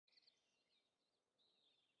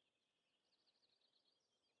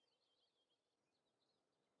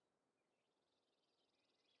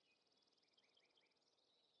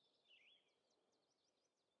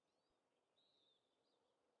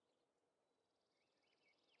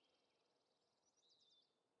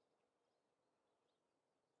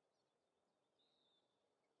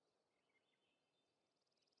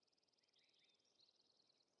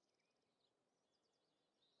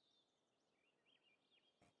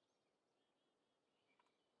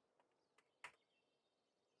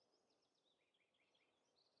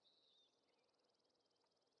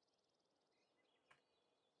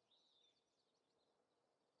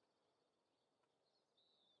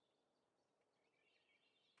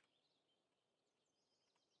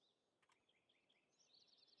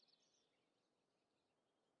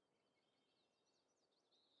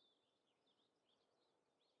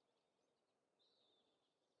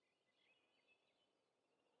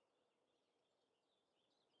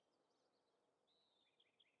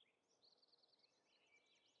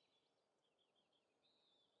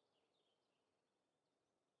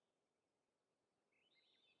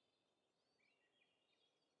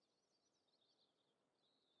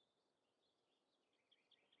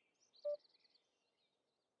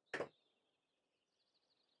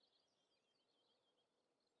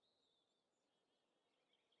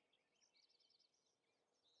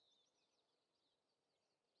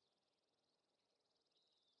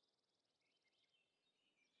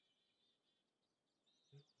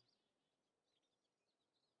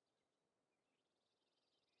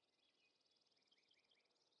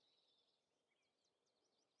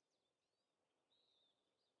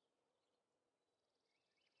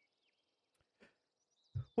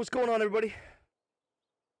What's going on, everybody?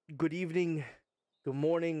 Good evening, good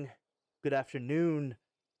morning, good afternoon,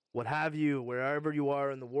 what have you, wherever you are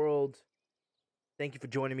in the world. Thank you for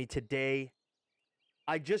joining me today.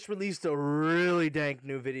 I just released a really dank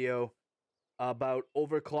new video about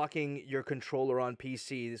overclocking your controller on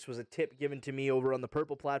PC. This was a tip given to me over on the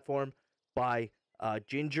Purple platform by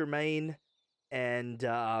Gingermain, and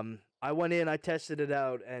I went in, I tested it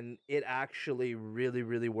out, and it actually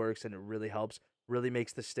really works, and it really helps. Really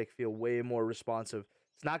makes the stick feel way more responsive.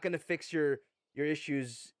 It's not going to fix your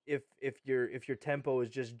issues if your tempo is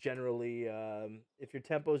just generally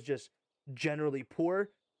poor.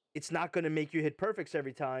 It's not going to make you hit perfects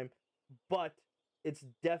every time, but it's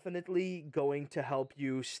definitely going to help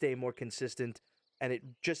you stay more consistent, and it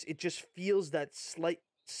just feels that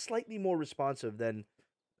slightly more responsive than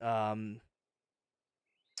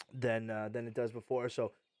it does before.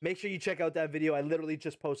 So make sure you check out that video. I literally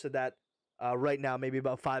just posted that right now, maybe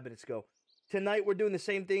about 5 minutes ago. Tonight we're doing the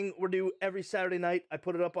same thing we're doing every Saturday night. I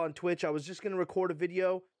put it up on Twitch. I was just gonna record a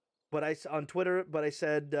video, but on Twitter. But I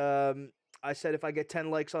said if I get 10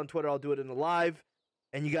 likes on Twitter, I'll do it in a live.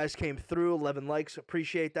 And you guys came through, 11 likes.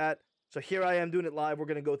 Appreciate that. So here I am doing it live. We're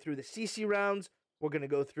gonna go through the CC rounds. We're gonna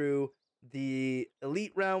go through the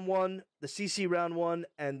Elite Round 1, the CC Round 1,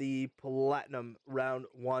 and the Platinum Round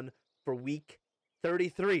 1 for week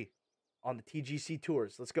 33 on the TGC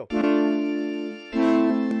tours. Let's go.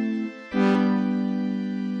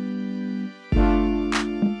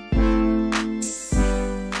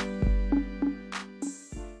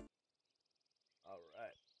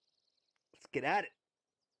 Get at it.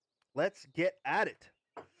 Let's get at it.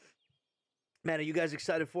 Man, are you guys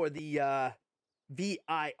excited for the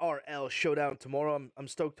VIRL showdown tomorrow? I'm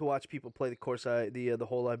stoked to watch people play the course the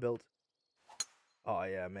hole I built. Oh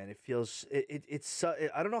yeah, man, it feels it's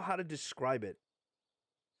I don't know how to describe it.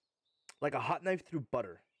 Like a hot knife through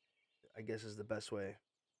butter, I guess is the best way.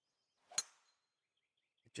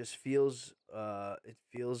 It just feels oh,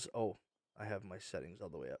 I have my settings all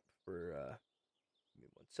the way up for give me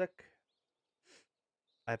one sec.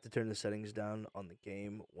 I have to turn the settings down on the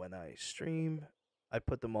game when I stream. I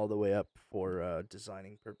put them all the way up for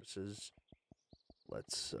designing purposes.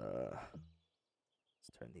 Let's turn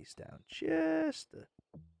these down just a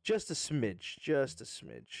smidge.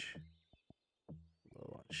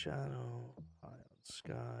 Low on shadow, high on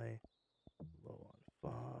sky, low on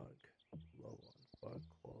fog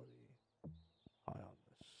quality, high on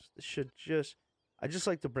this. This should I just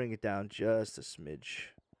like to bring it down just a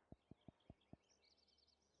smidge.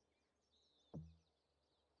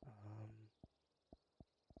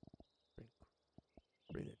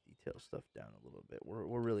 Bring the detail stuff down a little bit.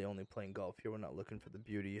 We're really only playing golf here. We're not looking for the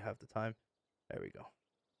beauty half the time. There we go.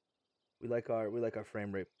 We like our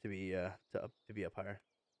frame rate to be up higher.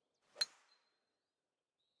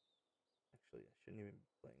 Actually, I shouldn't even be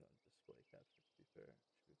playing on display capture, to be fair. I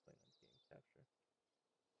should be playing on game capture.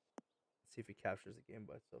 Let's see if he captures the game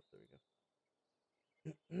by itself. There we go.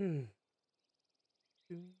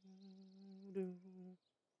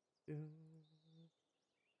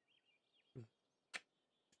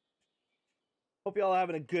 Hope y'all are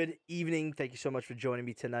having a good evening. Thank you so much for joining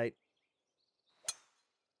me tonight. I'm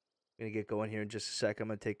gonna get going here in just a sec. I'm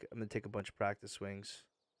gonna take a bunch of practice swings.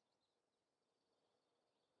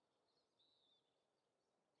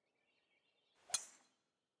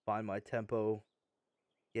 Find my tempo.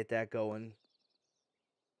 Get that going.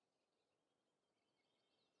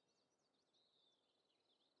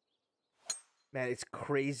 Man, it's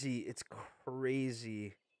crazy. It's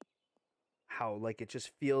crazy how like it just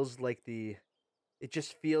feels like the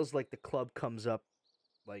club comes up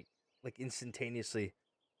like instantaneously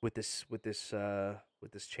with this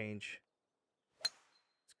change.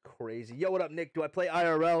 It's crazy. Yo, what up, Nick? Do I play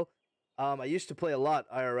IRL? I used to play a lot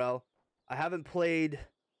IRL. I had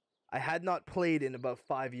not played in about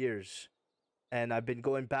 5 years, and I've been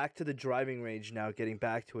going back to the driving range now, getting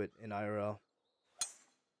back to it in IRL.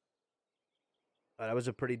 But I was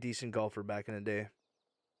a pretty decent golfer back in the day.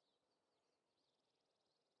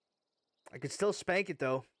 I could still spank it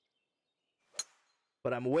though,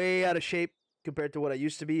 but I'm way out of shape compared to what I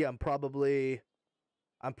used to be. I'm probably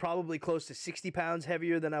close to 60 pounds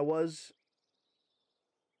heavier than I was.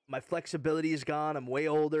 My flexibility is gone. I'm way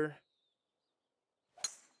older,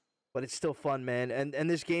 but it's still fun, man. And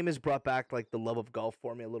this game has brought back like the love of golf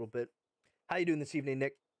for me a little bit. How you doing this evening,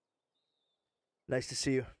 Nick? Nice to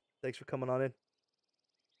see you. Thanks for coming on in.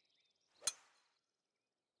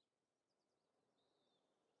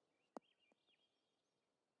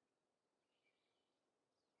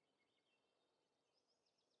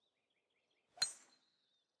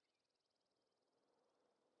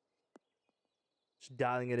 Just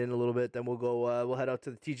dialing it in a little bit. Then we'll go. We'll head out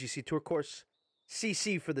to the TGC Tour Course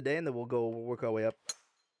CC for the day, and then we'll work our way up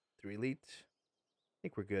through Elite. I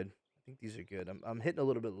think we're good. I think these are good. I'm hitting a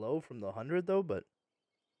little bit low from the 100 though, but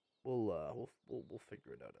we'll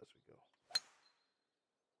figure it out as we go.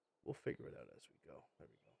 We'll figure it out as we go. There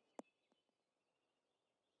we go.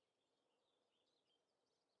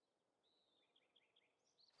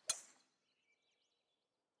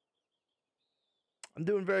 I'm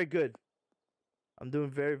doing very good. I'm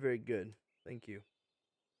doing very, very good. Thank you.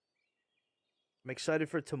 I'm excited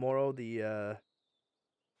for tomorrow, the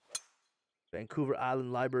Vancouver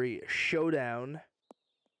Island Library Showdown.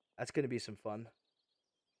 That's going to be some fun.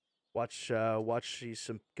 Watch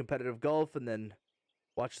some competitive golf, and then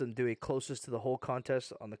watch them do a closest to the hole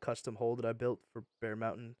contest on the custom hole that I built for Bear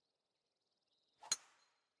Mountain.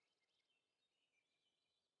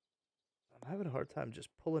 I'm having a hard time just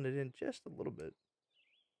pulling it in just a little bit.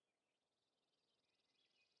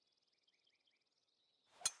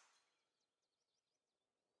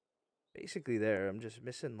 Basically there. I'm just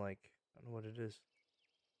missing, like, I don't know what it is.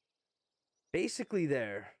 Basically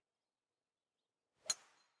there.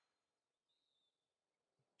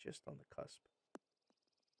 Just on the cusp.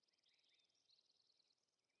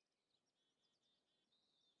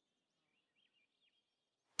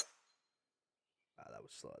 Wow, that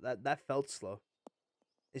was slow. That felt slow.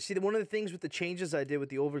 You see, one of the things with the changes I did with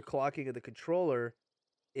the overclocking of the controller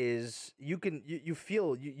is you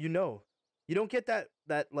feel you know. You don't get that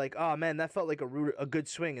like, oh man, that felt like a good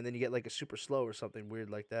swing, and then you get like a super slow or something weird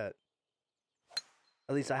like that.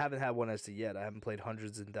 At least I haven't had one as to yet. I haven't played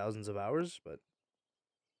hundreds and thousands of hours, but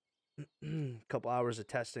a couple hours of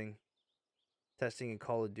testing in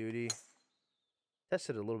Call of Duty.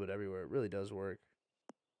 Tested a little bit everywhere. It really does work.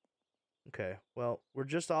 Okay, well, we're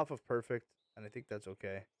just off of perfect, and I think that's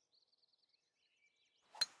okay.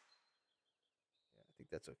 Yeah, I think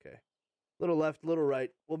that's okay. Little left, little right.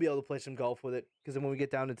 We'll be able to play some golf with it, because then when we get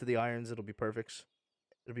down into the irons, it'll be perfects.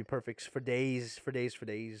 It'll be perfects for days, for days, for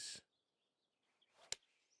days.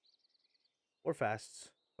 Or fasts,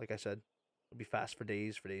 like I said. It'll be fast for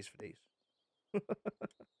days, for days, for days.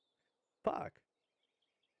 Fuck.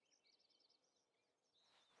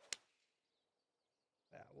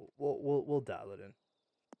 Yeah, we'll dial it in.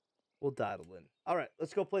 We'll dial it in. All right,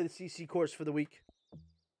 let's go play the CC course for the week.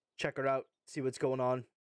 Check it out. See what's going on.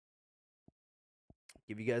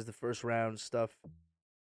 Give you guys the first round stuff.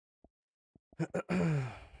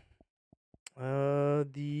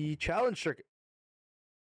 The challenge circuit.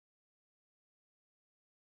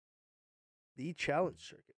 The challenge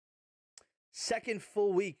circuit. Second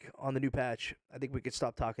full week on the new patch. I think we could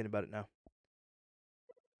stop talking about it now.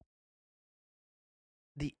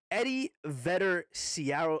 The Eddie Vedder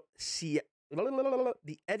Seattle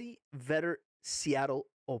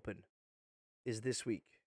Open is this week.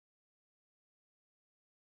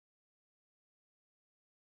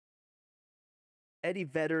 Eddie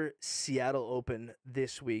Vedder Seattle Open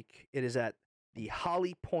this week. It is at the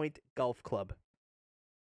Holly Point Golf Club.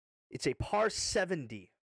 It's a par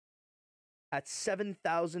 70 at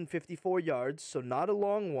 7,054 yards, so not a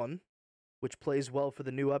long one, which plays well for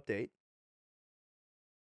the new update.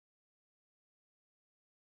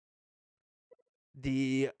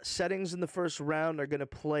 The settings in the first round are going to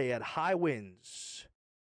play at high winds,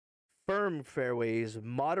 firm fairways,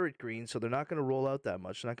 moderate greens, so they're not going to roll out that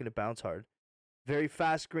much. They're not going to bounce hard. Very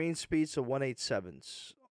fast green speed, so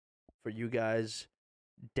 187s for you guys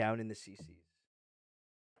down in the CCs.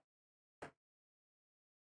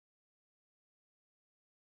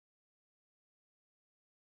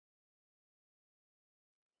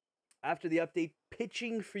 After the update,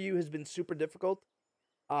 pitching for you has been super difficult.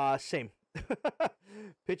 Same.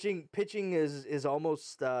 pitching is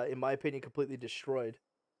almost, in my opinion, completely destroyed.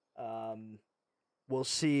 We'll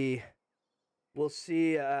see. We'll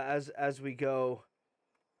see as we go.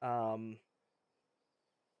 We'll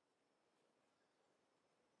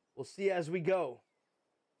see as we go.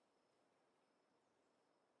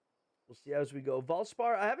 We'll see as we go.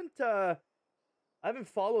 Valspar, I haven't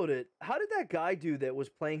followed it. How did that guy do that was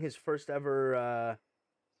playing his first ever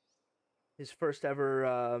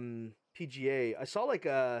PGA? I saw like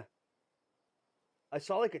a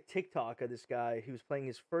TikTok of this guy. He was playing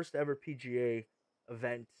his first ever PGA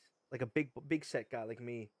event, like a big set guy like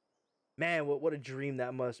me. Man, what a dream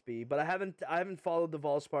that must be. But I haven't followed the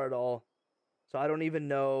Valspar at all, so I don't even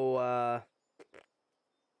know.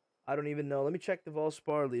 Let me check the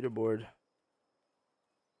Valspar leaderboard.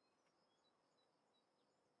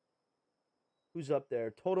 Who's up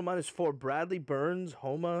there? Total -4. Bradley, Burns,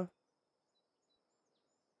 Homa.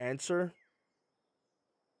 Answer.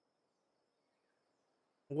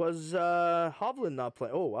 Was Hovland not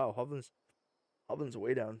playing? Oh wow, Hovland's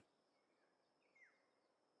way down.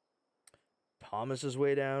 Thomas is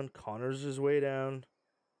way down. Connors is way down.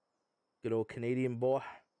 Good old Canadian boy.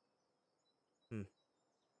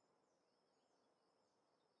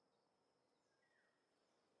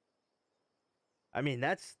 I mean,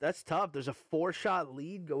 that's tough. There's a 4-shot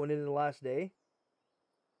lead going into the last day.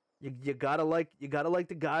 You gotta like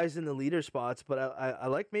the guys in the leader spots, but I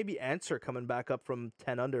like maybe Answer coming back up from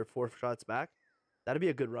 10 under, 4 shots back. That'd be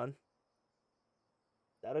a good run.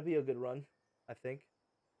 That'd be a good run, I think.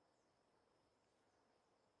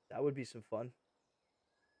 That would be some fun.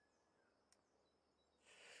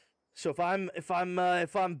 So if I'm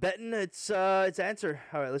betting, it's Answer.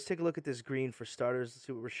 All right, let's take a look at this green for starters. Let's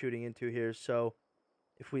see what we're shooting into here. So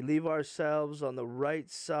if we leave ourselves on the right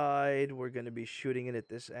side, we're going to be shooting it at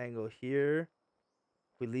this angle here.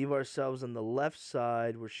 If we leave ourselves on the left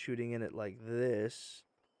side, we're shooting in it like this.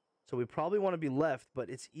 So we probably want to be left, but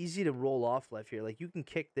it's easy to roll off left here. Like you can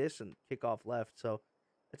kick this and kick off left. So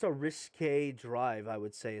it's a risque drive, I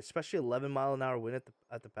would say, especially 11-mile-an-hour wind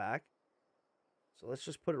at the back. So let's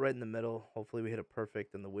just put it right in the middle. Hopefully we hit it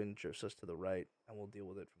perfect and the wind drifts us to the right, and we'll deal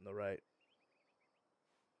with it from the right.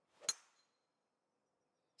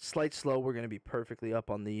 Slight slow, we're going to be perfectly up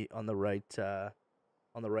on the right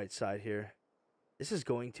side here. This is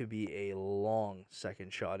going to be a long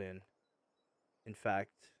second shot in. In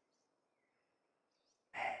fact,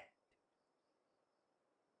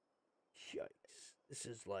 yikes. This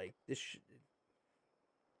is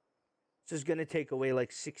going to take away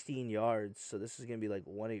like 16 yards. So this is going to be like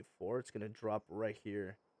 184. It's going to drop right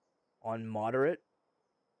here on moderate.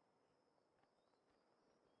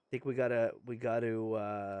 I think we gotta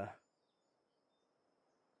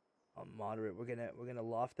on moderate. We're gonna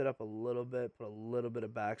loft it up a little bit, put a little bit of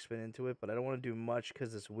backspin into it, but I don't want to do much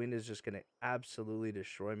because this wind is just gonna absolutely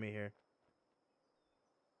destroy me here.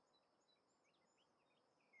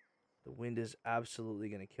 The wind is absolutely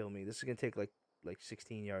gonna kill me. This is gonna take like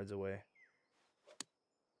 16 yards away.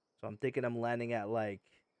 So I'm thinking I'm landing at like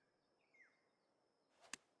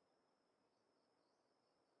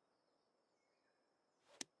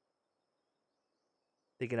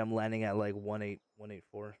thinking I'm landing at like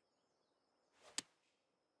 184.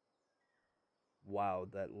 Wow,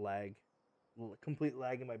 that lag. Complete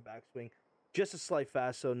lag in my backswing. Just a slight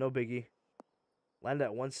fast, so no biggie. Landed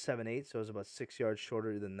at 178, so it was about 6 yards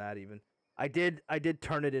shorter than that even. I did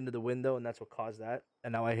turn it into the window, and that's what caused that.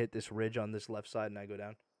 And now I hit this ridge on this left side, and I go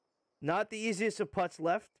down. Not the easiest of putts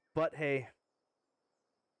left, but hey.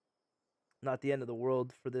 Not the end of the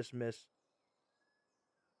world for this miss.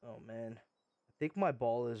 Oh, man. I think my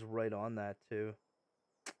ball is right on that, too.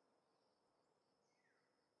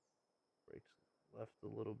 Breaks left a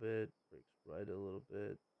little bit. Breaks right a little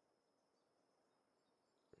bit.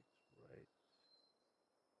 Breaks right.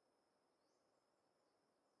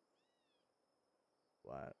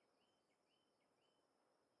 Flat.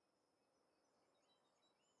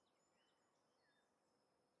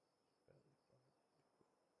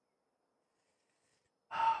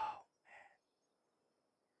 Oh, man.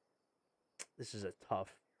 This is a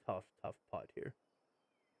tough putt here.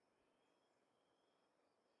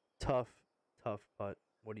 Tough putt.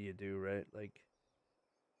 What do you do, right? Like,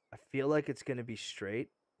 I feel like it's going to be straight,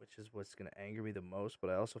 which is what's going to anger me the most,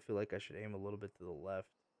 but I also feel like I should aim a little bit to the left.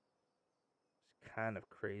 It's kind of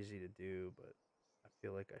crazy to do, but I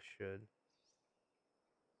feel like I should.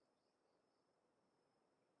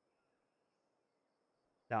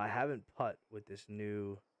 Now, I haven't putt with this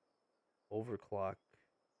new overclock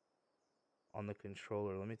on the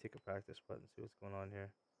controller. Let me take a practice putt and see what's going on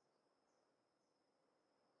here.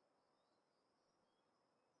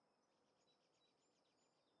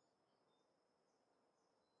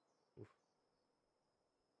 Oof.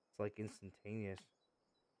 It's like instantaneous.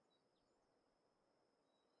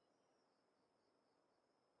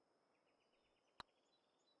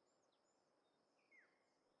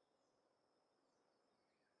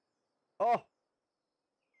 Oh!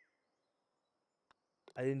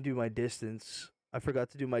 I didn't do my distance. I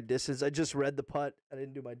forgot to do my distance. I just read the putt. I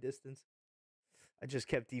didn't do my distance. I just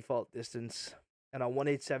kept default distance. And on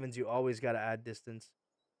 187s, you always got to add distance.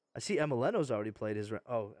 I see Emiliano's already played his...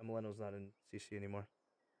 Oh, Emiliano's not in CC anymore.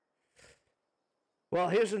 Well,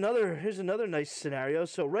 here's another nice scenario.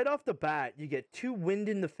 So right off the bat, you get 2 wind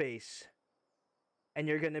in the face. And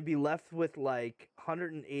you're going to be left with like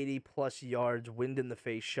 180 plus yards wind in the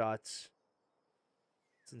face shots.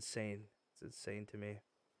 It's insane. It's insane to me.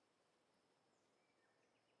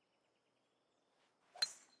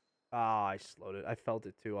 Ah, I slowed it. I felt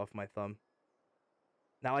it too off my thumb.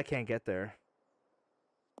 Now I can't get there.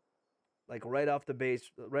 Like right off the base,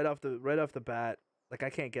 right off the bat. Like I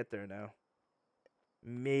can't get there now.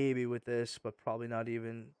 Maybe with this, but probably not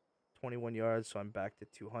even 21 yards. So I'm back to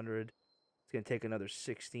 200. It's gonna take another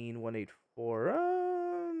 16, 184.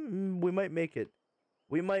 We might make it.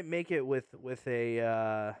 We might make it with a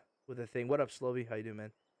thing. What up, Slovey? How you doing,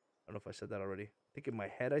 man? I don't know if I said that already. I think in my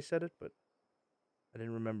head I said it, but I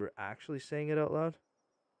didn't remember actually saying it out loud.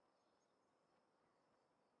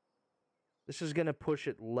 This is gonna push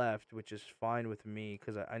it left, which is fine with me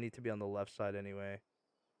because I need to be on the left side anyway.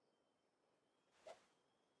 Let's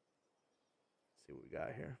see what we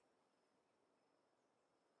got here.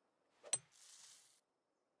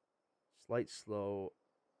 Slight slow.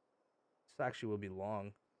 This actually will be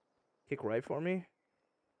long. Kick right for me.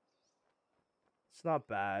 It's not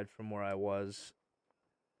bad from where I was.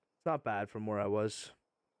 It's not bad from where I was.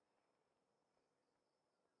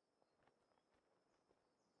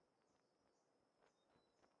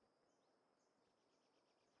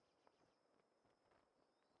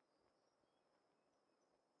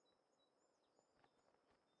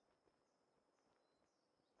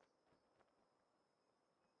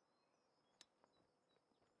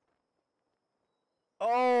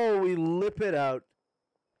 Oh, we lip it out.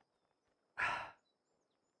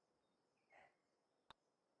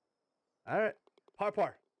 All right.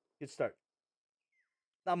 Par. Good start.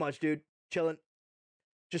 Not much, dude. Chilling.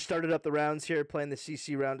 Just started up the rounds here, playing the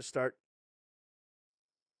CC round to start.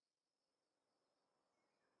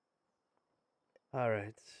 All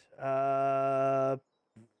right.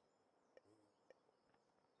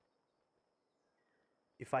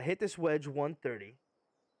 If I hit this wedge 130,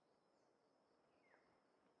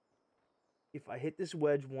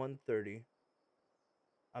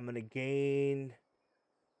 I'm going to gain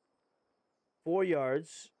 4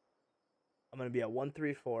 yards. I'm going to be at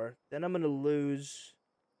 134. Then I'm going to lose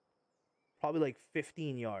probably like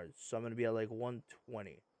 15 yards. So I'm going to be at like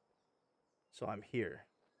 120. So I'm here.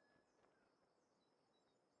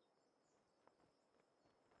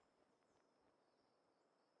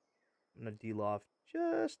 I'm going to de-loft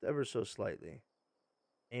just ever so slightly.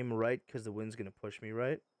 Aim right because the wind's going to push me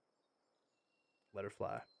right. Let her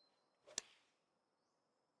fly.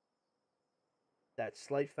 That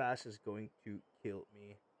slight fast is going to kill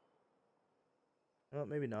me. Well,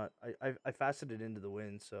 maybe not. I fasted it into the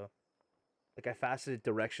wind, so like I fasted it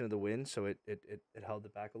direction of the wind, so it held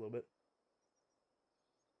it back a little bit.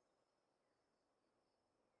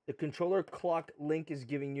 The controller clock link is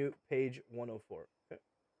giving you page 104. Okay.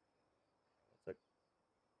 One sec.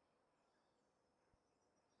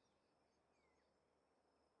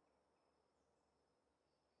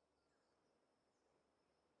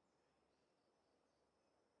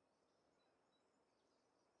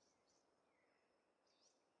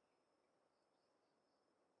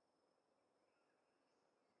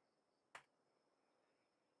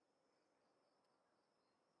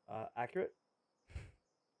 Accurate.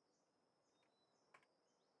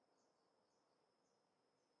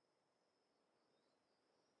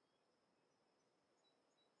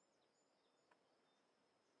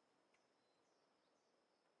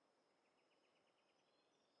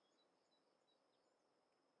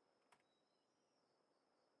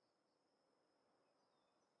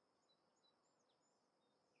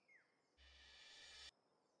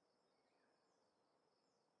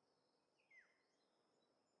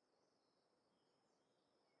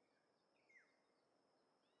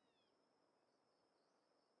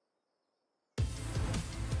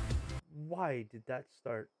 Why did that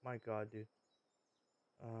start? My God, dude.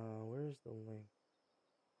 Where's the link?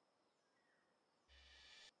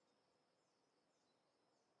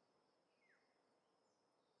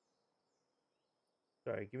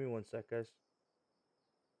 Sorry, give me 1 sec, guys.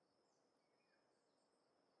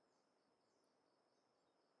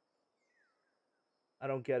 I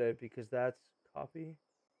don't get it because that's copy.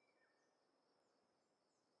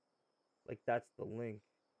 Like that's the link.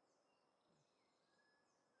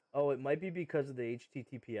 Oh, it might be because of the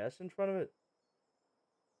HTTPS in front of it.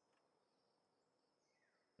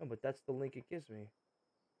 No, but that's the link it gives me.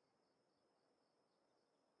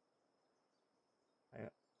 Hang on.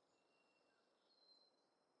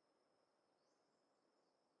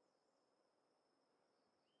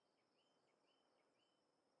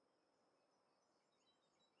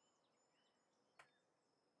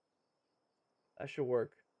 That should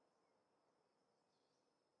work.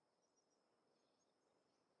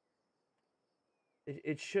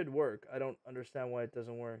 It should work. I don't understand why it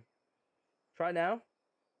doesn't work. Try now.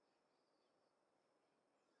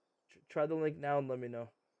 Try the link now and let me know.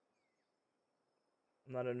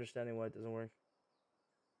 I'm not understanding why it doesn't work.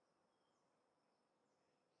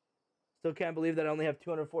 Still can't believe that I only have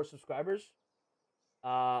 204 subscribers.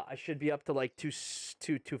 I should be up to like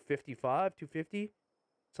 255, 250,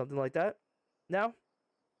 something like that. Now,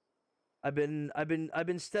 I've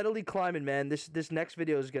been steadily climbing, man. This next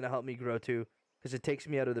video is gonna help me grow too, because it takes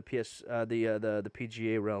me out of the the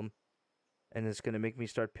PGA realm, and it's gonna make me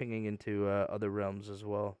start pinging into other realms as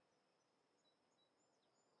well.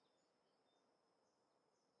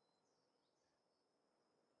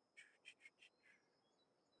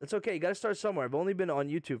 That's okay. You gotta start somewhere. I've only been on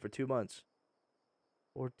YouTube for 2 months.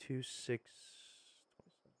 426.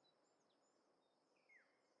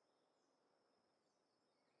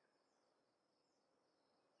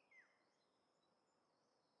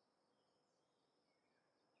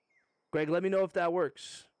 Greg, let me know if that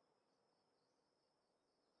works.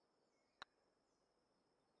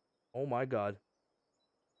 Oh my god.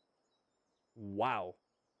 Wow.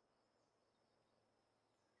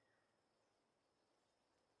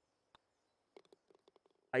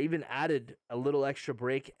 I even added a little extra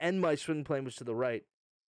break, and my swing plane was to the right.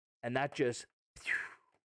 And that just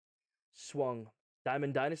swung.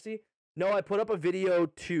 Diamond Dynasty? No, I put up a video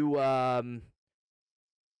to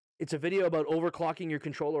it's a video about overclocking your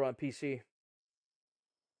controller on PC.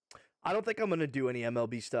 I don't think I'm gonna do any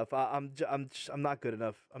MLB stuff. I'm not good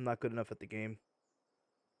enough. I'm not good enough at the game.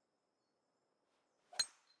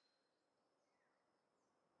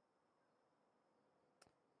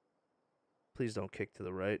 Please don't kick to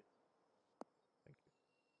the right. Thank you.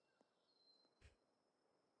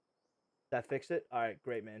 That fixed it? All right,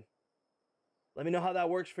 great, man. Let me know how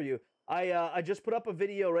that works for you. I just put up a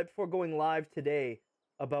video right before going live today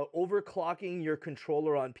about overclocking your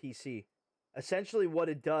controller on PC. Essentially, what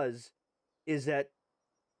it does is that,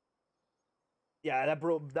 yeah, that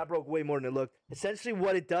broke way more than it looked. Essentially,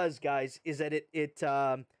 what it does, guys, is that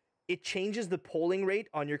it changes the polling rate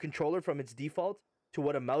on your controller from its default to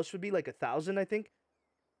what a mouse would be, like 1,000, I think,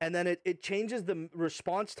 and then it changes the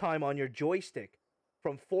response time on your joystick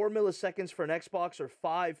from 4 milliseconds for an Xbox or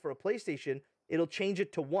 5 for a PlayStation. It'll change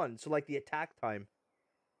it to 1, so like the attack time,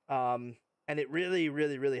 and it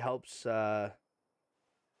really helps. I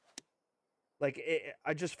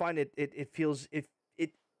just find it feels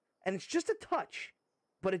and it's just a touch,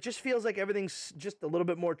 but it just feels like everything's just a little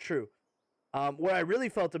bit more true. Where I really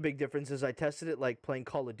felt a big difference is I tested it like playing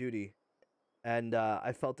Call of Duty, and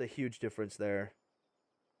I felt a huge difference there.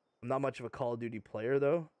 I'm not much of a Call of Duty player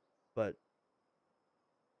though, but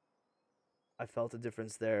I felt a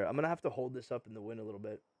difference there. I'm gonna have to hold this up in the wind a little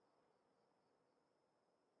bit.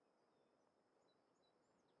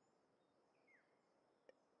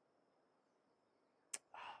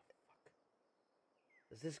 Ah, fuck.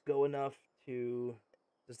 Does this go enough to...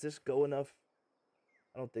 Does this go enough?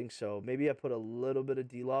 I don't think so. Maybe I put a little bit of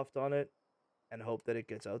D-loft on it and hope that it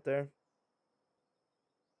gets out there.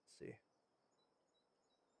 Let's see.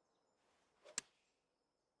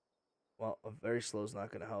 Well, a very slow is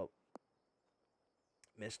not going to help.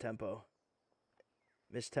 Miss tempo.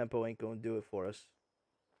 Miss tempo ain't going to do it for us.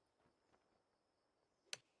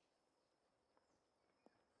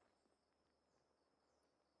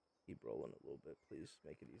 Keep rolling a little bit, please.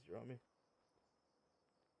 Make it easier on me.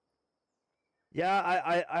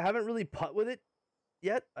 Yeah, I haven't really putt with it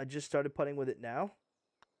yet. I just started putting with it now.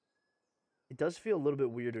 It does feel a little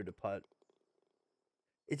bit weirder to putt.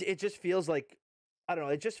 It just feels like, I don't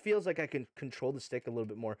know, it just feels like I can control the stick a little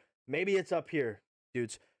bit more. Maybe it's up here,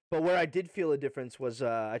 dudes. But where I did feel a difference was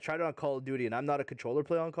I tried it on Call of Duty, and I'm not a controller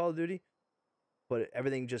player on Call of Duty, but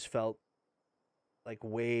everything just felt like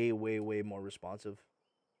way more responsive.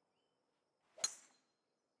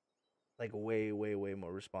 Like way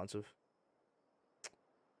more responsive.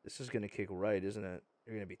 This is going to kick right, isn't it?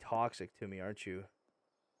 You're going to be toxic to me, aren't you?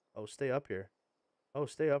 Oh, stay up here. Oh,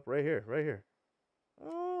 stay up right here, right here.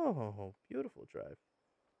 Oh, beautiful drive.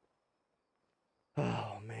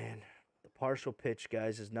 Oh, man. The partial pitch,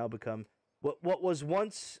 guys, has now become... What was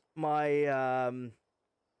once my...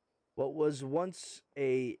 what was once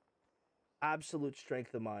a absolute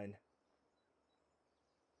strength of mine.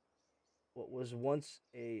 What was once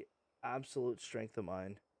a absolute strength of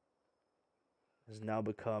mine has now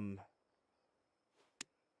become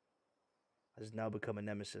a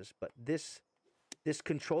nemesis. But this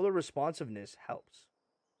controller responsiveness helps.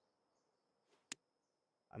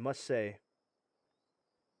 I must say.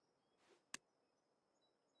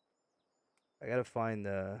 I gotta find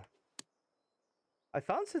the... I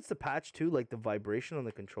found since the patch too, like the vibration on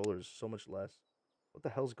the controller is so much less. What the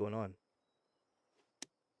hell's going on?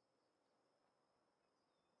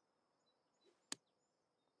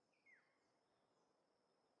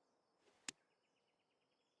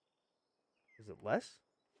 Is it less?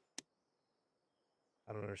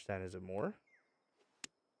 I don't understand. Is it more?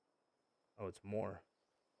 Oh, it's more.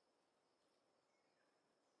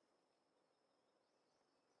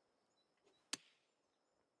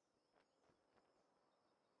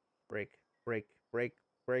 Break, break, break,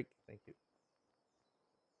 break. Thank you.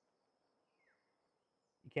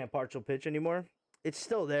 You can't partial pitch anymore? It's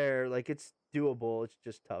still there. Like, it's doable. It's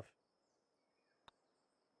just tough.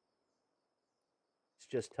 It's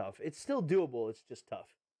just tough. It's still doable. It's just tough.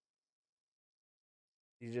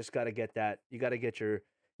 You just got to get that. You got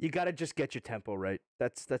to just get your tempo right.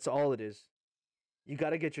 That's all it is. You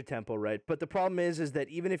got to get your tempo right. But the problem is that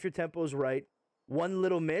even if your tempo is right, one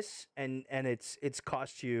little miss and it's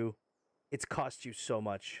cost you so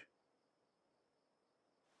much.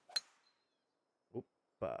 Oop,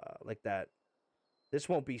 like that. This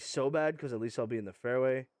won't be so bad because at least I'll be in the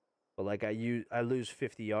fairway. But like I lose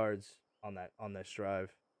 50 yards on this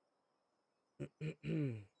drive.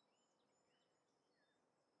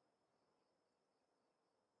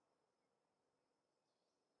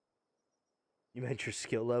 You meant your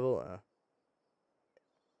skill level?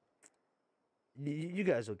 You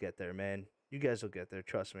guys will get there, man. You guys will get there.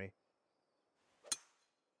 Trust me.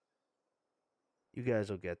 You guys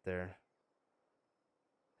will get there.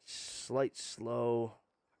 Slight slow.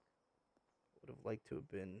 Would have liked to have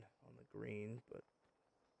been on the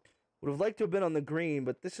green,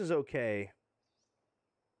 but this is okay.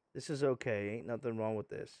 This is okay. Ain't nothing wrong with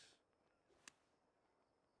this.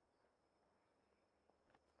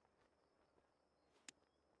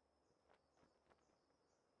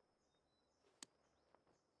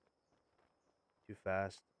 Too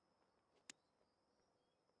fast.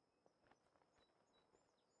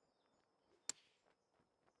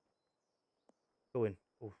 Go in.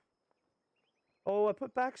 Oof. Oh, I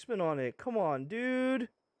put backspin on it. Come on, dude.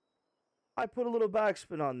 I put a little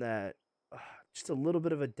backspin on that. Ugh, just a little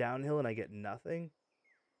bit of a downhill and I get nothing.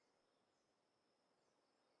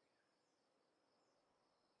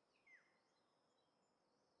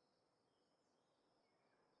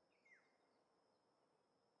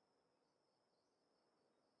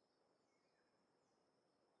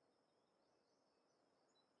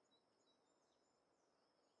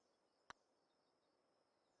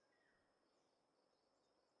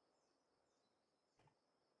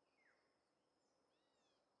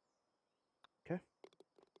 Okay.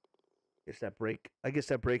 I guess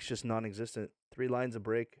that break's just non-existent. 3 lines of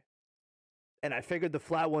break. And I figured the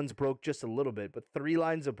flat ones broke just a little bit, but 3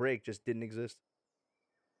 lines of break just didn't exist.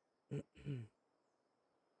 Wind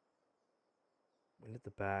at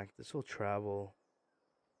the back. This will travel.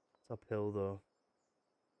 It's uphill, though.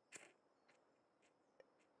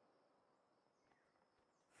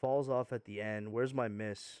 Falls off at the end. Where's my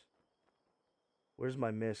miss? Where's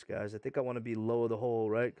my miss, guys? I think I want to be low of the hole,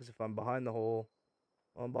 right? Because if I'm behind the hole,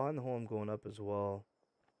 well, I'm behind the hole, I'm going up as well.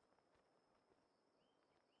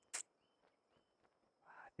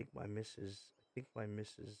 I think my miss is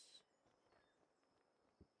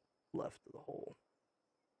left of the hole.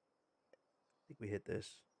 I think we hit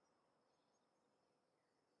this.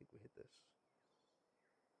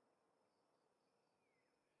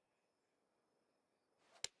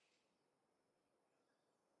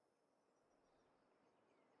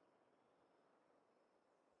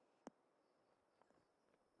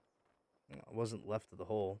 No, it wasn't left of the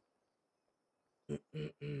hole.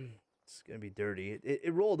 It's gonna be dirty.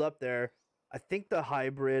 It rolled up there. I think the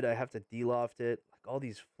hybrid, I have to de-loft it. Like all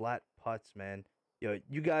these flat putts, man. Yo,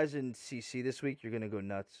 you guys in CC this week, you're gonna go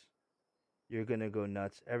nuts. You're gonna go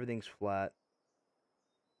nuts. Everything's flat.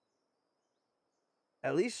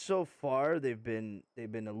 At least so far, they've been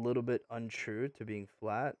a little bit untrue to being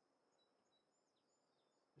flat.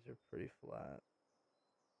 These are pretty flat.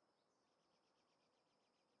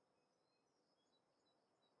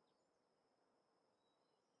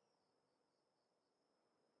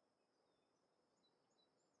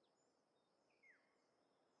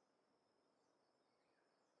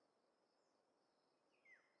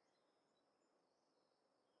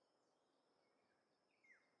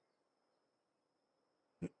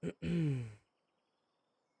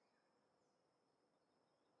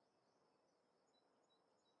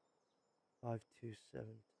 Five, 2, 7,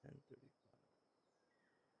 10, 35.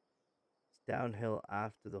 It's downhill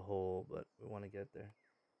after the hole, but we want to get there.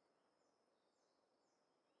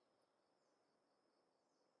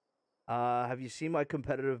 Have you seen my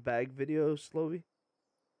competitive bag video, Slovy?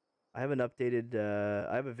 I have an updated.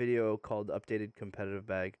 I have a video called "Updated Competitive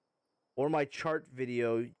Bag," or my chart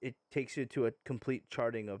video. It takes you to a complete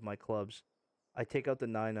charting of my clubs. I take out the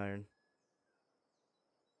 9-iron.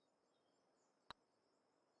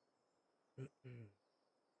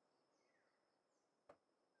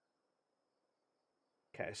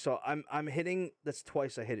 Okay, so I'm hitting, that's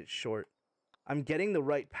twice I hit it short. I'm getting the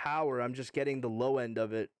right power, I'm just getting the low end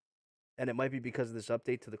of it, and it might be because of this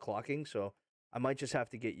update to the clocking, so I might just have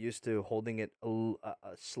to get used to holding it a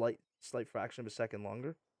slight fraction of a second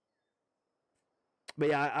longer. But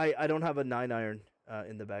yeah, I don't have a 9-iron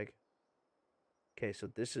in the bag. Okay, so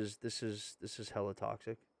this is hella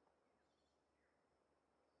toxic.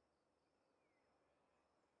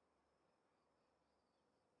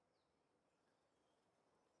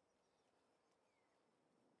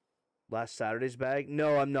 Last Saturday's bag?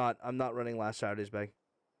 No, I'm not. I'm not running last Saturday's bag.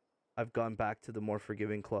 I've gone back to the more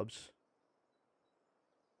forgiving clubs.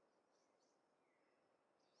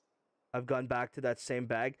 I've gone back to that same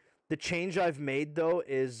bag. The change I've made though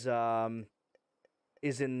is in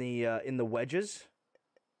the wedges.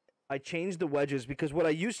 I changed the wedges because what I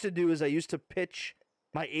used to do is I used to pitch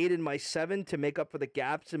my 8 and my 7 to make up for the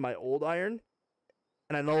gaps in my old iron,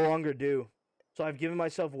 and I no longer do. So I've given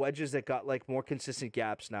myself wedges that got like more consistent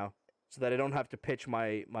gaps now, so that I don't have to pitch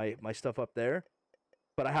my stuff up there,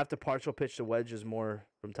 but I have to partial pitch the wedges more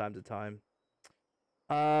from time to time.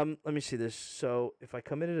 Let me see this. So if I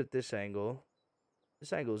come in it at this angle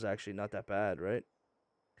is actually not that bad, right?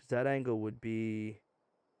 Because that angle would be,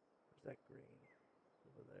 where's that green?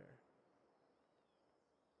 Over there.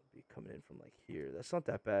 Would be coming in from like here. That's not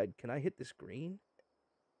that bad. Can I hit this green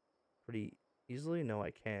pretty easily? No,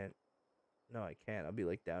 I can't. No, I can't. I'll be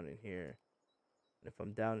like down in here. And if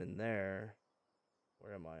I'm down in there,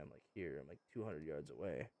 where am I? I'm like here. I'm like 200 yards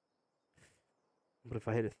away. But if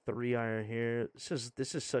I hit a 3-iron here,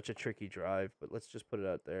 this is such a tricky drive, but let's just put it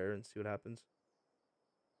out there and see what happens.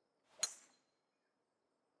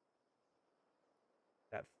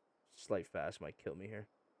 That slight fast might kill me here.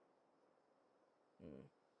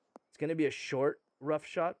 It's going to be a short, rough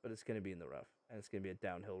shot, but it's going to be in the rough. And it's going to be a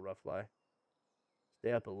downhill rough lie.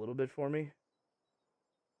 Stay up a little bit for me.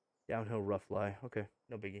 Downhill rough lie. Okay,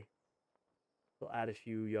 no biggie. We'll add a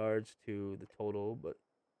few yards to the total, but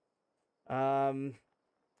let's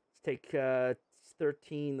take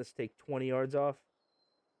 13. Let's take 20 yards off.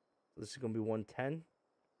 So this is going to be 110.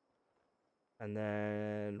 And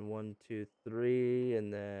then 1, 2, 3,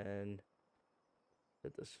 and then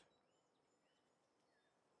hit this.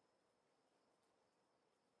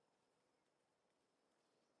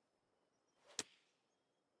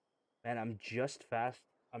 Man, I'm just fast.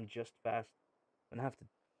 I'm just fast. I'm gonna have to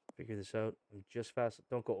figure this out. I'm just fast.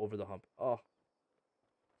 Don't go over the hump. Oh,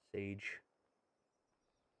 sage.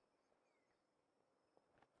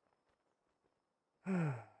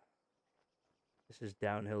 This is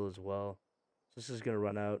downhill as well. So this is gonna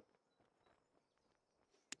run out.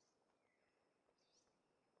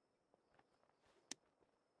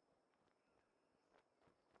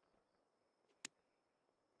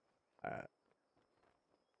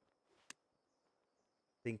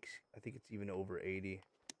 I think it's even over 80. Yeah,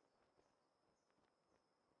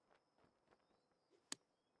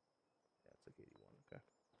 it's like 81. Okay.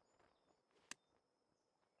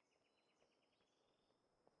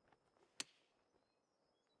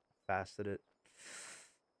 Fasted it.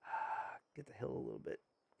 Get the hill a little bit.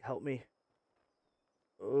 Help me.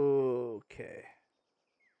 Okay.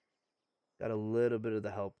 Got a little bit of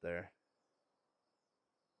the help there.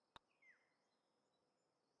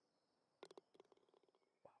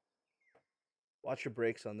 Watch your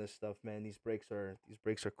brakes on this stuff, man. These brakes are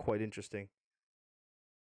quite interesting.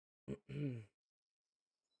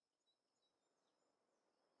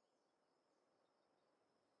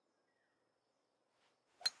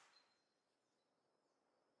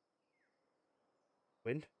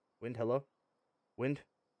 Wind? Wind, hello? Wind?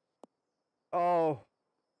 Oh!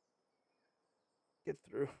 Get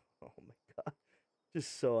through. Oh my god.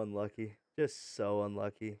 Just so unlucky. Just so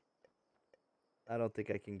unlucky. I don't think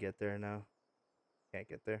I can get there now. Can't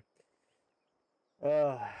get there.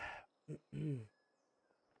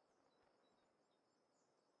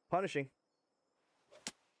 Punishing.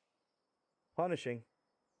 Punishing.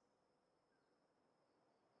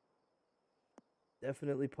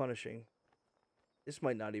 Definitely punishing. This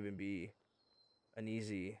might not even be an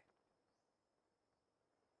easy...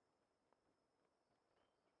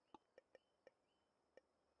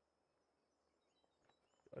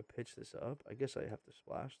 Do I pitch this up? I guess I have to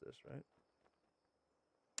splash this, right?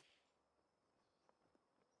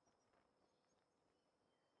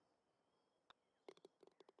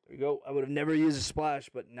 There you go. I would have never used a splash,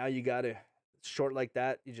 but now you got to. Short like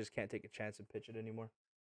that, you just can't take a chance and pitch it anymore.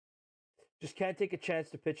 Just can't take a chance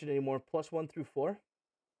to pitch it anymore. +1 through 4.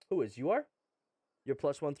 Who is? You are? You're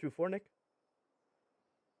 +1 through 4, Nick?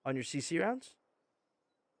 On your CC rounds?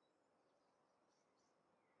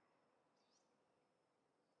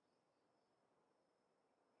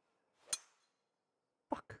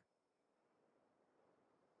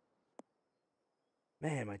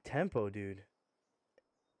 Man, my tempo, dude.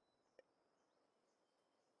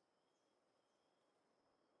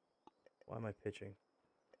 Why am I pitching?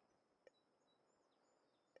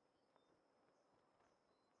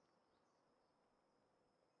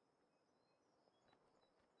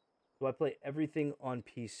 So I play everything on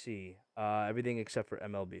PC. Everything except for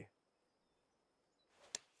MLB.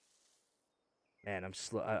 Man, I'm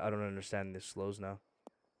slow. I don't understand this slows now.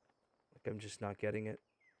 Like I'm just not getting it.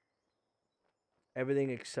 Everything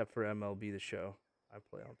except for MLB The Show. I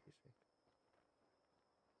play on PC.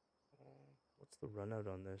 What's the run out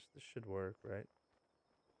on this? This should work, right?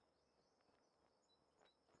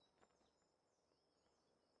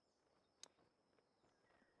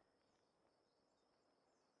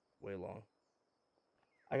 Way long.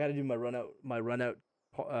 I got to do my run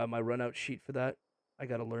out sheet for that. I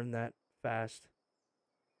got to learn that fast.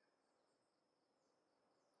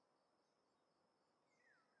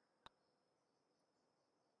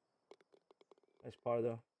 Nice par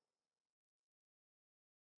though.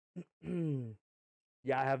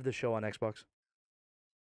 Yeah, I have The Show on Xbox.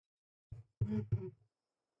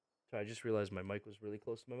 Sorry, I just realized my mic was really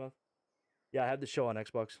close to my mouth. Yeah, I have The Show on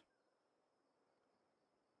Xbox.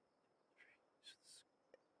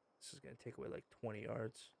 This is going to take away like 20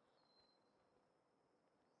 yards.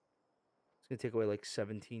 It's going to take away like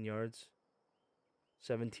 17 yards.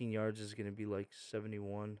 17 yards is going to be like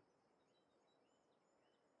 71.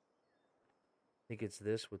 I think it's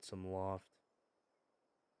this with some loft.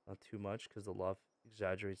 Not too much because the loft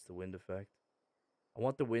exaggerates the wind effect. I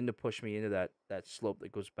want the wind to push me into that slope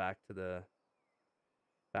that goes back to the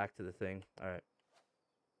thing. All right.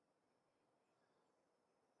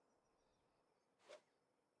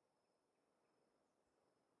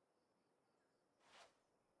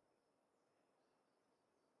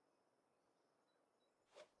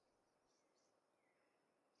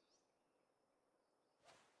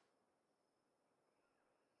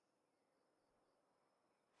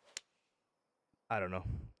 I don't know.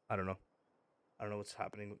 I don't know. I don't know what's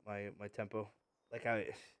happening with my tempo. Like I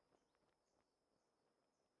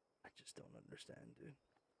just don't understand, dude.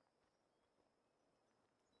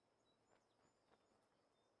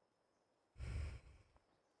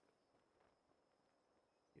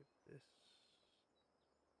 Give this.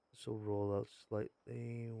 This will roll out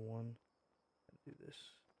slightly. One. And do this.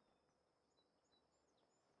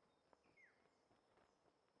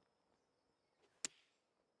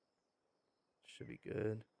 Should be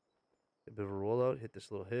good. A bit of a rollout. Hit this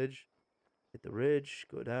little hedge. Hit the ridge.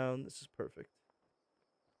 Go down. This is perfect.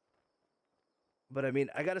 But I mean,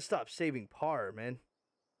 I gotta stop saving par, man.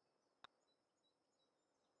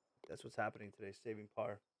 That's what's happening today. Saving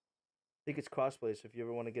par. I think it's crossplay. So if you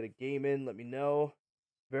ever want to get a game in, let me know.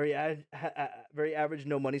 Very average,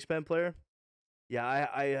 no money spent player. Yeah,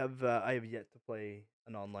 I have yet to play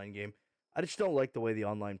an online game. I just don't like the way the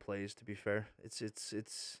online plays. To be fair,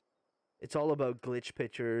 it's all about glitch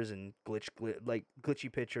pitchers and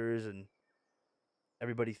glitchy pitchers, and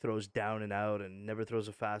everybody throws down and out and never throws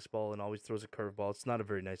a fastball and always throws a curveball. It's not a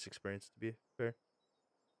very nice experience, to be fair.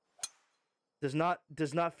 Does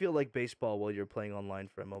not feel like baseball while you're playing online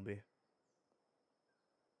for MLB.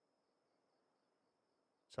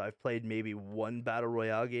 So I've played maybe one battle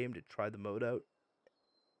royale game to try the mode out.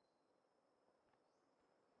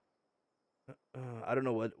 I don't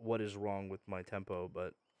know what is wrong with my tempo,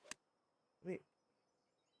 but let me.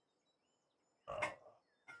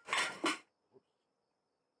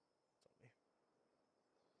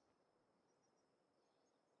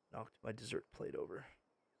 Knocked my dessert plate over.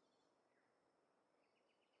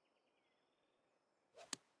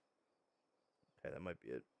 Okay, that might be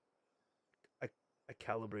it. I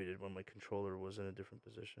calibrated when my controller was in a different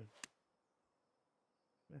position.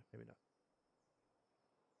 Maybe not.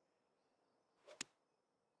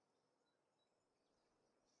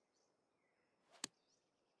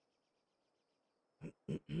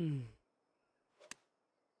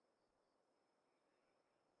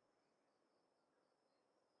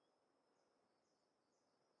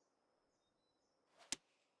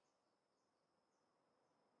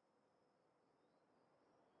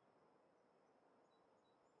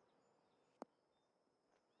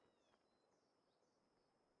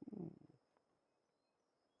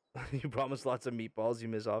 You promise lots of meatballs, you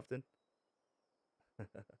miss often.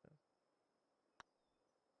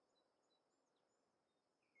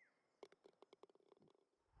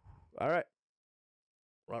 All right.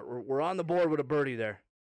 We're on the board with a birdie there.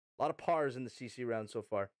 A lot of pars in the CC round so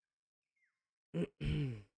far.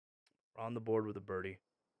 We're on the board with a birdie.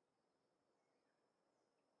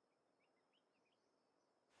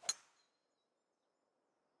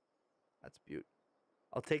 That's beaut.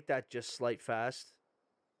 I'll take that just slight fast.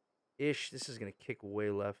 Ish. This is going to kick way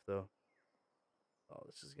left, though. Oh,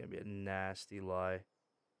 this is going to be a nasty lie.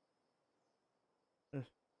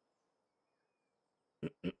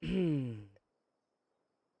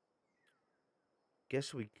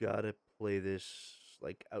 Guess we got to play this,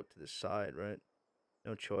 like, out to the side, right?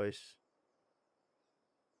 No choice.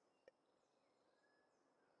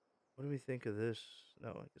 What do we think of this? No,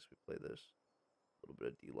 I guess we play this. A little bit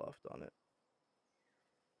of D-loft on it.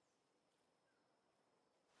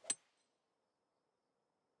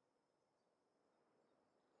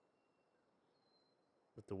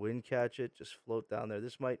 Let the wind catch it. Just float down there.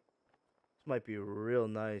 This might be real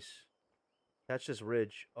nice. Catch this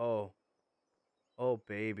ridge. Oh. Oh,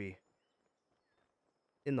 baby.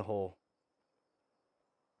 In the hole.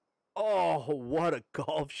 Oh, what a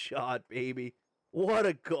golf shot, baby. What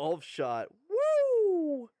a golf shot.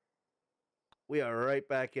 Woo! We are right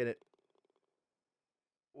back in it.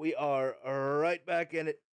 We are right back in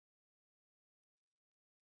it.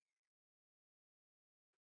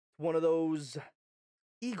 One of those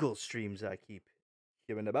Eagle streams I keep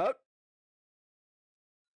hearing about.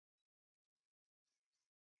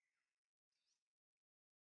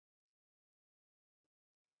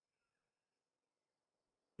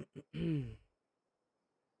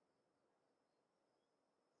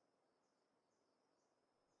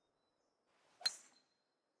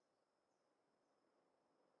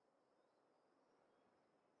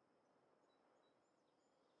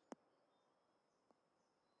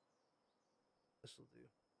 This will do.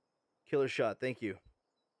 Killer shot. Thank you.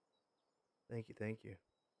 Thank you. Thank you.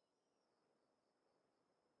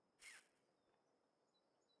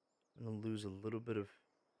 I'm going to lose a little bit of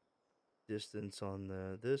distance on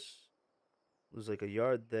this. Lose like a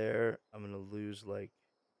yard there. I'm going to lose like...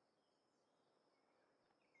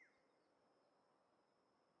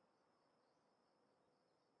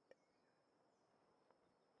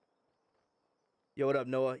 Yo, what up,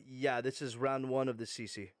 Noah? Yeah, this is round 1 of the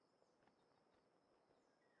CC.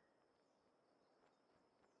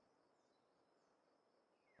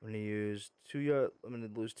 I'm going to use 2 yards. I'm going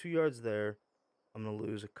to lose 2 yards there. I'm going to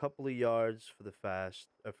lose a couple of yards for the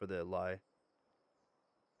for the lie.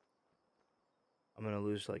 I'm going to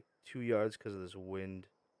lose like 2 yards because of this wind.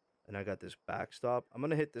 And I got this backstop. I'm going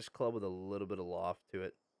to hit this club with a little bit of loft to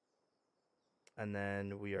it. And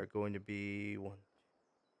then we are going to be 1,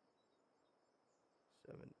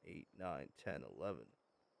 7, 8, 9, 10, 11,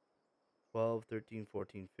 12, 13,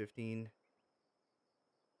 14, 15,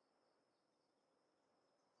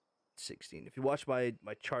 16. If you watch my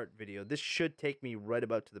chart video, this should take me right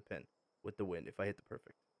about to the pin with the wind if I hit the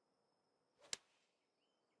perfect.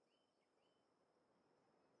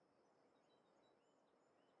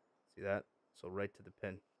 See that? So right to the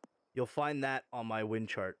pin. You'll find that on my wind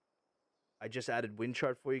chart. I just added wind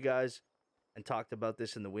chart for you guys and talked about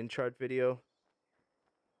this in the wind chart video.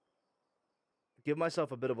 Give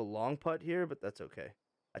myself a bit of a long putt here, but that's okay.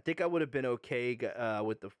 I think I would have been okay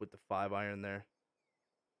with the 5-iron there.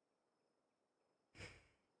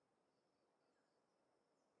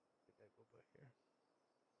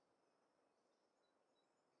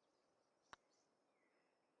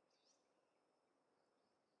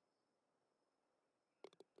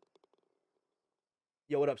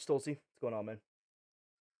 Yo, what up, Stolzy? What's going on, man?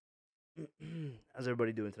 How's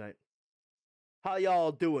everybody doing tonight? How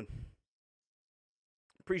y'all doing?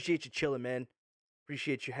 Appreciate you chilling, man.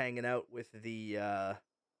 Appreciate you hanging out with the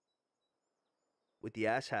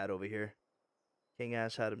ass hat over here. King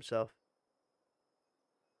ass hat himself.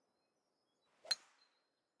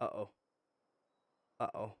 Uh-oh.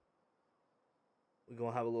 Uh-oh. We're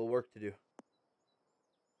gonna have a little work to do.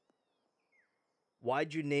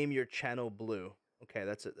 Why'd you name your channel Blue? Okay,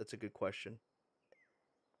 that's a good question.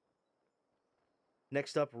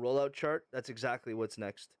 Next up, rollout chart. That's exactly what's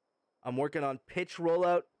next. I'm working on pitch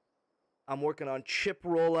rollout. I'm working on chip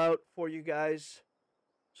rollout for you guys.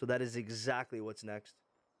 So that is exactly what's next.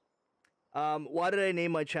 Why did I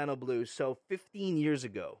name my channel Blue? So 15 years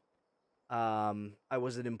ago, I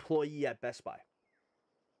was an employee at Best Buy.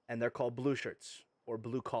 And they're called blue shirts or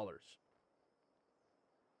blue collars.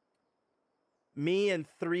 Me and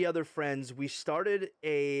 3 other friends, we started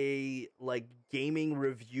a like gaming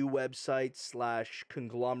review website /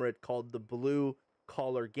 conglomerate called the Blue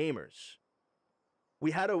Collar Gamers.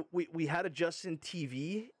 We had a Justin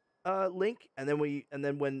TV link, and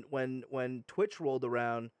then when Twitch rolled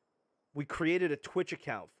around, we created a Twitch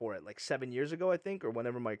account for it like 7 years ago, I think, or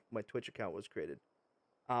whenever my Twitch account was created.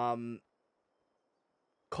 Called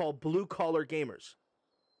Blue Collar Gamers.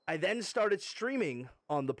 I then started streaming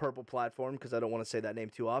on the Purple platform because I don't want to say that name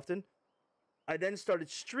too often. I then started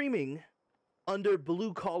streaming under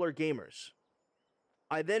Blue Collar Gamers.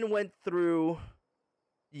 I then went through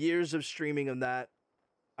years of streaming of that.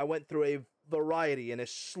 I went through a variety and a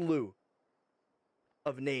slew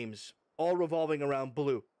of names, all revolving around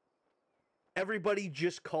Blue. Everybody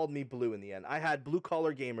just called me Blue in the end. I had Blue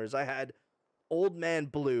Collar Gamers. I had Old Man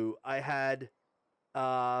Blue. I had,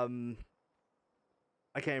 I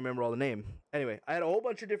can't remember all the name. Anyway, I had a whole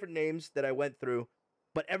bunch of different names that I went through,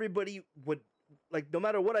 but everybody would, like, no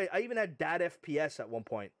matter what, I even had Dad FPS at one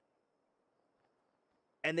point.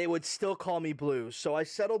 And they would still call me Blue. So I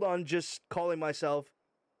settled on just calling myself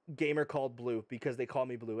Gamer Called Blue because they call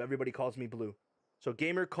me Blue. Everybody calls me Blue. So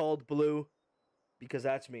Gamer Called Blue because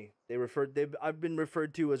that's me. I've been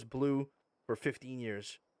referred to as Blue for 15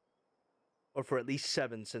 years. Or for at least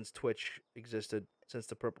 7 since Twitch existed, since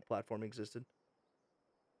the purple platform existed.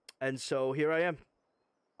 And so here I am.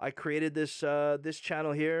 I created this this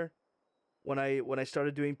channel here when I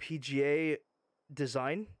started doing PGA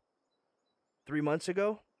design 3 months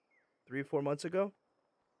ago, 3 or 4 months ago,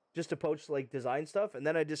 just to post like design stuff. And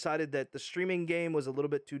then I decided that the streaming game was a little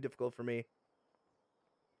bit too difficult for me.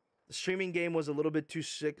 The streaming game was a little bit too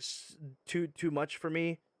much for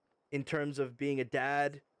me in terms of being a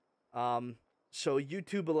dad. So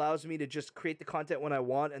YouTube allows me to just create the content when I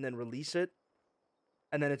want and then release it.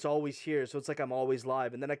 And then it's always here. So it's like I'm always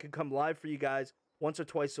live. And then I can come live for you guys once or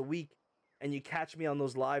twice a week. And you catch me on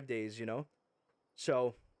those live days, you know?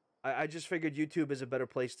 So I just figured YouTube is a better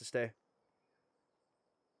place to stay.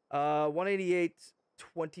 188,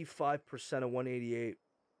 25% of 188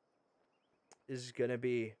 is going to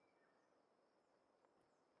be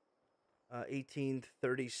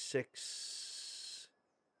 1836,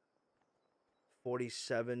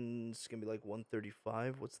 47 is going to be like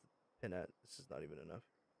 135. What's the pin at? This is not even enough.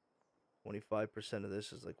 25% of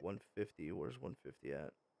this is like 150. Where's 150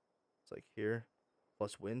 at? It's like here,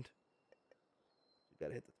 plus wind. You got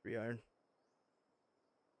to hit the 3-iron.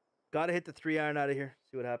 Got to hit the 3-iron out of here.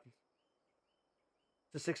 See what happens.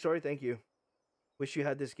 It's a 6 story. Thank you. Wish you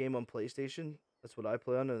had this game on PlayStation. That's what I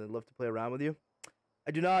play on, and I'd love to play around with you.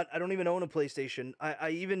 I do not. I don't even own a PlayStation. I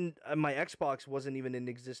even my Xbox wasn't even in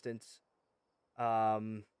existence.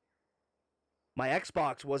 My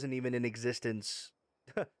Xbox wasn't even in existence.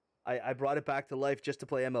 I brought it back to life just to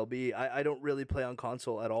play MLB. I don't really play on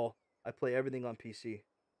console at all. I play everything on PC.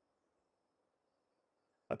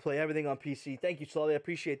 I play everything on PC. Thank you, Slowly. I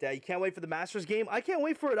appreciate that. You can't wait for the Masters game? I can't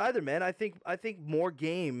wait for it either, man. I think more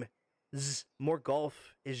games, more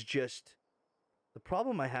golf is just the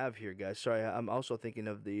problem I have here, guys. Sorry, I'm also thinking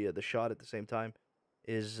of the shot at the same time.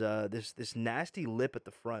 Is this nasty lip at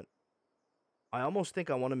the front? I almost think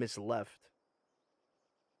I want to miss left.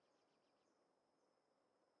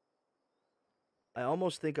 I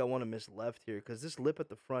almost think I want to miss left here because this lip at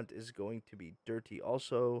the front is going to be dirty.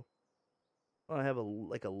 Also, I have a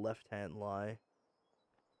left-hand lie.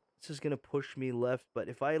 This is gonna push me left, but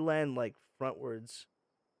if I land like frontwards,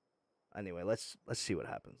 anyway, let's see what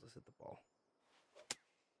happens. Let's hit the ball.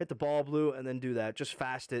 Hit the ball, Blue, and then do that. Just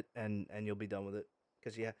fast it, and you'll be done with it.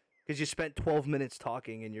 Because you spent 12 minutes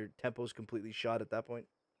talking, and your tempo's completely shot at that point.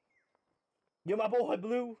 You're my boy,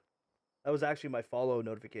 Blue. That was actually my follow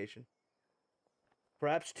notification.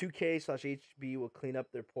 Perhaps 2K/HB will clean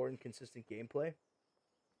up their poor and inconsistent gameplay.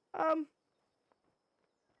 I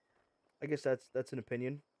guess that's an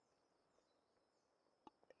opinion.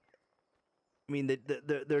 I mean,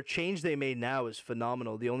 their change they made now is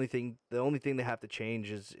phenomenal. The only thing they have to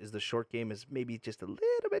change is the short game is maybe just a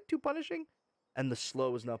little bit too punishing, and the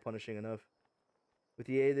slow is not punishing enough. With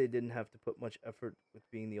EA, they didn't have to put much effort with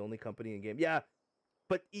being the only company in game. Yeah,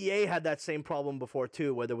 but EA had that same problem before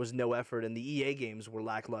too, where there was no effort, and the EA games were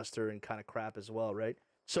lackluster and kind of crap as well, right?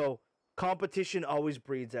 So competition always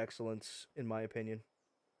breeds excellence, in my opinion.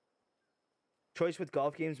 Choice with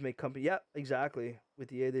golf games make company. Yeah, exactly.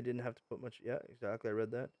 With EA, they didn't have to put much. Yeah, exactly. I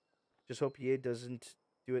read that. Just hope EA doesn't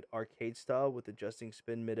do it arcade style with adjusting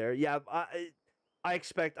spin midair. Yeah, I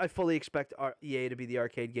fully expect EA to be the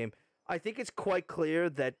arcade game. I think it's quite clear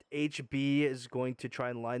that HB is going to try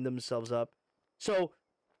and line themselves up. So,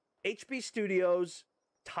 HB Studios,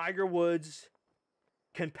 Tiger Woods,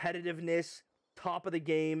 competitiveness, top of the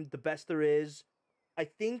game, the best there is. I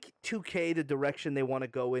think 2K, the direction they want to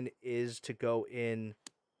go in is to go in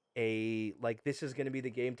a, like, this is going to be the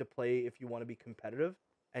game to play if you want to be competitive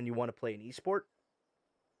and you want to play an esport.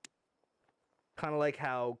 Kind of like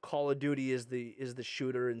how Call of Duty is the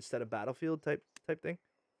shooter instead of Battlefield type thing.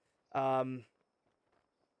 And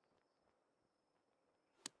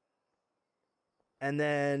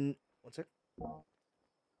then, one sec.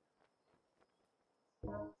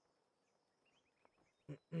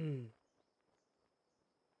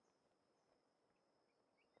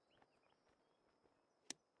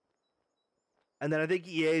 And then I think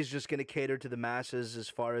EA is just going to cater to the masses as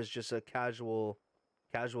far as just a casual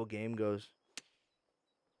game goes.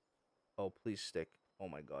 Oh, please stick. Oh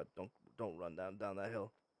my god, don't run down that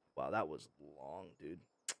hill. Wow, that was long, dude.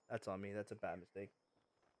 That's on me. That's a bad mistake.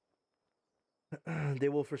 They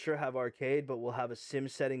will for sure have arcade, but we'll have a sim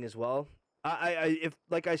setting as well. If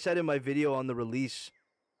like I said in my video on the release,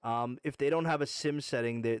 if they don't have a sim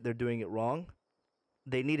setting, they're doing it wrong.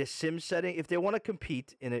 They need a sim setting if they want to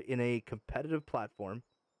compete in a competitive platform.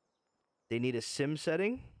 They need a sim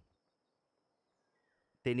setting.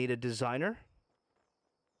 They need a designer.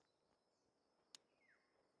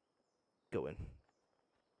 Go in.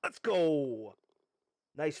 Let's go.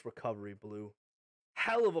 Nice recovery, Blue.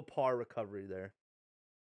 Hell of a par recovery there.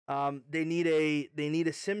 They need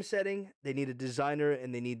a sim setting, they need a designer,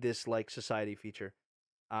 and they need this like society feature.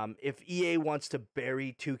 If EA wants to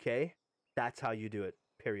bury 2K, that's how you do it.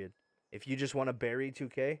 Period. If you just want to bury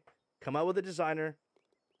 2K, come out with a designer,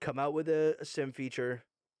 come out with a sim feature,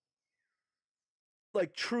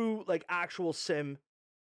 like true, like actual sim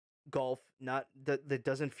golf, not that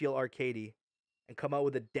doesn't feel arcadey, and come out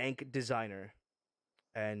with a dank designer,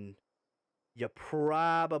 and you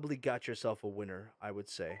probably got yourself a winner, I would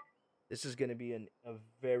say. This is going to be a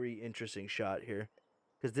very interesting shot here.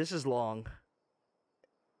 Because this is long.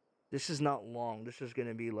 This is not long. This is going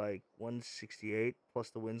to be like 168. Plus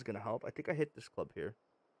the wind's going to help. I think I hit this club here.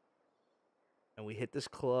 And we hit this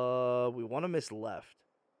club. We want to miss left.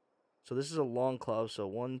 So this is a long club. So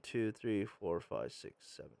 1, 2, 3, 4, 5, 6,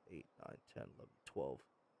 7, 8, 9, 10, 11, 12.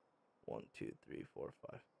 1, 2, 3, 4,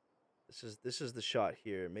 5. This is the shot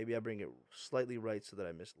here. Maybe I bring it slightly right so that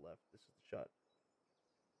I miss left. This is the shot.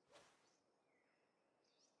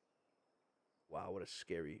 Wow, what a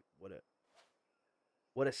scary, what a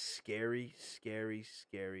scary,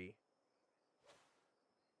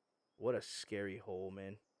 what a scary hole,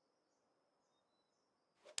 man.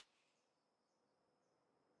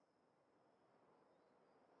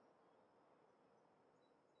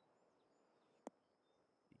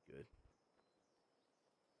 Be good.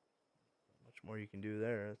 Not much more you can do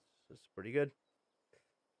there. That's pretty good.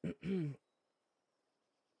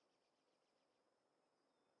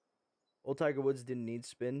 Old Tiger Woods didn't need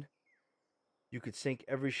spin. You could sink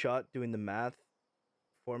every shot doing the math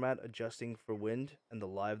format, adjusting for wind and the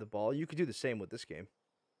lie of the ball. You could do the same with this game.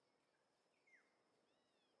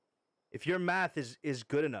 If your math is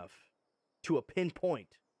good enough to a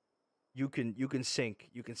pinpoint, you can sink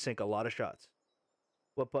a lot of shots.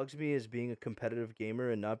 What bugs me is being a competitive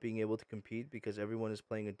gamer and not being able to compete because everyone is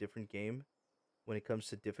playing a different game when it comes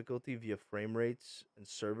to difficulty via frame rates and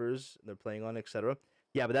servers they're playing on, etc.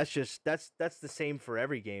 Yeah, but that's the same for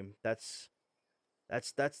every game. That's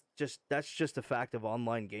just a fact of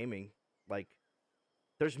online gaming. Like,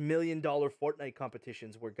 there's $1 million Fortnite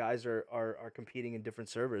competitions where guys are competing in different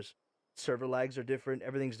servers. Server lags are different.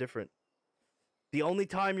 Everything's different. The only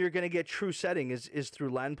time you're gonna get true setting is through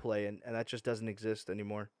LAN play, and that just doesn't exist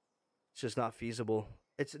anymore. It's just not feasible.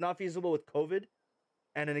 It's not feasible with COVID,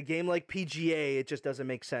 and in a game like PGA, it just doesn't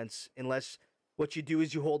make sense unless what you do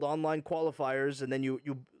is you hold online qualifiers and then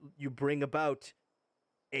you bring about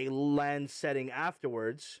a LAN setting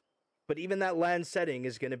afterwards. But even that LAN setting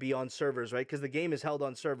is going to be on servers, right? Because the game is held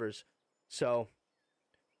on servers. So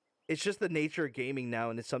it's just the nature of gaming now,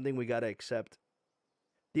 and it's something we got to accept.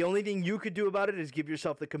 The only thing you could do about it is give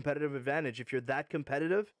yourself the competitive advantage. If you're that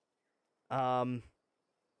competitive, are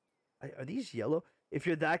these yellow? If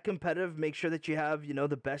you're that competitive, make sure that you have,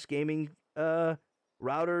 the best gaming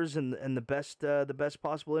routers and the best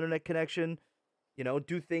possible internet connection.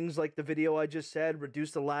 Do things like the video I just said,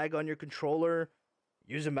 reduce the lag on your controller,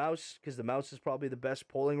 use a mouse because the mouse is probably the best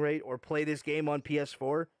polling rate, or play this game on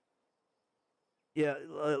PS4. Yeah,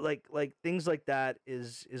 like things like that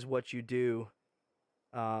is what you do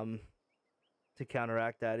to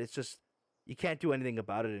counteract that. It's just you can't do anything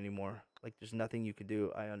about it anymore. Like, there's nothing you can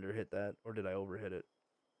do. I underhit that, or did I overhit it?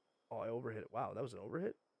 Oh, I overhit it. Wow, that was an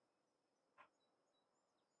overhit?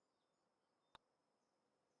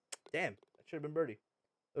 Damn, that should have been birdie. It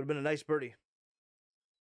would have been a nice birdie.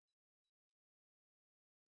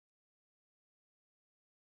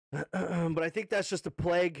 But I think that's just a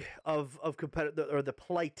plague of competitive, or the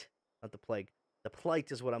plight, not the plague. The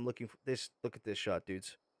plight is what I'm looking for. Look at this shot,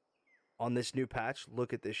 dudes. On this new patch,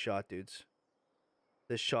 look at this shot, dudes.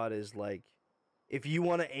 This shot is like, if you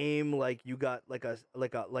want to aim like you got like a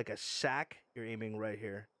sack, you're aiming right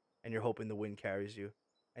here, and you're hoping the wind carries you,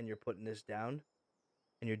 and you're putting this down,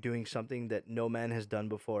 and you're doing something that no man has done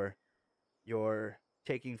before. You're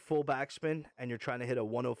taking full backspin, and you're trying to hit a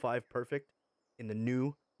 105 perfect in the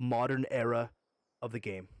new modern era of the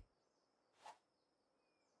game.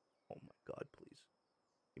 Oh my god, please.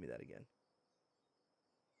 Give me that again.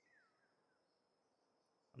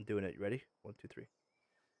 I'm doing it. You ready? 1, 2, 3.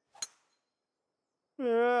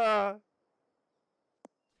 Yeah.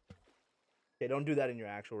 Okay, don't do that in your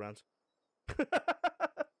actual rounds.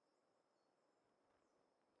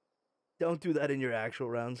 Don't do that in your actual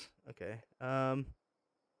rounds. Okay.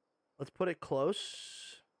 Let's put it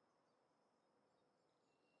close.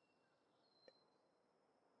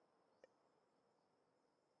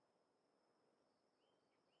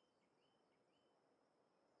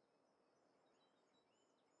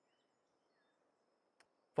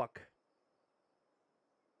 Fuck.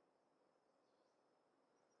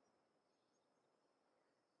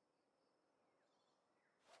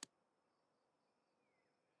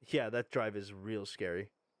 Yeah, that drive is real scary.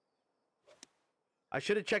 I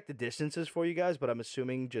should have checked the distances for you guys, but I'm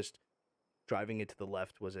assuming just driving it to the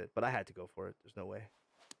left was it. But I had to go for it. There's no way.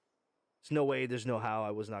 There's no way. There's no how.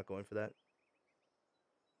 I was not going for that.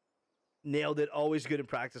 Nailed it. Always good in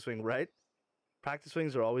practice swing, right? Practice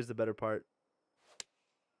swings are always the better part.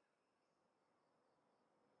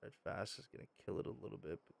 That fast is going to kill it a little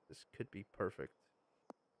bit, but this could be perfect.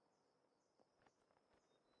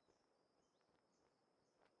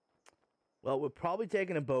 Well, we're probably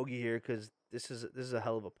taking a bogey here because this is a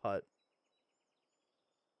hell of a putt.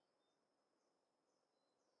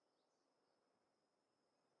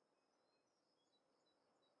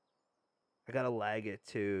 I gotta lag it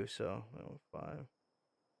too, so 5.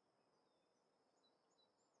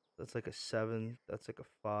 That's like a 7. That's like a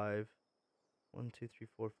 5. 1, 2, 3,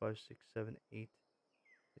 4, 5, 6, 7, 8.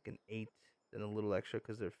 Like an 8. Then a little extra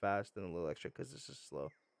because they're fast. Then a little extra because this is slow.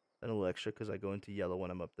 Then a little extra because I go into yellow when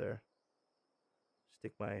I'm up there.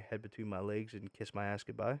 Stick my head between my legs and kiss my ass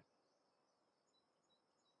goodbye.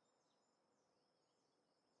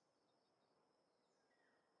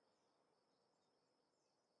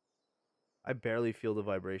 I barely feel the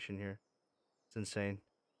vibration here. It's insane.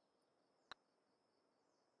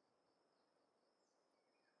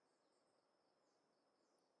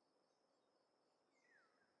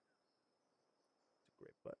 It's a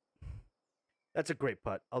great putt. That's a great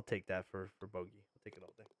putt. I'll take that for bogey. I'll take it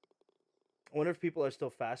all day. I wonder if people are still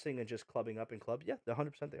fasting and just clubbing up in club. Yeah,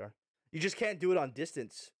 100% they are. You just can't do it on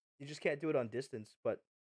distance. You just can't do it on distance. But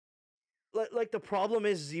like the problem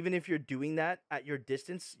is even if you're doing that at your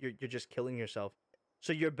distance, you're just killing yourself.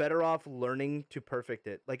 So you're better off learning to perfect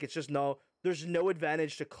it. Like it's just there's no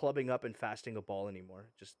advantage to clubbing up and fasting a ball anymore.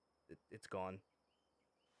 Just it's gone.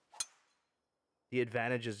 The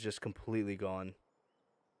advantage is just completely gone.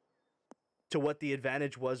 To what the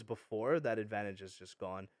advantage was before, that advantage is just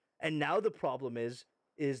gone. And now the problem is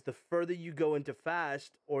the further you go into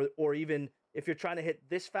fast, or even if you're trying to hit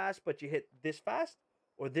this fast, but you hit this fast,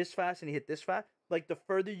 or this fast and you hit this fast, like the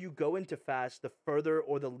further you go into fast, the further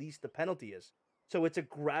or the least the penalty is. So it's a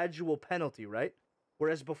gradual penalty, right?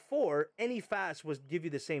 Whereas before, any fast was give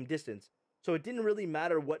you the same distance. So it didn't really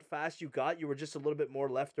matter what fast you got. You were just a little bit more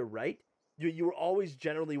left or right. You were always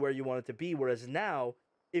generally where you wanted to be. Whereas now,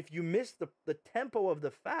 if you miss the tempo of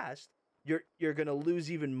the fast, you're going to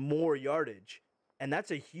lose even more yardage. And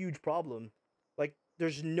that's a huge problem. Like,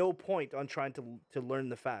 there's no point on trying to learn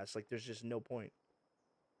the fast. Like, there's just no point.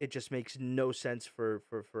 It just makes no sense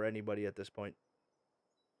for anybody at this point.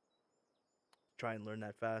 Try and learn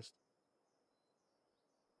that fast.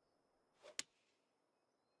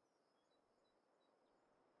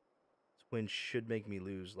 This wind should make me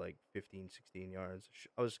lose like 15, 16 yards.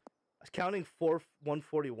 I was counting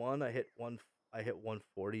 141. I hit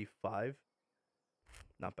 145.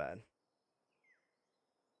 Not bad.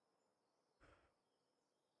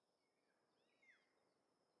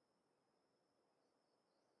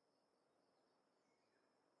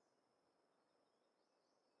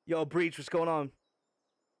 Yo, Breach, what's going on?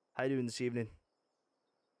 How you doing this evening?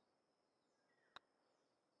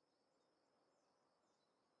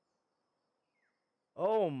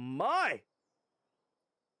 Oh my!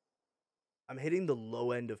 I'm hitting the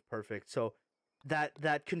low end of perfect. So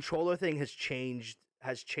that controller thing has changed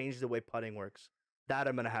the way putting works. That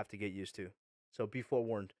I'm gonna have to get used to. So be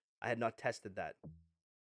forewarned. I had not tested that.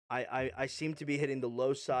 I seem to be hitting the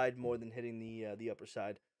low side more than hitting the upper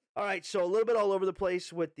side. All right, so a little bit all over the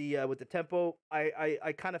place with the tempo.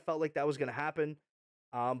 I kind of felt like that was gonna happen,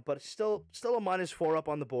 but still a -4 up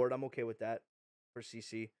on the board. I'm okay with that for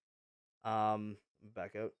CC.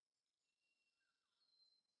 Back out.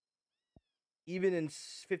 Even in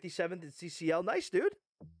 57th at CCL, nice dude.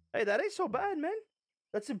 Hey, that ain't so bad, man.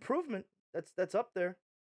 That's improvement. That's up there.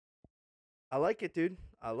 I like it, dude.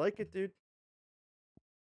 I like it, dude.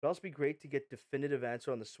 It'd also be great to get definitive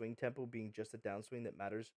answer on the swing tempo being just a downswing that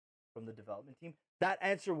matters from the development team. That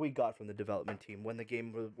answer we got from the development team when the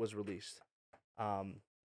game was released. The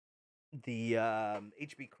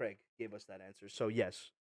HB Craig gave us that answer. So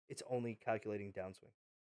yes, it's only calculating downswing.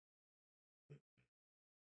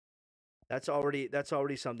 That's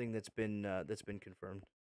already something that's been confirmed.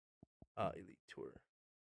 Elite Tour.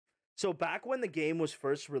 So back when the game was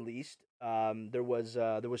first released, there was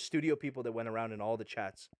studio people that went around in all the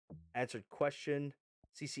chats, answered question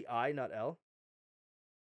CCI, not L.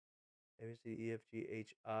 A B C E F G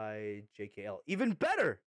H I J K L. Even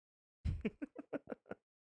better.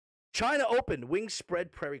 China Open, Wing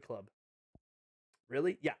Spread Prairie Club.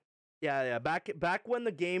 Really? Yeah. Back when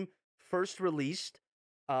the game first released,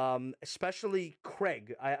 especially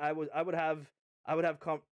Craig, I would have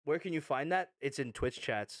where can you find that? It's in Twitch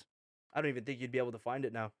chats. I don't even think you'd be able to find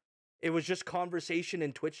it now. It was just conversation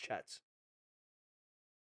in Twitch chats.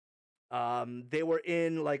 They were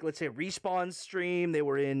in, like, let's say Respawn's stream. They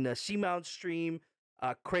were in Seamount's stream.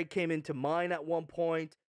 Craig came into mine at one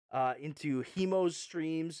point, into Hemo's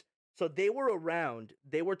streams. So they were around.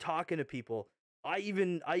 They were talking to people. I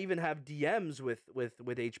even have DMs with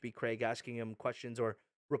HB Craig asking him questions or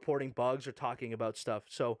reporting bugs or talking about stuff.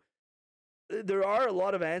 So there are a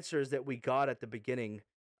lot of answers that we got at the beginning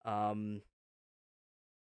that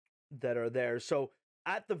are there. So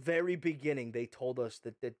at the very beginning, they told us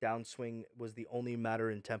that downswing was the only matter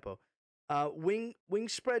in tempo. Wing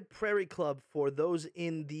Spread Prairie Club, for those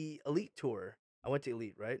in the Elite Tour. I went to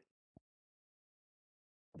Elite, right?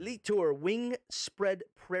 Elite Tour, Wing Spread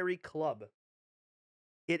Prairie Club.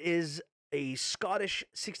 It is a Scottish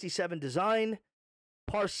 67 design,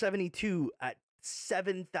 par 72 at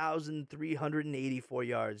 7,384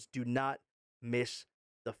 yards. Do not miss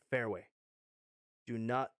the fairway. Do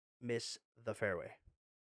not miss the fairway.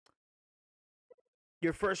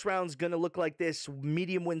 Your first round's going to look like this.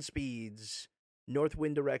 Medium wind speeds, north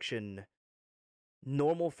wind direction,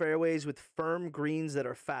 normal fairways with firm greens that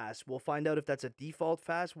are fast. We'll find out if that's a default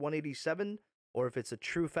fast, 187, or if it's a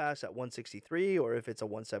true fast at 163, or if it's a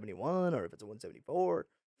 171, or if it's a 174. In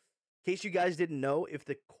case you guys didn't know, if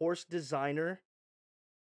the course designer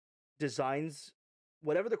designs,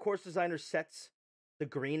 whatever the course designer sets the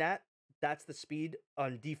green at, that's the speed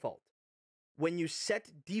on default. When you set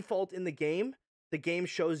default in the game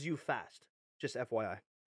shows you fast. Just FYI.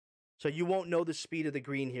 So you won't know the speed of the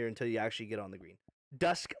green here until you actually get on the green.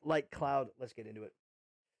 Dusk Light Cloud. Let's get into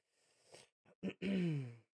it.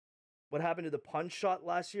 What happened to the punch shot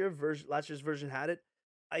last year? Last year's version had it.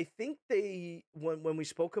 I think they when we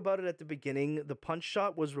spoke about it at the beginning, the punch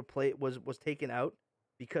shot was taken out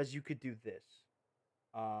because you could do this.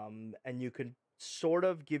 And you could sort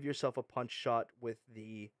of give yourself a punch shot with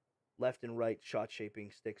the left and right shot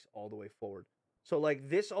shaping sticks all the way forward. So like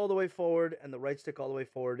this all the way forward and the right stick all the way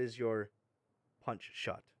forward is your punch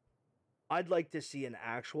shot. I'd like to see an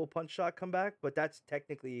actual punch shot come back, but that's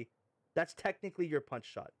technically your punch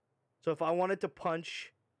shot. So if I wanted to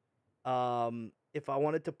punch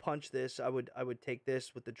this, I would take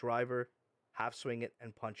this with the driver, half swing it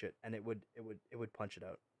and punch it, and it would punch it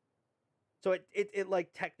out. So it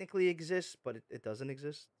like technically exists, but it doesn't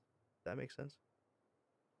exist. That makes sense.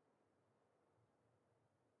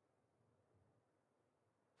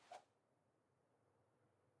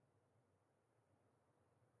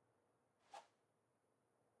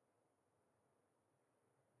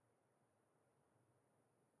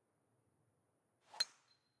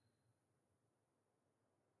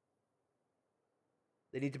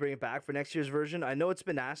 They need to bring it back for next year's version. I know it's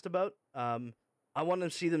been asked about. I want to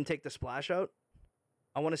see them take the splash out.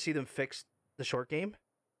 I want to see them fix the short game,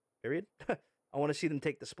 period. I want to see them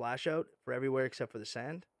take the splash out for everywhere except for the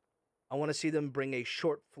sand. I want to see them bring a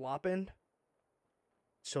short flop in.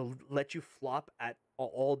 So let you flop at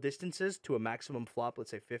all distances to a maximum flop,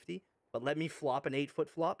 let's say 50. But let me flop an 8-foot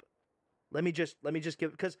flop. Let me just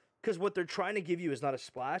give, because what they're trying to give you is not a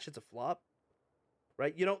splash, it's a flop.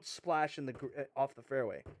 Right? You don't splash in the off the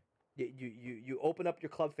fairway. You open up your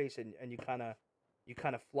club face and you kind of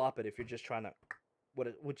flop it if you're just trying to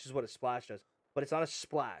which is what a splash does. But it's not a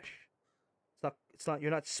splash. It's not you're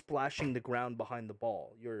not splashing the ground behind the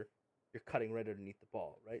ball. You're cutting right underneath the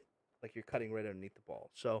ball, right? Like you're cutting right underneath the ball.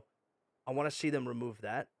 So I want to see them remove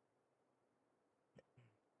that.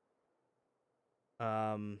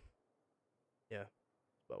 Yeah. That's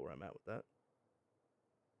about where I'm at with that.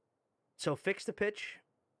 So fix the pitch.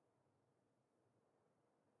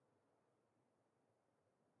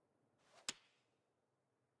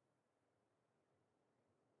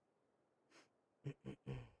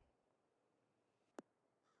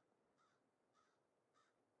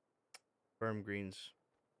 Firm greens.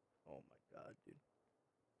 Oh my god, dude.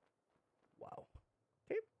 Wow.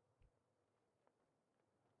 Okay.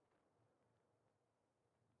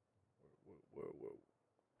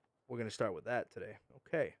 we're going to start with that today.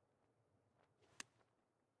 Okay.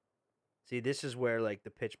 See, this is where, like, the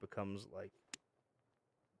pitch becomes, like,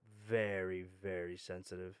 very, very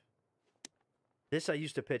sensitive. This I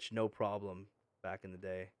used to pitch no problem back in the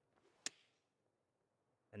day.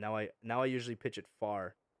 And now I usually pitch it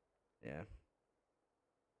far. Yeah.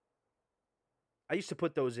 I used to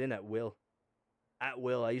put those in at will. At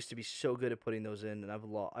will. I used to be so good at putting those in, and I've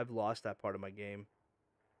lost that part of my game.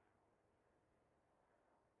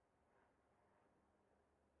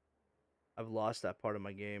 I've lost that part of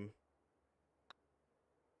my game.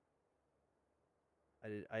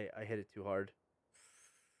 I hit it too hard.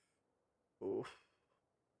 Oof.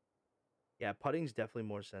 Yeah, putting's definitely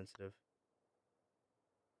more sensitive.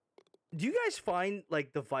 Do you guys find,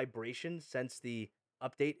 like, the vibration since the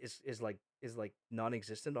update is like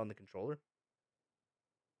non-existent on the controller?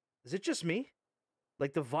 Is it just me?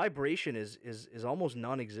 Like, the vibration is almost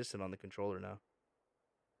non-existent on the controller now.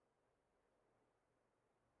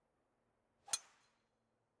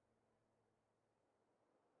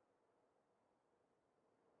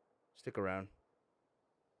 Stick around.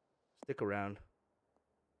 Stick around. It's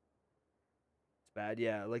bad,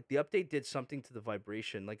 yeah. Like, the update did something to the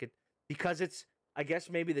vibration. Like, because it's, I guess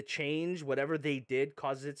maybe the change, whatever they did,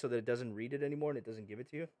 causes it so that it doesn't read it anymore and it doesn't give it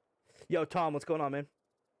to you. Yo, Tom, what's going on, man?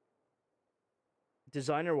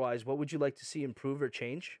 Designer-wise, what would you like to see improve or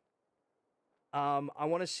change? I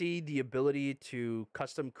want to see the ability to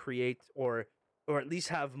custom create or at least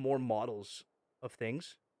have more models of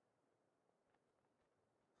things.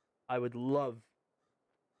 I would love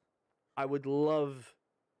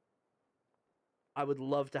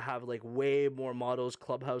to have, like, way more models,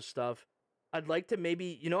 clubhouse stuff. I'd like to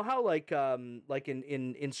maybe, you know how, like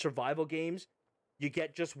in survival games, you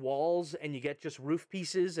get just walls and you get just roof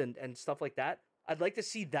pieces and stuff like that. I'd like to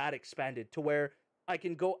see that expanded to where I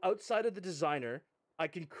can go outside of the designer. I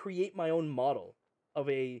can create my own model of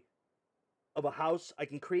a house. I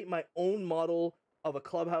can create my own model of a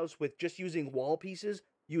clubhouse with just using wall pieces,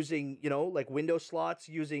 using, you know, like window slots,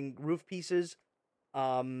 using roof pieces,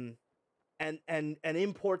 and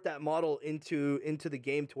import that model into the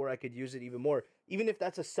game to where I could use it even more. Even if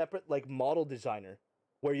that's a separate, like, model designer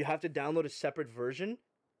where you have to download a separate version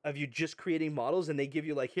of you just creating models, and they give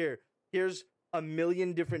you, like, here's a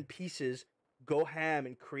million different pieces, go ham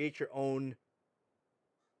and create your own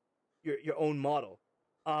model.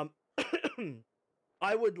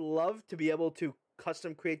 I would love to be able to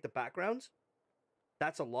custom create the backgrounds.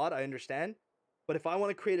 That's a lot, I understand. But if I want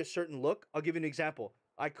to create a certain look, I'll give you an example.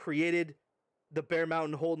 I created the Bear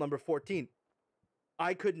Mountain hole number 14.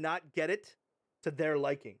 I could not get it to their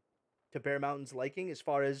liking, to Bear Mountain's liking, as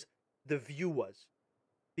far as the view was.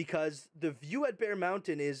 Because the view at Bear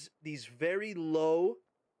Mountain is these very low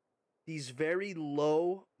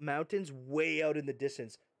mountains way out in the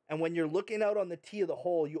distance. And when you're looking out on the tee of the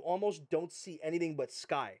hole, you almost don't see anything but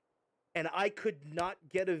sky. And I could not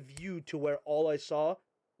get a view to where all I saw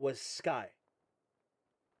was sky.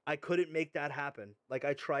 I couldn't make that happen. Like,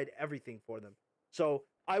 I tried everything for them. So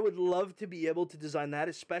I would love to be able to design that,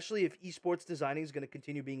 especially if esports designing is going to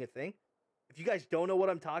continue being a thing. If you guys don't know what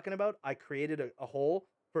I'm talking about, I created a hole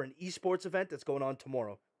for an esports event that's going on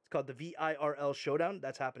tomorrow. It's called the VIRL Showdown.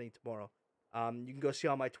 That's happening tomorrow. You can go see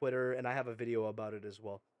on my Twitter, and I have a video about it as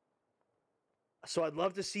well. So I'd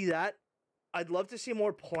love to see that. I'd love to see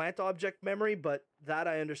more plant object memory, but that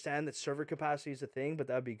I understand that server capacity is a thing, but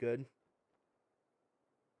that'd be good.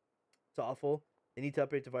 It's awful. They need to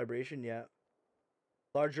update the vibration, yeah.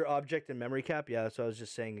 Larger object and memory cap, yeah, that's what I was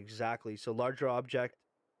just saying exactly. So larger object,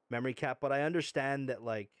 memory cap, but I understand that,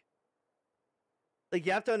 like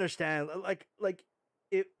you have to understand, like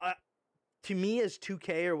if to me as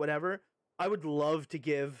 2K or whatever, I would love to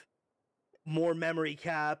give more memory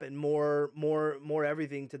cap and more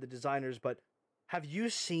everything to the designers, but have you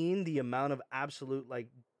seen the amount of absolute, like,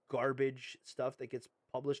 garbage stuff that gets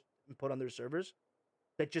published and put on their servers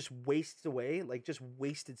that just wastes away, like, just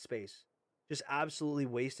wasted space, just absolutely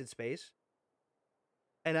wasted space?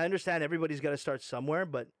 And I understand everybody's got to start somewhere,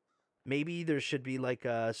 but maybe there should be, like,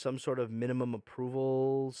 some sort of minimum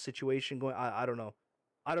approval situation going. I don't know.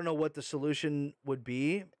 I don't know what the solution would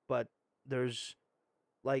be, but there's,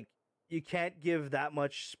 like, you can't give that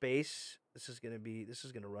much space. This is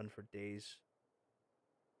gonna run for days.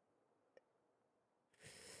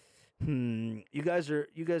 You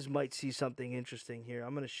guys might see something interesting here.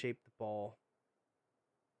 I'm gonna shape the ball.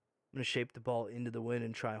 I'm gonna shape the ball into the wind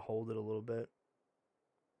and try and hold it a little bit.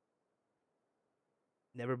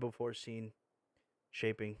 Never before seen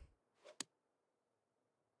shaping.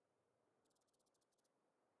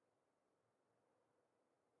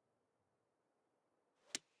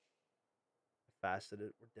 fasted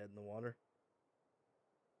it. We're dead in the water.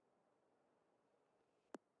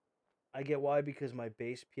 I get why, because my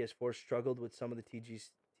base PS4 struggled with some of the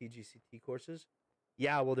TGCT courses.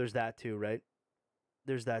 Yeah, well, there's that too, right?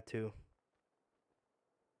 There's that too.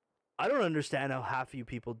 I don't understand how half of you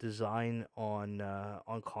people design on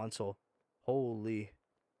console. Holy.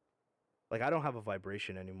 Like, I don't have a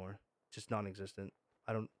vibration anymore. It's just non-existent.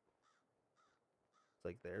 I don't... It's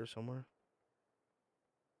like there somewhere.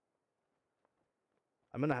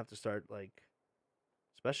 I'm gonna have to start, like...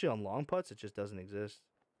 Especially on long putts, it just doesn't exist.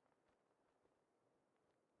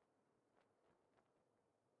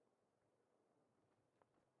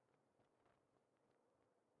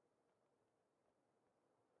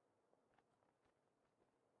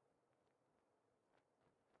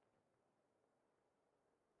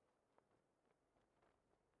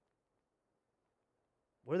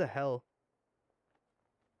 Where the hell?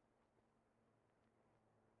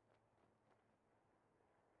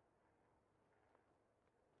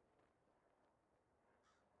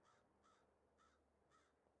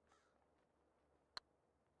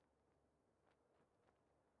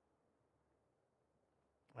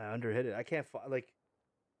 I underhit it. I can't find, like...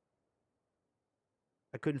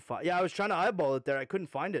 I couldn't find... Yeah, I was trying to eyeball it there. I couldn't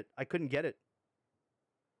find it. I couldn't get it.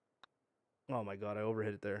 Oh my god, I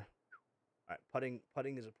overhit it there. Alright,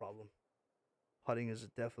 putting is a problem. Putting is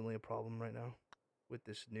definitely a problem right now. With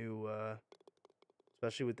this new,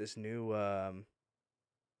 especially with this new, I'm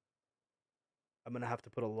gonna have to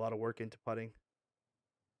put a lot of work into putting.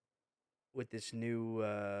 With this new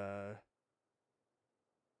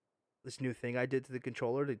thing I did to the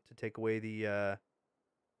controller to take away the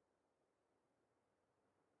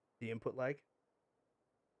input lag.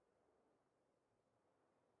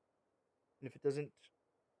 And if it doesn't,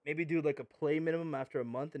 maybe do like a play minimum after a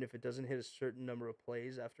month, and if it doesn't hit a certain number of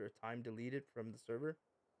plays after a time deleted from the server,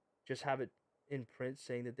 just have it in print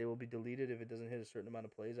saying that they will be deleted if it doesn't hit a certain amount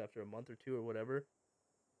of plays after a month or two or whatever.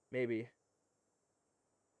 Maybe.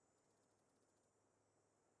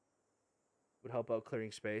 Would help out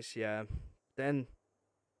clearing space, yeah. Then,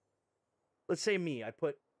 let's say me, I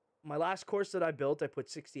put, my last course that I built, I put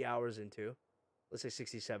 60 hours into. Let's say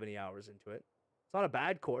 60, 70 hours into it. It's not a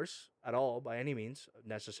bad course at all, by any means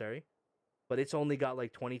necessary. But it's only got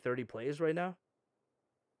like 20, 30 plays right now.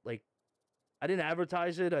 Like, I didn't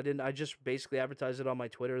advertise it. I just basically advertised it on my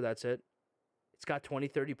Twitter. That's it. It's got 20,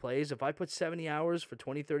 30 plays. If I put 70 hours for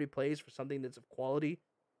 20, 30 plays for something that's of quality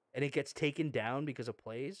and it gets taken down because of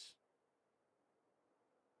plays,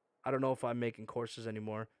 I don't know if I'm making courses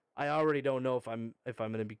anymore. I already don't know if I'm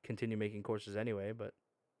going to continue making courses anyway, but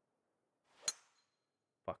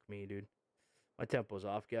fuck me, dude. My tempo's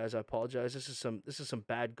off, guys. I apologize. This is some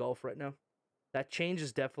bad golf right now. That change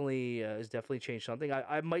has definitely changed something.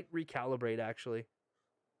 I might recalibrate actually,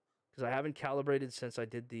 because I haven't calibrated since I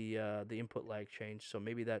did the input lag change. So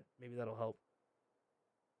maybe that'll help.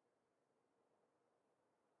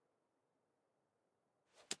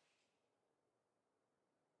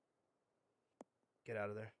 Get out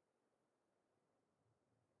of there.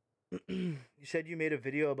 You said you made a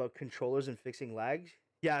video about controllers and fixing lags.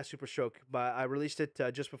 Yeah, Super Stroke. But I released it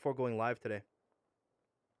just before going live today.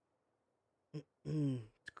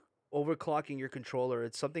 Overclocking your controller.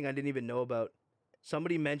 It's something I didn't even know about.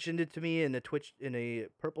 Somebody mentioned it to me in a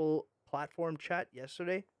purple platform chat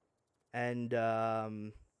yesterday, and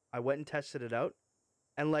I went and tested it out.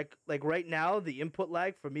 And like right now, the input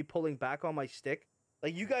lag for me pulling back on my stick,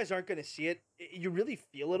 like you guys aren't gonna see it. You really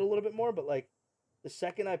feel it a little bit more, but like the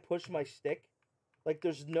second I push my stick, like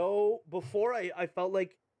there's no, before I felt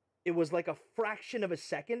like it was like a fraction of a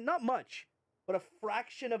second, not much, but a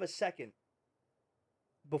fraction of a second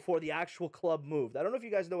before the actual club moved. I don't know if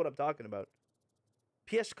you guys know what I'm talking about.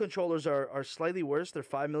 PS controllers are slightly worse. They're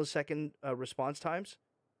 5 millisecond response times.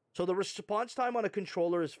 So the response time on a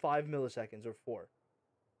controller is 5 milliseconds or 4.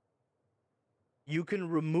 You can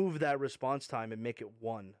remove that response time and make it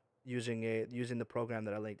 1 using the program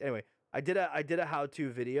that I linked. Anyway, I did a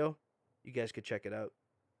how-to video. You guys could check it out.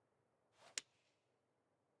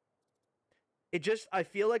 I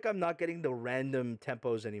feel like I'm not getting the random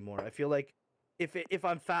tempos anymore. I feel like if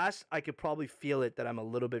I'm fast, I could probably feel it that I'm a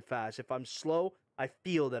little bit fast. If I'm slow, I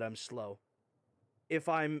feel that I'm slow. If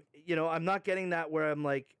I'm not getting that where I'm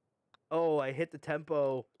like, oh, I hit the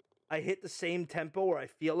tempo. I hit the same tempo where I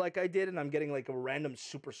feel like I did, and I'm getting like a random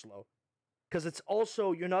super slow. Because it's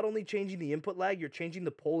also, you're not only changing the input lag, you're changing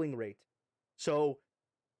the polling rate. So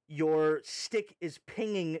your stick is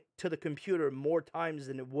pinging to the computer more times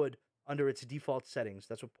than it would under its default settings.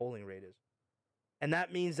 That's what polling rate is. And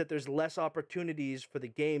that means that there's less opportunities for the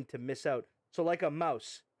game to miss out. So like a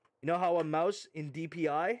mouse. You know how a mouse in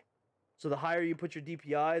DPI, So the higher you put your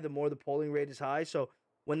DPI, the more the polling rate is high. So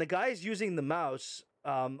when the guy is using the mouse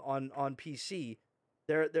on PC,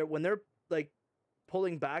 they're when they're like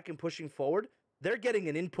pulling back and pushing forward, they're getting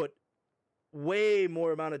an input way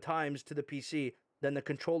more amount of times to the PC than the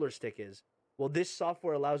controller stick is. Well, this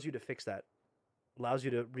software allows you to fix that. Allows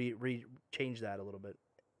you to change that a little bit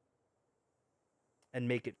and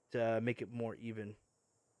make it more even.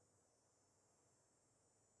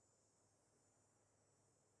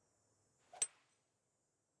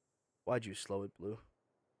 Why'd you slow it, Blue?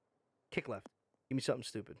 Kick left. Give me something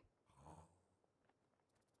stupid.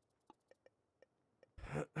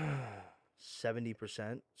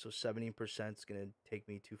 70%. So 70% is gonna take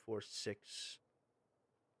me 2, 4, 6.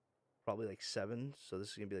 Probably like 7. So this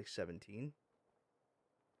is gonna be like 17.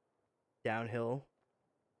 Downhill.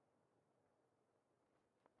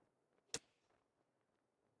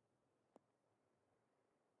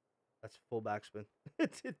 That's full backspin.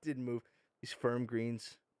 It didn't move. These firm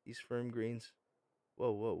greens. These firm greens.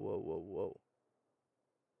 Whoa, whoa, whoa, whoa, whoa.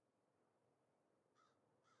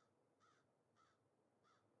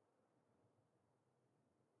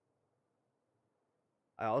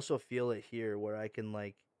 I also feel it here where I can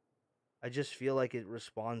like, I just feel like it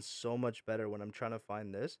responds so much better when I'm trying to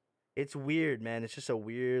find this. It's weird, man. It's just a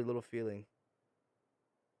weird little feeling.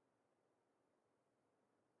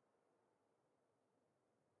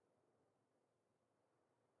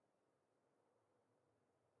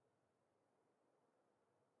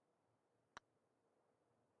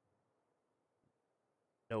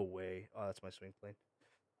 No way. Oh, that's my swing plane.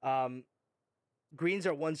 Greens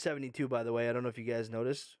are 172, by the way. I don't know if you guys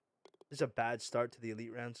noticed. This is a bad start to the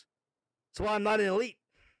elite rounds. That's why I'm not an elite.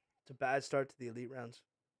 It's a bad start to the elite rounds.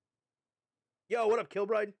 Yo, what up,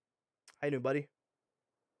 Kilbride? How you doing, buddy?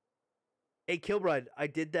 Hey, Kilbride, I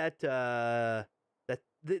did that.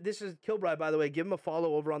 This is Kilbride, by the way. Give him a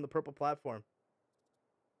follow over on the purple platform.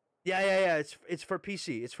 Yeah. It's for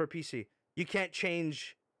PC. It's for PC. You can't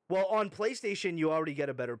change. Well, on PlayStation, you already get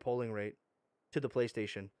a better polling rate to the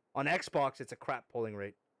PlayStation. On Xbox, it's a crap polling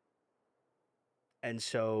rate. And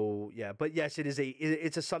so, yeah, but yes,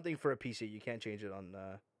 it's a something for a PC. You can't change it on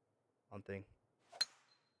thing.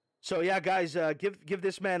 So yeah, guys, give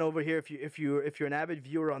this man over here if you're an avid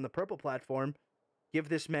viewer on the purple platform, give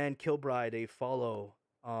this man Kilbride a follow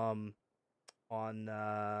on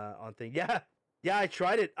thing. Yeah, I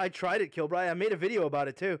tried it, Kilbride. I made a video about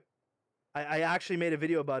it too. I actually made a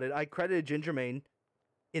video about it. I credited Gingermain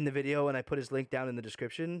in the video, and I put his link down in the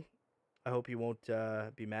description. I hope you won't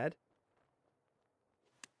be mad.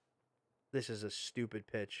 This is a stupid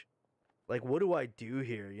pitch. Like, what do I do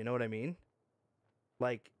here? You know what I mean?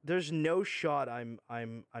 Like, there's no shot I'm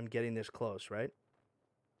getting this close, right?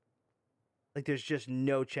 Like, there's just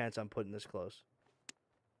no chance I'm putting this close.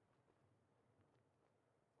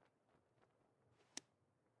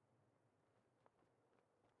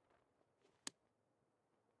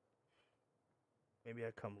 Maybe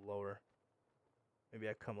I come lower. Maybe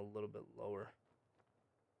I come a little bit lower.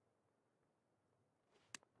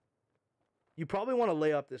 You probably want to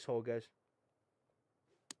lay up this hole, guys.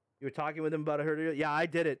 You were talking with him about it earlier? Yeah, I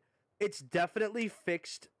did it. It's definitely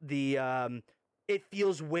fixed the it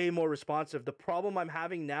feels way more responsive. The problem I'm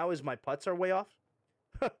having now is my putts are way off.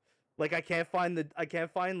 Like I can't find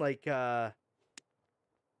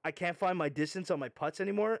my distance on my putts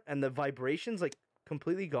anymore, and the vibrations like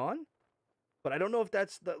completely gone. But I don't know if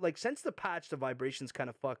that's like since the patch, the vibration's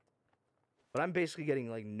kind of fucked. But I'm basically getting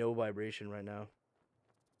like no vibration right now.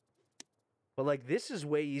 But like this is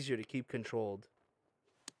way easier to keep controlled.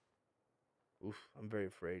 Oof, I'm very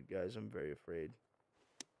afraid, guys. I'm very afraid.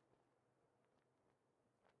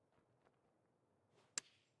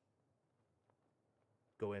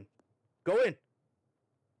 Go in. Go in.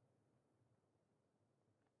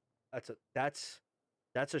 That's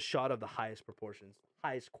a shot of the highest proportions,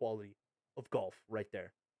 highest quality of golf right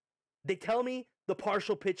there. They tell me the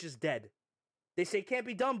partial pitch is dead. They say can't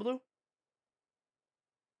be done, Blue.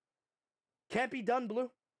 Can't be done, Blue.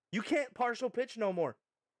 You can't partial pitch no more.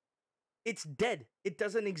 It's dead. It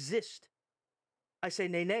doesn't exist. I say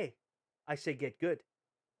nay, nay. I say get good.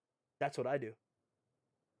 That's what I do.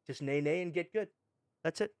 Just nay, nay, and get good.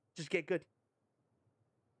 That's it. Just get good.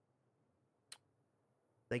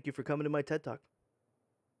 Thank you for coming to my TED Talk.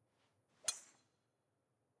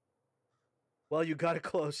 Well, you got it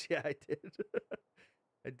close. Yeah, I did.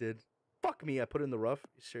 I did. Fuck me. I put it in the rough.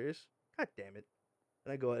 You serious? God damn it.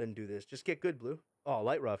 And I go ahead and do this. Just get good, Blue. Oh,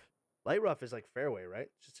 light rough. Light rough is like fairway, right?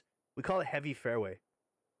 Just we call it heavy fairway.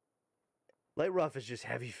 Light rough is just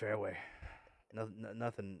heavy fairway.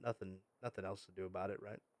 Nothing else to do about it,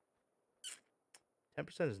 right?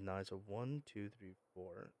 10% is 9, so 1, 2, 3,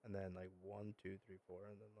 4, and then like 1, 2, 3, 4,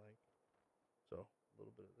 and then like, so a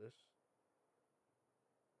little bit of this.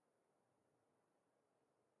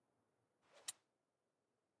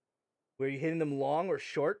 Were you hitting them long or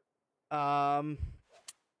short? A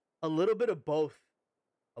little bit of both.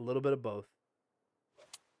 A little bit of both.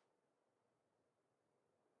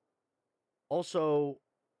 Also,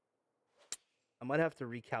 I might have to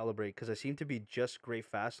recalibrate because I seem to be just gray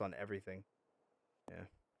fast on everything. Yeah,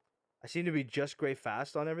 I seem to be just gray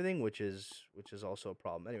fast on everything, which is also a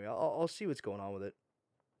problem. Anyway, I'll see what's going on with it.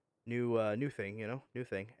 New thing, you know, new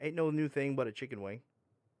thing. Ain't no new thing but a chicken wing.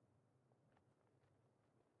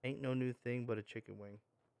 Ain't no new thing but a chicken wing.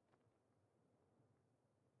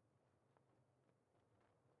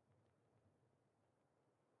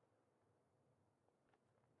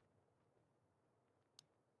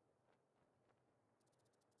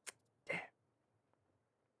 Damn.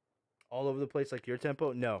 All over the place like your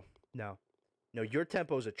tempo? No, no, no. Your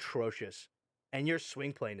tempo is atrocious, and your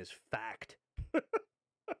swing plane is fact.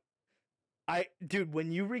 Dude,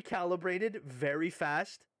 when you recalibrated very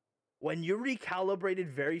fast,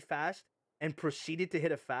 and proceeded to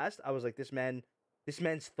hit a fast, I was like, this man's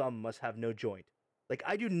thumb must have no joint. Like,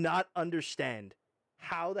 I do not understand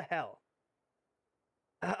how the hell.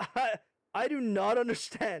 I do not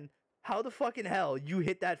understand how the fucking hell you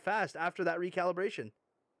hit that fast after that recalibration.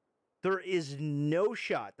 There is no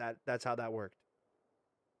shot that's how that worked.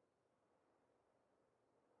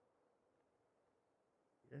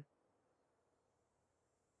 Yeah.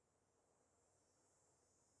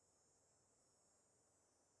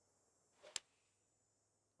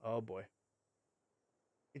 Oh boy.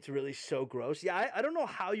 It's really so gross. Yeah, I don't know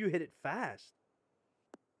how you hit it fast.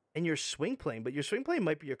 And your swing plane, but your swing plane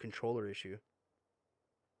might be your controller issue.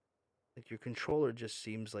 Like your controller just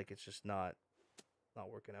seems like it's just not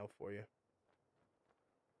working out for you.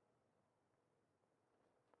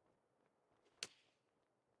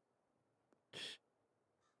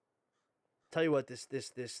 Tell you what, this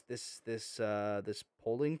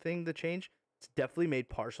polling thing, the change, it's definitely made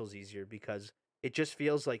partials easier because it just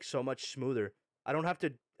feels like so much smoother. I don't have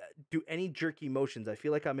to do any jerky motions. I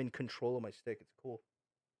feel like I'm in control of my stick. It's cool.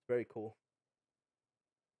 It's very cool.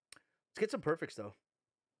 Let's get some perfects though.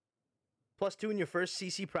 +2 in your first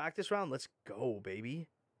CC practice round. Let's go, baby.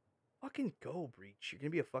 Fucking go, Breach. You're gonna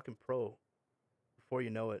be a fucking pro before you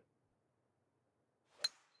know it.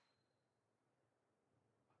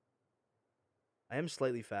 I am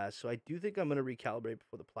slightly fast, so I do think I'm gonna recalibrate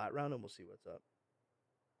before the plat round, and we'll see what's up.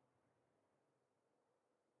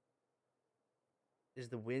 Is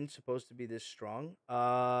the wind supposed to be this strong?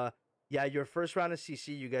 Yeah, your first round of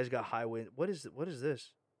CC, you guys got high wind. What is this?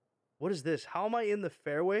 What is this? How am I in the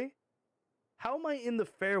fairway? How am I in the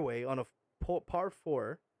fairway on a par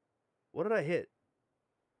 4? What did I hit?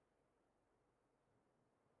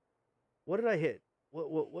 What did I hit?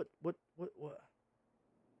 What?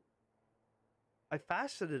 I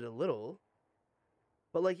fasted it a little.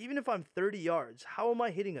 But like even if I'm 30 yards, how am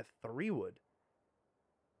I hitting a 3-wood?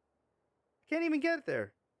 I can't even get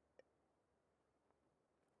there.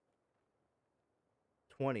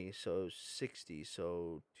 20, so 60,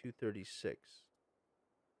 so 236.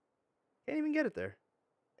 Can't even get it there.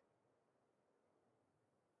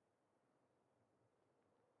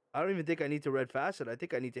 I don't even think I need to red fast it. I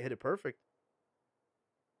think I need to hit it perfect.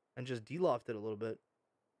 And just de-loft it a little bit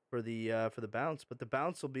for the bounce. But the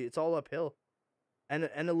bounce will be, it's all uphill. And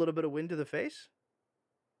a little bit of wind to the face.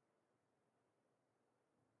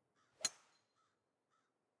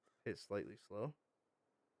 Hit slightly slow.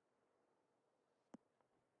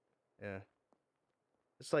 Yeah.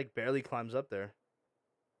 It's like barely climbs up there.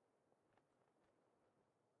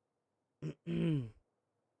 If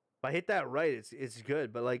I hit that right, it's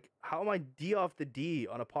good. But like, how am I D off the D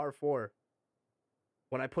on a par 4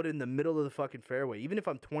 when I put it in the middle of the fucking fairway? Even if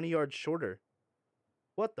I'm 20 yards shorter.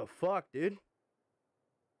 What the fuck, dude?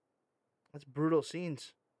 That's brutal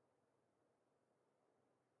scenes.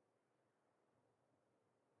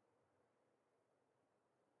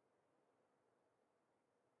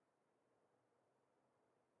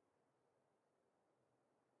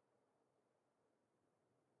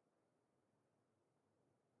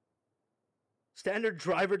 Standard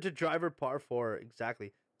driver to driver par 4.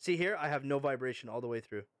 Exactly. See here, I have no vibration all the way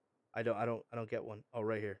through. I don't get one. Oh,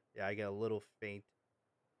 right here. Yeah, I get a little faint.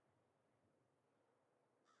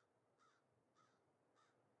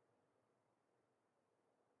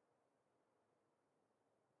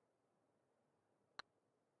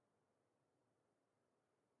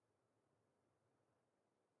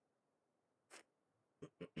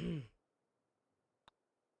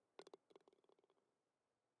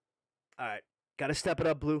 All right. Gotta step it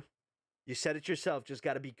up, Blue. You said it yourself. Just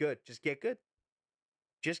gotta be good. Just get good.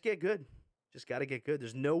 Just get good. Just gotta get good.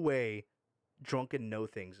 There's no way Drunken No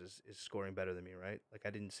Things is scoring better than me, right? Like, I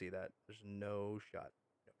didn't see that. There's no shot.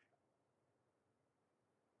 No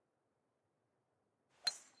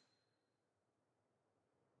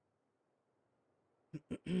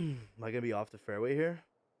shot. Am I gonna be off the fairway here?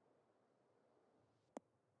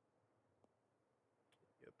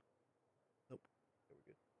 Yep. Nope. Okay, we're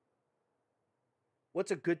good.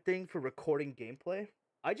 What's a good thing for recording gameplay?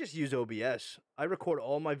 I just use OBS. I record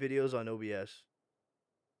all my videos on OBS.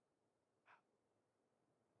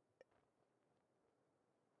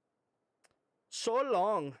 So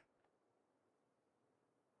long.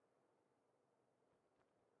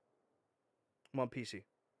 I'm on PC.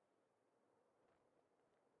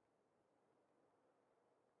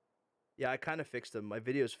 Yeah, I kind of fixed them. My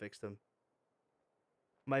videos fixed them.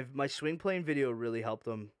 My swing plane video really helped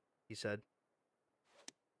him, he said.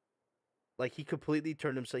 Like, he completely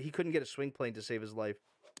turned himself. He couldn't get a swing plane to save his life.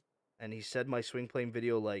 And he said my swing plane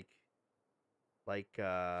video like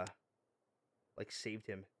saved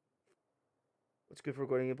him. What's good for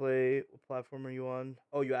recording gameplay? What platform are you on?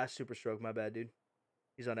 Oh, you asked Superstroke. My bad, dude.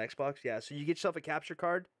 He's on Xbox. Yeah, so you get yourself a capture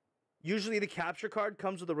card. Usually the capture card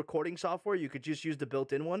comes with a recording software. You could just use the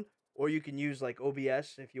built-in one, or you can use like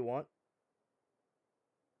OBS if you want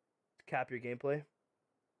to cap your gameplay.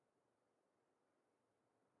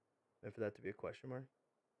 And for that to be a question mark.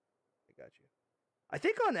 I got you. I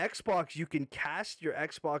think on Xbox you can cast your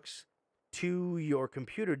Xbox to your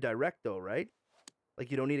computer direct though, right? Like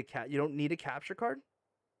you don't need a capture card?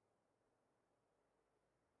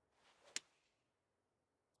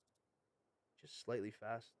 Just slightly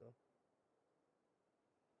fast though.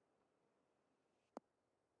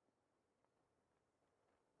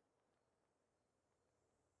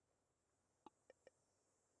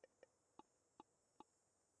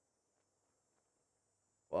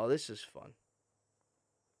 Well, this is fun.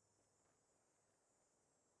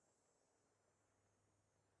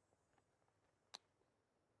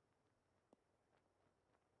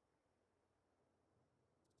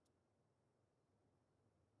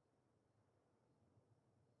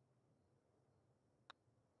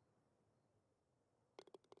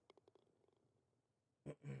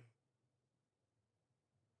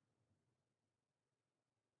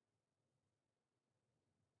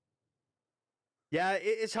 Yeah,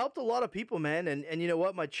 it's helped a lot of people, man. And you know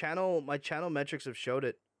what? My channel metrics have showed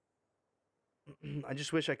it. I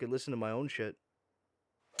just wish I could listen to my own shit.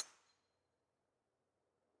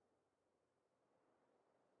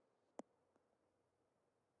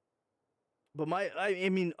 But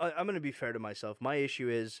I'm gonna be fair to myself. My issue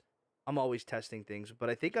is I'm always testing things, but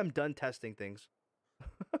I think I'm done testing things.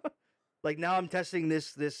 Like now I'm testing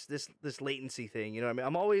this latency thing. You know what I mean?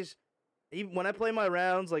 I'm always, even when I play my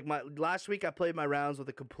rounds, like my last week I played my rounds with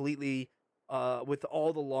a completely with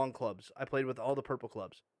all the long clubs. I played with all the purple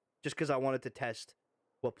clubs just because I wanted to test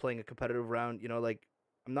what playing a competitive round. You know, like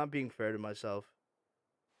I'm not being fair to myself.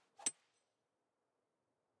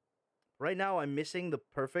 Right now I'm missing the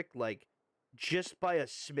perfect, like, just by a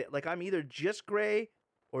smit. Like I'm either just gray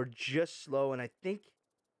or just slow, and I think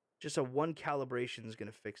just a one calibration is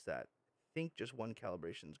gonna fix that. I think just one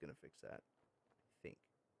calibration is gonna fix that. I think.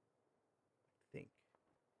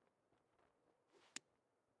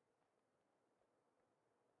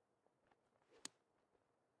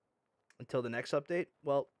 Until the next update?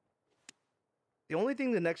 Well, the only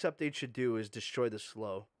thing the next update should do is destroy the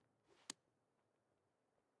slow.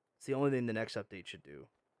 It's the only thing the next update should do.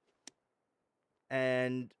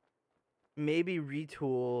 And maybe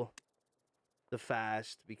retool the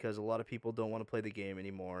fast, because a lot of people don't want to play the game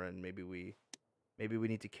anymore, and maybe we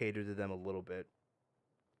need to cater to them a little bit.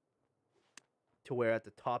 To where at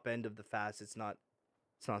the top end of the fast it's not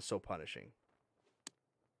so punishing.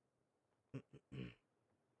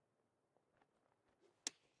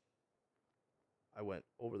 I went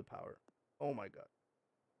over the power. Oh my god.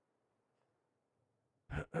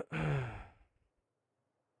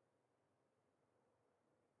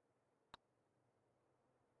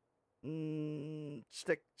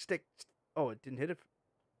 Stick. Oh, it didn't hit it.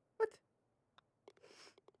 What?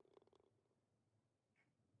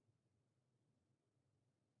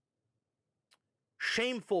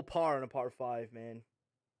 Shameful par on a par 5, man.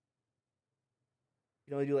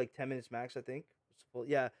 You only do like 10 minutes max, I think.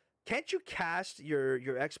 Yeah. Can't you cast your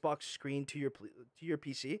Xbox screen to your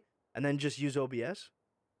PC and then just use OBS?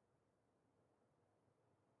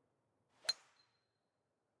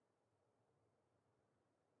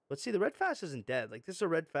 Let's see, the red fast isn't dead. Like, this is a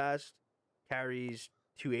red fast, carries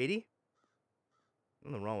 280.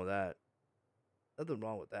 Nothing wrong with that. Nothing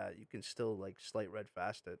wrong with that. You can still like slight red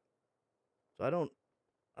fast it. So I don't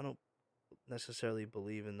necessarily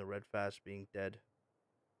believe in the red fast being dead.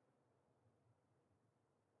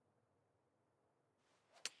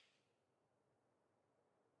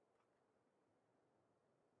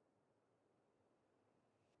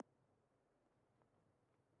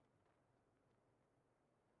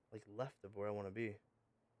 Like left of where I want to be.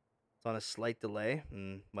 It's on a slight delay.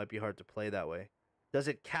 Might be hard to play that way. Does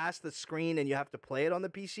it cast the screen and you have to play it on the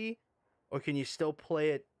PC? Or can you still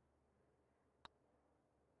play it?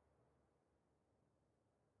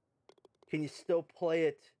 Can you still play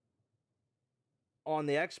it on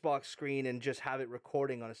the Xbox screen and just have it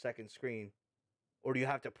recording on a second screen? Or do you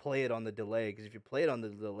have to play it on the delay? Because if you play it on the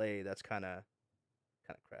delay, that's kind of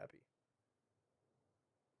crappy.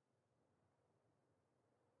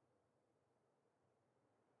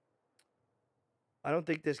 I don't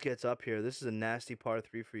think this gets up here. This is a nasty par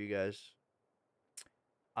 3 for you guys.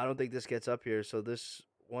 I don't think this gets up here. So this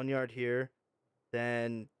 1 yard here,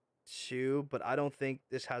 then 2. But I don't think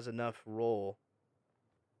this has enough roll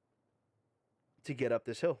to get up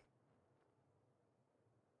this hill.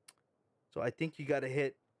 So I think you got to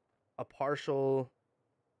hit a partial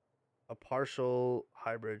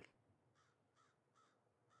hybrid.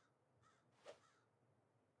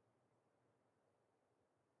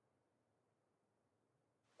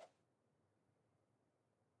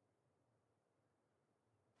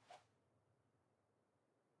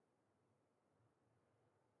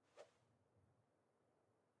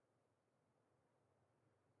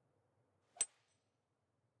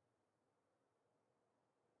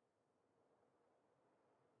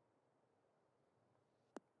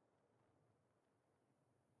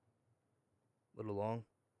 A little long.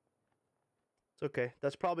 It's okay.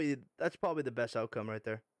 That's probably the best outcome right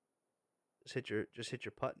there. Just hit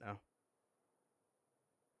your putt now.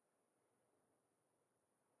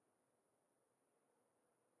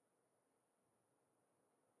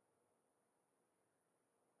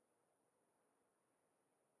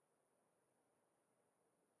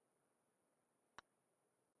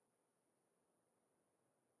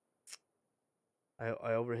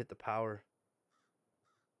 I overhit the power.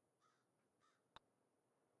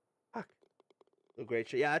 Fuck. A great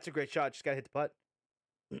shot. Yeah, that's a great shot. Just gotta hit the putt.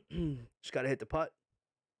 Just gotta hit the putt.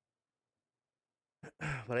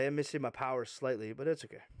 But I am missing my power slightly, but it's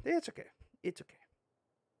okay. It's okay. It's okay.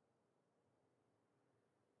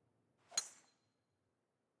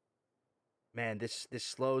 Man, this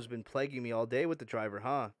slow's been plaguing me all day with the driver,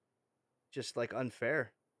 huh? Just like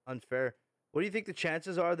unfair. Unfair. What do you think the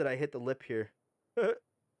chances are that I hit the lip here? Fucking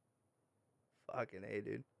A,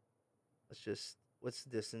 dude. Let's just, what's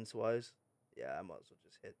distance wise? Yeah, I might as well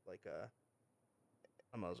just hit like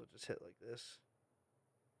I might as well just hit like this.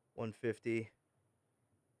 150.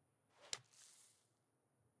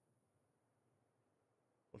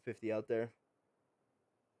 150 out there.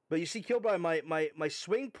 But you see, Kilbride, my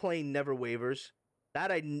swing plane never wavers.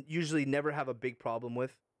 That I usually never have a big problem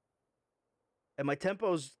with. And my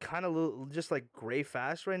tempo's kind of just like gray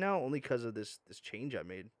fast right now, only because of this change I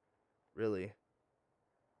made. Really.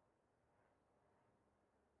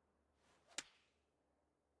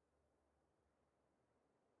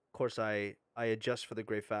 Of course, I adjust for the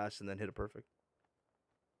gray fast and then hit it perfect.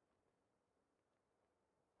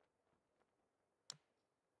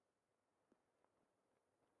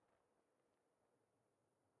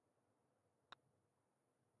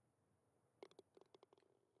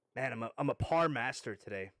 Man, I'm a par master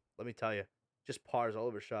today. Let me tell you, just pars all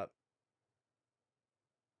over shop.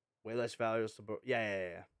 Way less values to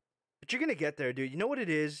yeah. But you're gonna get there, dude. You know what it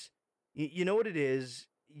is. You know what it is.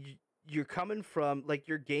 You're coming from like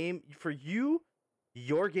your game for you.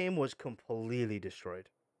 Your game was completely destroyed,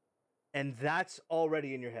 and that's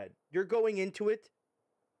already in your head. You're going into it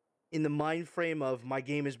in the mind frame of my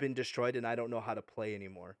game has been destroyed and I don't know how to play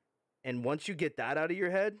anymore. And once you get that out of your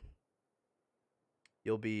head,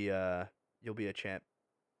 you'll be a champ.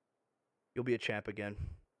 You'll be a champ again.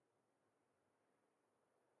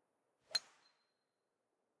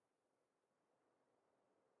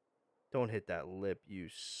 Don't hit that lip, you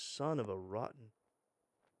son of a rotten.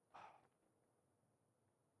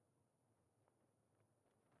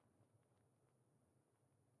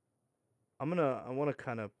 I want to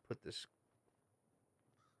kind of put this.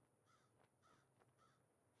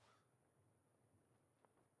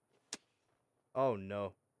 Oh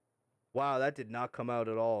no. Wow, that did not come out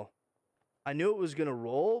at all. I knew it was going to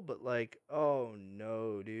roll, but like, oh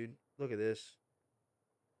no, dude. Look at this.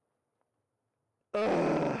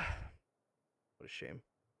 Ugh. What a shame.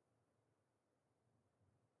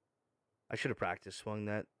 I should have practice swung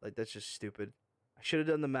that. Like, that's just stupid. I should have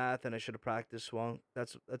done the math and I should have practiced swung.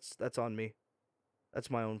 That's on me.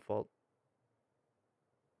 That's my own fault.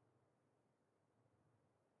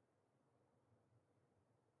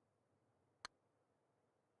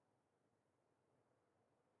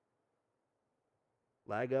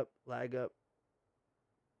 Lag up, lag up.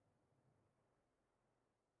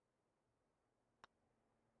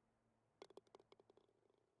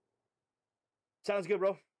 Sounds good,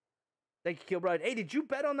 bro. Thank you, Kilbride. Hey, did you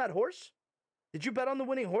bet on that horse? Did you bet on the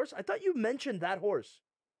winning horse? I thought you mentioned that horse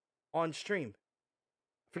on stream.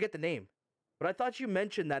 Forget the name. But I thought you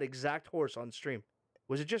mentioned that exact horse on stream.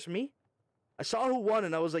 Was it just me? I saw who won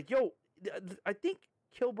and I was like, yo, I think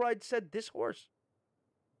Kilbride said this horse.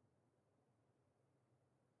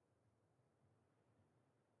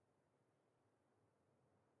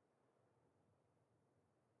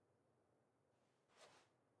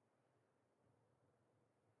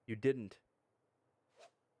 You didn't.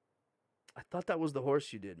 I thought that was the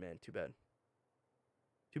horse you did, man. Too bad.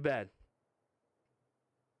 Too bad.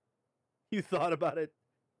 You thought about it.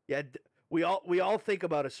 Yeah, we all think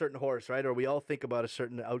about a certain horse, right? Or we all think about a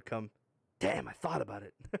certain outcome. Damn, I thought about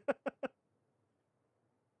it.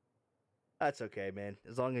 That's okay, man.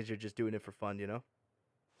 As long as you're just doing it for fun, you know?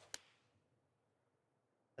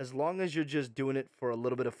 As long as you're just doing it for a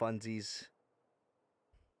little bit of funsies.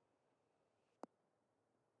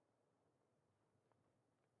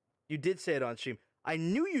 You did say it on stream. I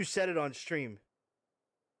knew you said it on stream.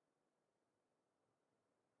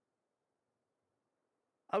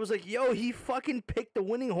 I was like, yo, he fucking picked the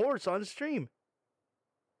winning horse on stream.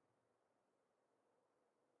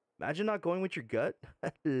 Imagine not going with your gut.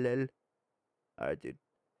 Lol. All right, dude.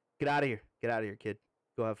 Get out of here. Get out of here, kid.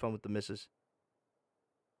 Go have fun with the missus.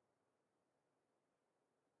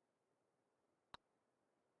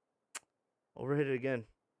 Overhit it again.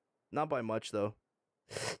 Not by much, though.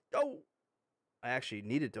 Oh! I actually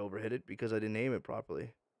needed to overhit it because I didn't aim it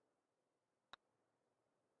properly.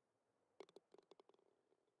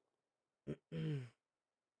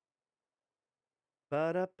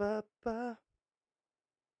 Ba-da-ba-ba.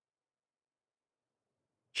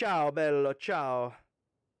 Ciao, bello, ciao.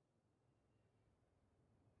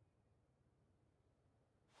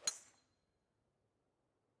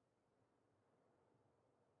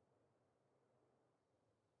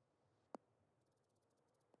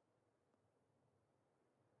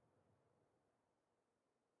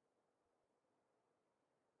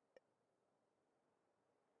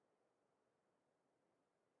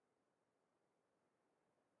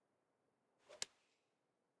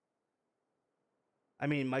 I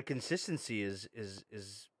mean, my consistency is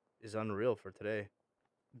unreal for today.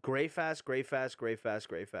 Gray fast, gray fast, gray fast,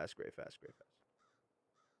 gray fast, gray fast, gray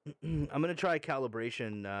fast. I'm gonna try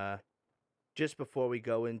calibration just before we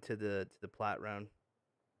go into the plat round.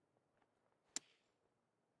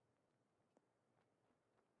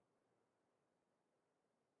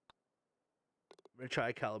 I'm gonna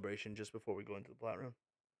try calibration just before we go into the plat round.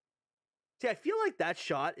 See, I feel like that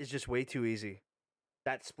shot is just way too easy.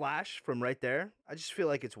 That splash from right there, I just feel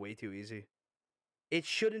like it's way too easy. It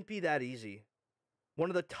shouldn't be that easy. One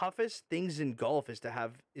of the toughest things in golf is to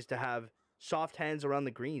have soft hands around the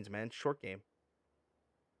greens, man. Short game.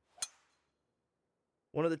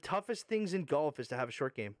 One of the toughest things in golf is to have a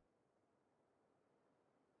short game.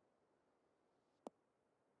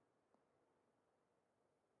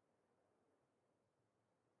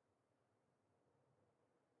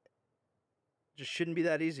 Just shouldn't be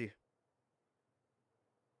that easy.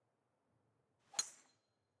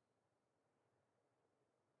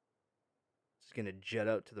 It's gonna jet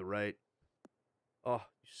out to the right. Oh,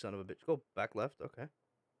 you son of a bitch. Go back left. Okay.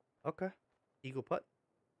 Okay. Eagle putt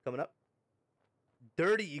coming up.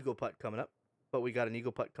 Dirty eagle putt coming up. But we got an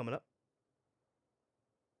eagle putt coming up.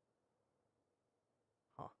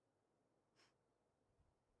 Huh.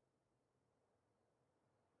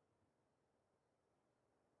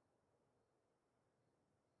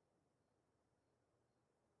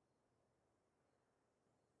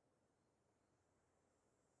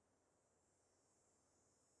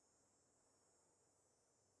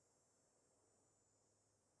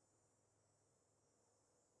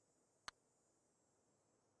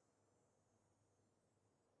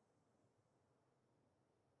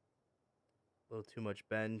 A little too much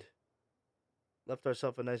bend. Left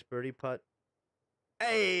ourselves a nice birdie putt.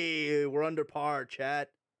 Hey, we're under par, chat.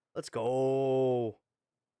 Let's go.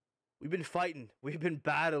 We've been fighting. We've been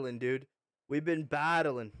battling, dude. We've been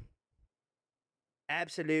battling.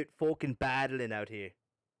 Absolute fucking battling out here.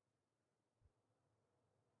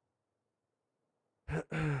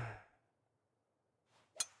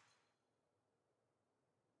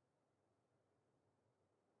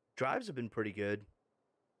 drives have been pretty good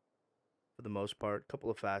for the most part. A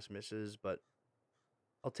couple of fast misses, but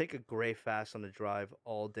I'll take a gray fast on the drive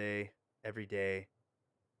all day, every day,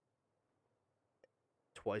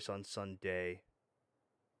 twice on Sunday.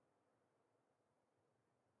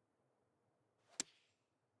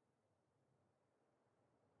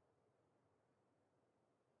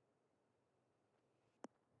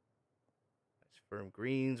 Nice firm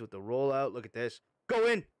greens with the rollout. Look at this. Go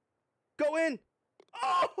in. Go in.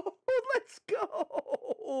 Oh, let's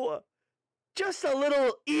go. Just a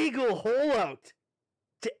little eagle hole out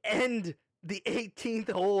to end the 18th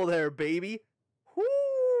hole there, baby.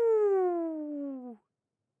 Whoo!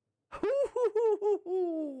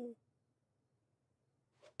 Whoo!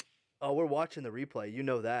 Oh, we're watching the replay. You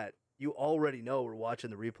know that. You already know we're watching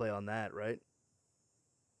the replay on that, right?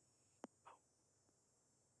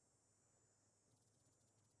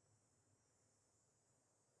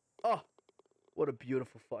 Oh, what a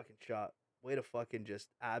beautiful fucking shot. Way to fucking just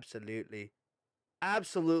absolutely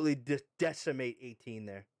decimate 18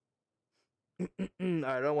 there. All right,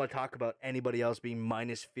 I don't want to talk about anybody else being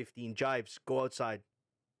minus 15 jives. Go outside.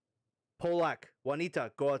 Polak,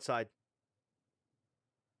 Juanita, go outside.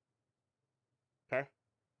 Okay?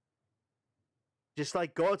 Just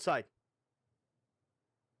like, go outside.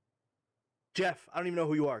 Jeff, I don't even know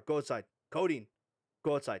who you are. Go outside. Codeine,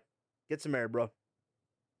 go outside. Get some air, bro.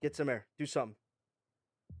 Get some air. Do something.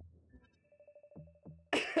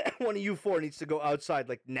 One of you four needs to go outside,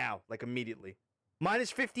 like, now. Like, immediately.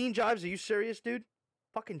 Minus 15 jives? Are you serious, dude?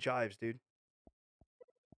 Fucking jives, dude.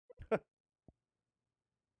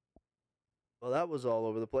 Well, that was all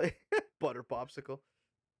over the place. Butter Popsicle.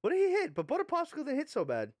 What did he hit? But Butter Popsicle didn't hit so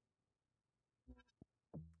bad.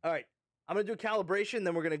 All right. I'm going to do a calibration,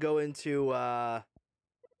 then we're going to go into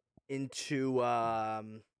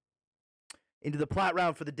the plat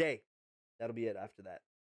round for the day. That'll be it after that.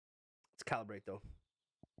 Let's calibrate, though.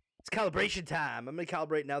 It's calibration time. I'm going to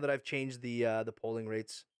calibrate now that I've changed the polling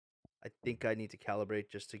rates. I think I need to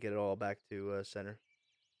calibrate just to get it all back to center.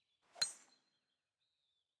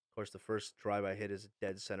 Of course, the first drive I hit is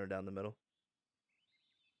dead center down the middle.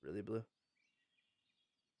 Really blue.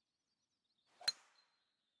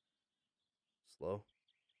 Slow.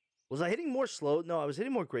 Was I hitting more slow? No, I was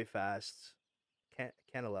hitting more gray fast. Can't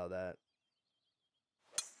allow that.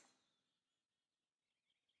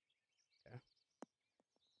 Okay.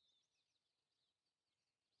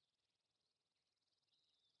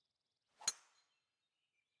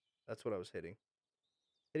 That's what I was hitting.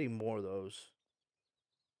 Hitting more of those.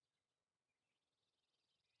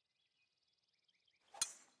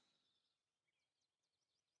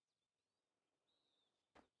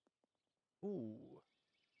 Ooh.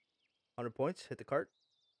 100 points. Hit the cart.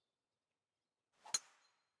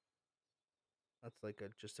 That's like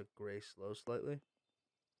just a gray slow slightly.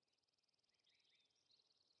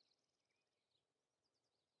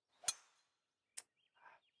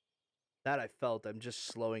 That I felt. I'm just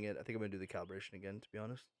slowing it. I think I'm going to do the calibration again, to be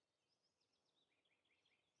honest.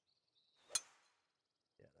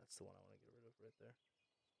 Yeah, that's the one I want to get rid of right there.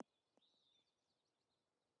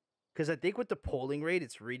 Because I think with the polling rate,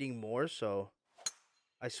 it's reading more, so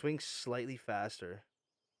I swing slightly faster.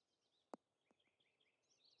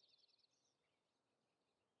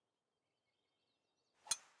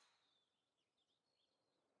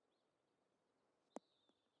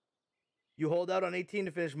 You hold out on 18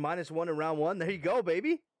 to finish -1 in round 1. There you go,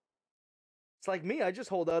 baby. It's like me. I just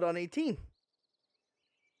hold out on 18.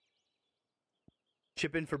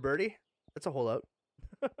 Chip in for birdie. That's a hole out.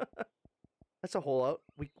 That's a hole out.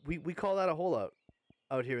 We call that a hole out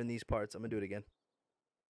here in these parts. I'm gonna do it again.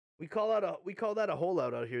 We call that a hole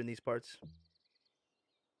out here in these parts.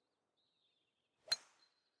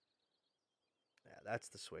 Yeah, that's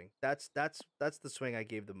the swing. That's the swing I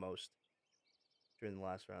gave the most during the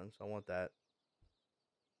last round. So I want that.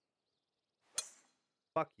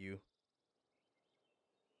 Fuck you.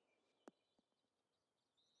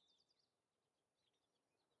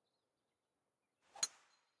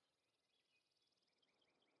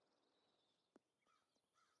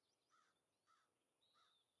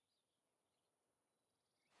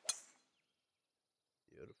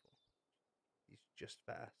 Beautiful. He's just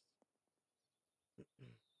fast.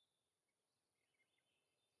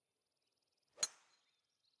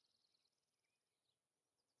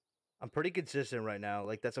 I'm pretty consistent right now.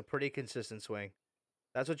 Like, that's a pretty consistent swing.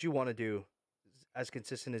 That's what you want to do. As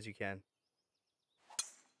consistent as you can.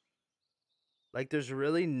 Like, there's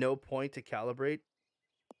really no point to calibrate.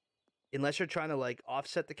 Unless you're trying to, like,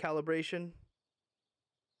 offset the calibration.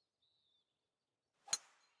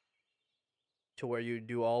 To where you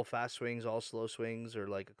do all fast swings, all slow swings, or,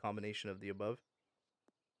 like, a combination of the above.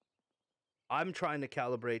 I'm trying to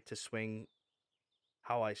calibrate to swing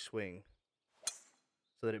how I swing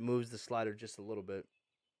so that it moves the slider just a little bit.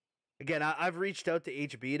 Again, I've reached out to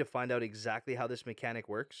HB to find out exactly how this mechanic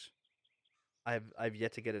works. I've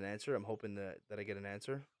yet to get an answer. I'm hoping that I get an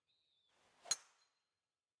answer.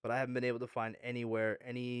 But I haven't been able to find anywhere,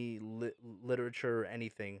 any literature or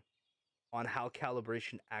anything on how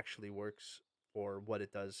calibration actually works or what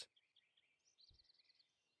it does.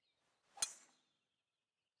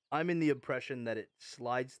 I'm in the impression that it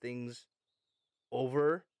slides things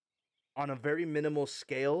over on a very minimal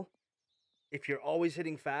scale. If you're always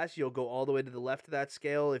hitting fast, you'll go all the way to the left of that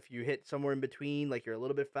scale. If you hit somewhere in between, like you're a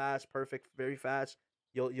little bit fast, perfect, very fast,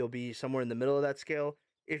 you'll be somewhere in the middle of that scale.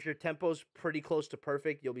 If your tempo's pretty close to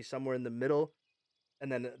perfect, you'll be somewhere in the middle.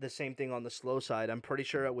 And then the same thing on the slow side. I'm pretty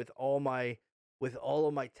sure with all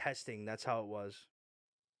of my testing, that's how it was.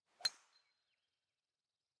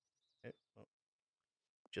 Okay. Oh.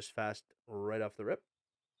 Just fast right off the rip.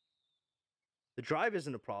 The drive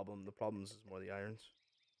isn't a problem. The problem is more the irons.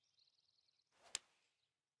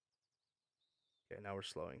 Okay, now we're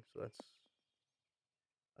slowing, so that's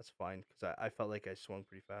fine because I felt like I swung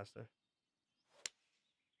pretty fast there.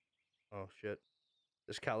 Oh shit,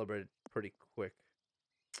 this calibrated pretty quick.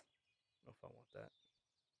 I don't know if I want that.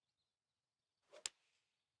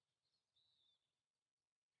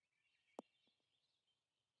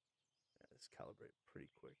 Yeah, this calibrated pretty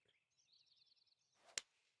quick.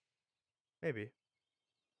 Maybe.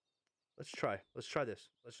 Let's try. Let's try this.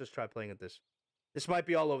 Let's just try playing at this. This might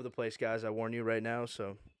be all over the place, guys. I warn you right now.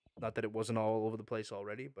 So, not that it wasn't all over the place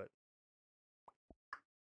already, but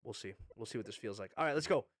we'll see. We'll see what this feels like. All right, let's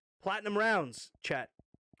go. Platinum rounds, chat.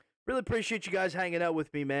 Really appreciate you guys hanging out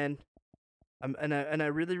with me, man. And I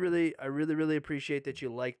really appreciate that you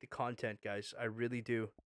like the content, guys. I really do.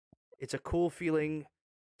 It's a cool feeling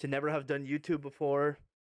to never have done YouTube before,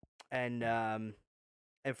 and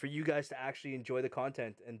for you guys to actually enjoy the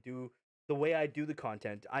content and do the way I do the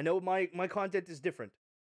content. I know my content is different.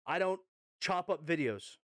 I don't chop up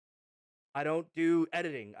videos. I don't do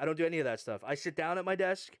editing. I don't do any of that stuff. I sit down at my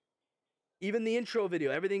desk. Even the intro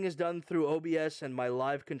video, everything is done through OBS and my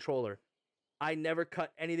live controller. I never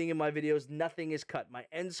cut anything in my videos. Nothing is cut. My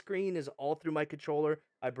end screen is all through my controller.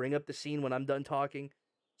 I bring up the scene when I'm done talking.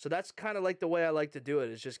 So that's kind of like the way I like to do it,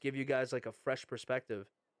 is just give you guys like a fresh perspective.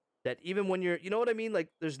 That even when you're, you know what I mean? Like,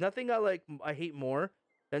 there's nothing I hate more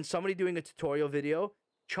than somebody doing a tutorial video,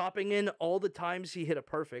 chopping in all the times he hit a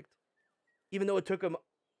perfect, even though it took him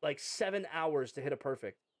like 7 hours to hit a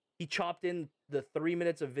perfect. He chopped in the 3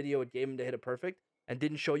 minutes of video it gave him to hit a perfect and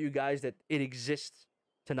didn't show you guys that it exists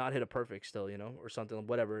to not hit a perfect still, you know, or something,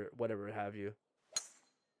 whatever have you.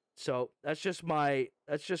 So that's just my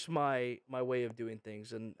way of doing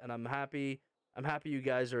things, and I'm happy you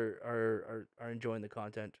guys are enjoying the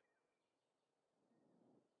content.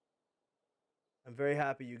 I'm very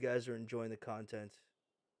happy you guys are enjoying the content.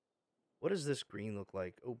 What does this green look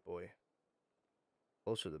like? Oh boy.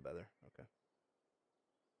 Closer the better. Okay.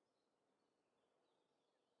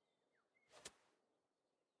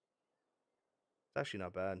 It's actually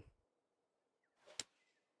not bad.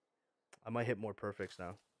 I might hit more perfects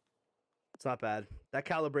now. It's not bad. That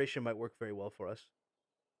calibration might work very well for us.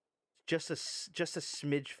 Just a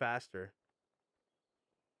smidge faster.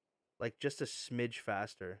 Like just a smidge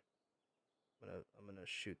faster. I'm gonna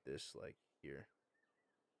shoot this like here.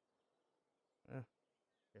 Here.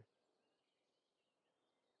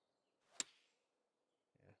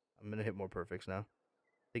 Yeah, I'm gonna hit more perfects now.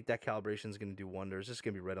 I think that calibration is gonna do wonders. This is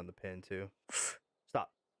gonna be right on the pin too.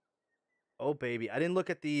 Stop. Oh baby, I didn't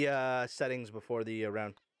look at the settings before the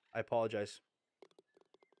round. I apologize.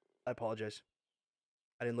 I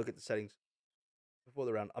didn't look at the settings before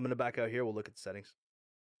the round. I'm gonna back out here. We'll look at the settings.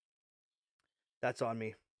 That's on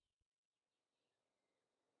me.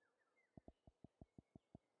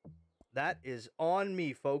 That is on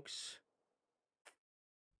me, folks.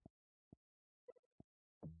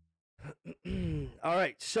 All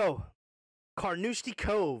right, so Carnoustie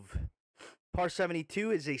Cove, par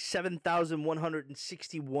 72 is a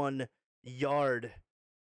 7,161 yard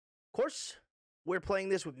course. We're playing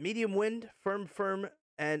this with medium wind, firm,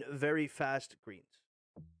 and very fast greens.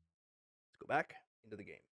 Let's go back into the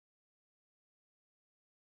game.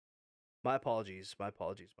 My apologies. I've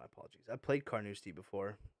played Carnoustie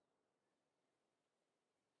before.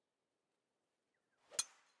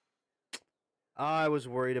 I was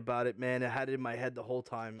worried about it, man. I had it in my head the whole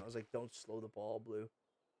time. I was like, don't slow the ball, Blue.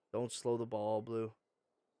 Don't slow the ball, Blue.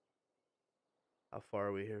 How far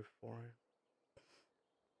are we here for?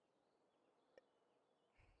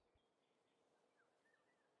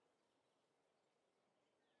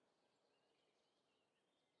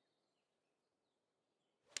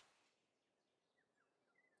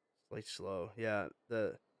 Slight slow. Yeah,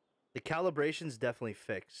 the calibration's definitely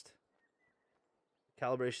fixed.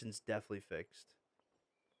 Calibration's definitely fixed.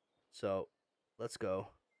 So, let's go.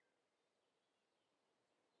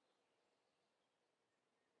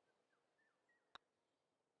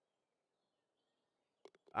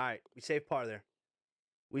 All right, we saved par there.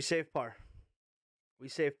 We saved par. We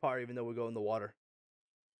saved par even though we go in the water.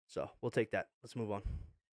 So, we'll take that. Let's move on.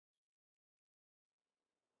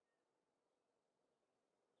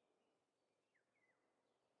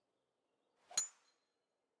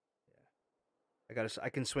 Yeah. I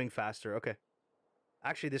can swing faster. Okay.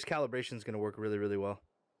 Actually, this calibration is going to work really, really well.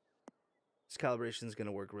 This calibration is going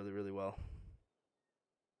to work really, really well.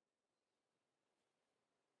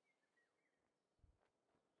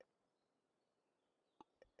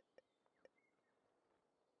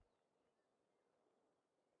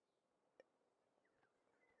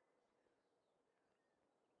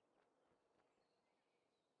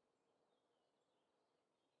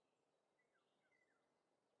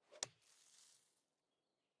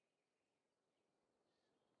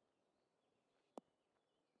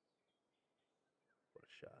 What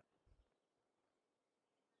a shot.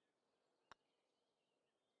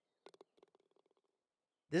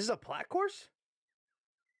 This is a plat course?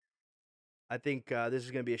 I think this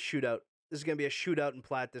is going to be a shootout. This is going to be a shootout in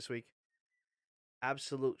plat this week.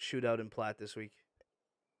 Absolute shootout in plat this week.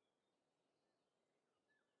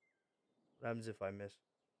 What happens if I miss?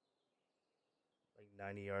 Like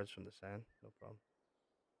 90 yards from the sand? No problem.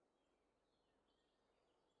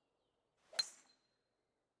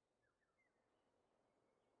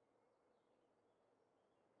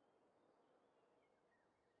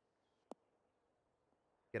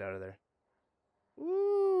 Get out of there.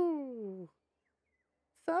 Ooh.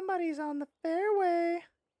 Somebody's on the fairway.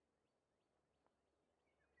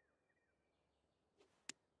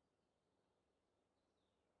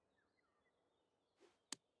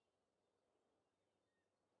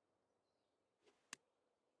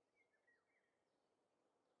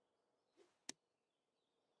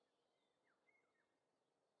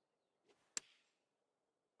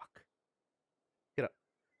 Fuck. Get up.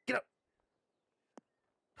 Get up.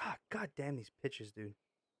 God damn these pitches, dude.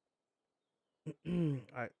 All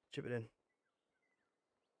right, chip it in.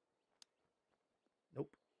 Nope.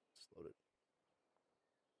 Slowed it.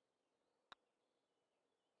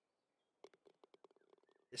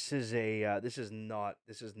 This is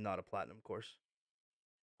not a platinum course.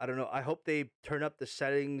 I don't know. I hope they turn up the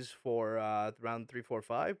settings for round 3, 4,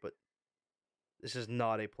 5, but this is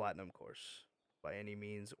not a platinum course by any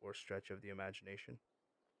means or stretch of the imagination.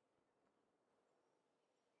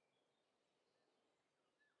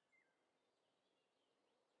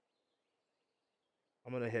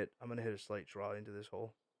 I'm gonna hit a slight draw into this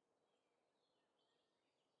hole.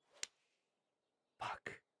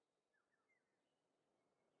 Fuck.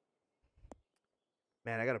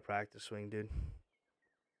 Man, I gotta practice swing, dude.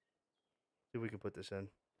 See if we can put this in.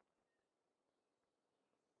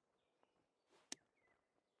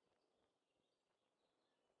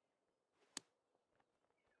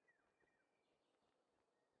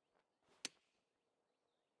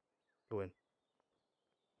 Go in.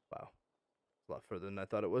 Wow. It's a lot further than I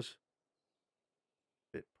thought it was.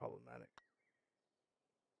 Bit problematic.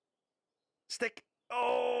 Stick.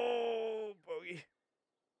 Oh, bogey.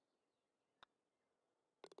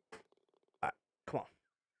 All right, come on.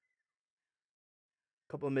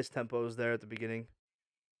 Couple of missed tempos there at the beginning,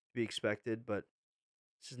 to be expected, but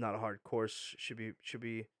this is not a hard course. Should be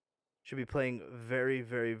playing very,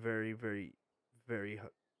 very, very, very, very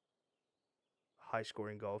high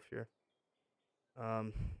scoring golf here.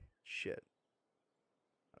 Shit.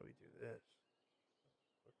 How do we do this?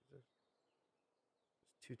 What is this?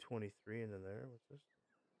 It's 223 into there. What's this?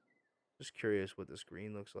 Just curious what this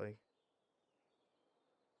green looks like.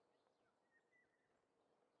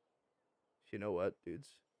 You know what,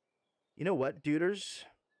 dudes? You know what, duders?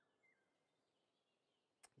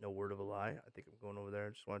 No word of a lie. I think I'm going over there. I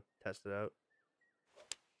just want to test it out.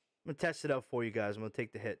 I'm going to test it out for you guys. I'm going to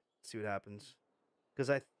take the hit, see what happens. Because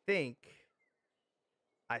I think...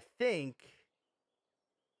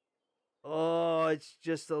 Oh, it's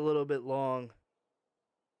just a little bit long.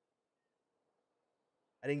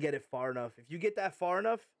 I didn't get it far enough. If you get that far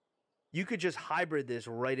enough, you could just hybrid this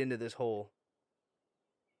right into this hole.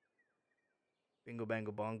 Bingo,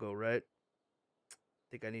 bango, bongo, right? I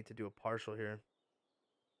think I need to do a partial here.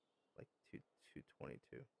 Like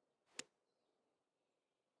 222.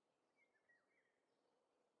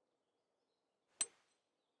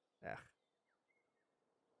 Ah.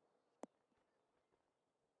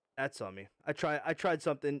 That's on me. I tried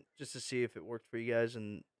something just to see if it worked for you guys,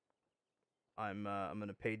 and I'm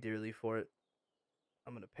gonna pay dearly for it.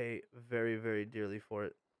 I'm gonna pay very, very dearly for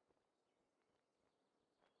it.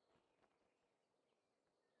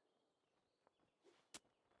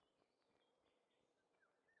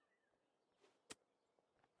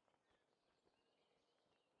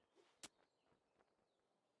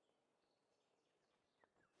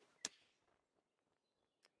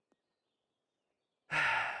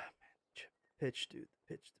 Man, pitch, dude.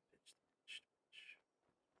 The pitch.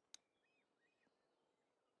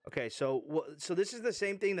 Okay, so this is the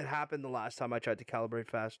same thing that happened the last time I tried to calibrate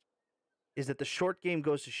fast. Is that the short game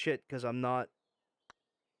goes to shit because I'm not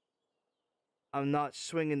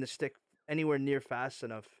swinging the stick anywhere near fast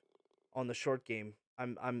enough on the short game.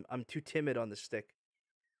 I'm too timid on the stick.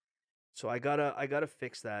 So I gotta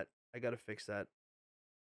fix that. I gotta fix that.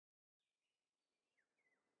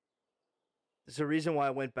 There's a reason why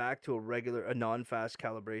I went back to a non-fast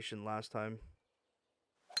calibration last time.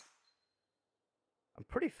 I'm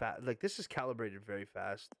pretty fast. Like, this is calibrated very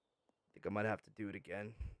fast. I think I might have to do it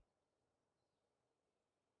again.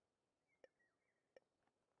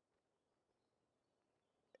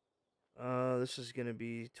 This is gonna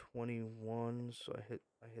be 21, so I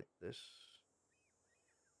hit this.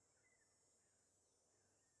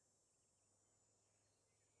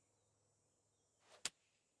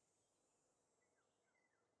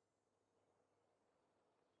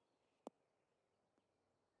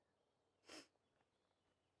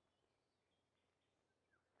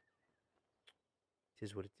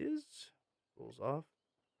 Tis what it is. Rolls off.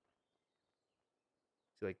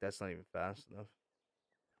 See, like, that's not even fast enough.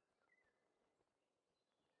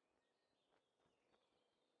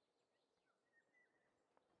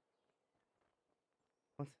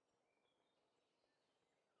 What?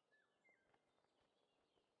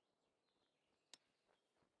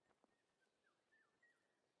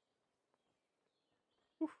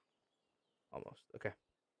 Whew. Almost. Okay.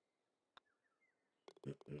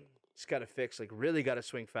 Just gotta fix, like, really gotta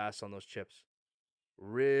swing fast on those chips.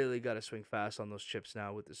 Really gotta swing fast on those chips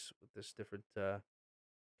now with this different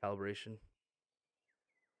calibration.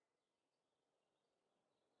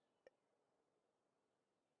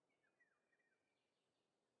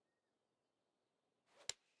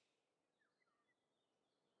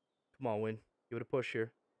 Come on, win. Give it a push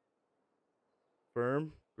here.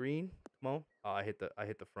 Firm, green. Come on. Oh, I hit the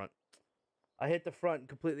front. I hit the front and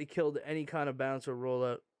completely killed any kind of bounce or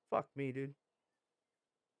rollout. Fuck me, dude.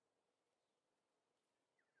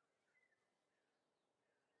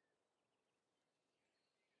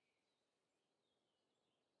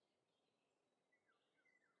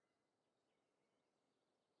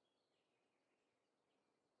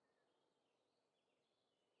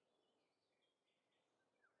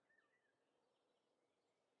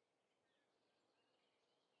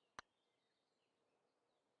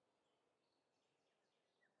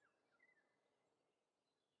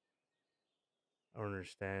 I don't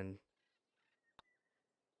understand.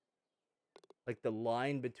 Like, the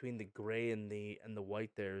line between the gray and the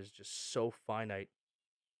white there is just so finite.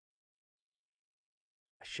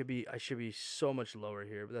 I should be so much lower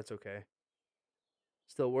here, but that's okay.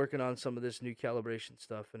 Still working on some of this new calibration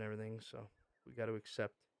stuff and everything, so we got to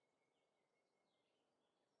accept.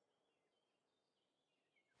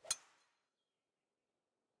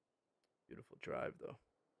 Beautiful drive though.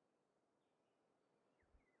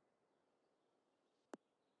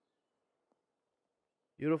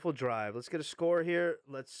 Beautiful drive. Let's get a score here.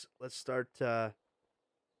 Let's start the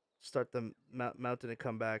mountain and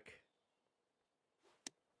come back.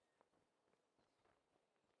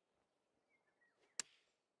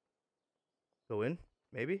 Go in,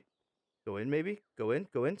 maybe. Go in, maybe. Go in.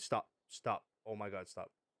 Go in. Stop. Stop. Oh my God,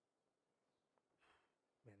 stop.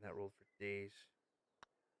 Man, that rolled for days.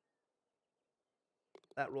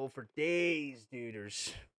 That rolled for days,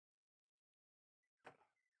 duders.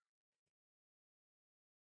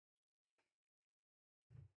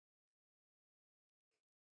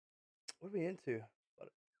 What are we into?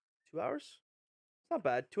 About 2 hours? It's not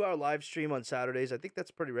bad. 2 hour live stream on Saturdays. I think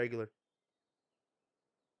that's pretty regular.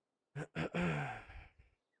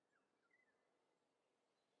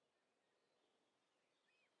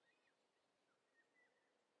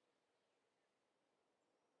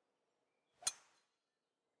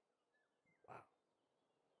 Wow.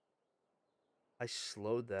 I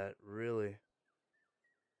slowed that, really.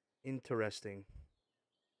 Interesting.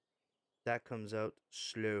 That comes out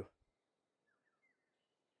slow.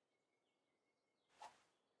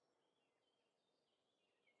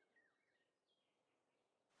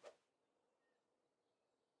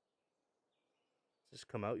 Does this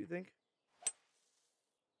come out, you think?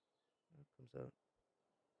 That comes out.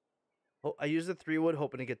 Oh, I used the 3-wood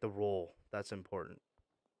hoping to get the roll. That's important.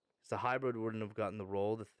 Because the hybrid wouldn't have gotten the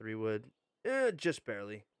roll. The 3-wood, just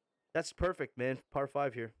barely. That's perfect, man. Par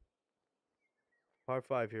 5 here. Par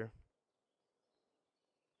 5 here.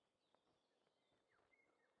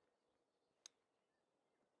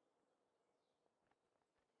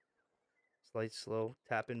 Slight slow.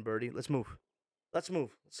 Tap in birdie. Let's move. Let's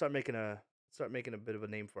move. Let's start making a bit of a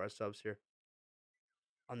name for ourselves here.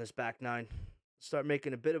 On this back 9. Start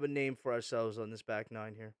making a bit of a name for ourselves on this back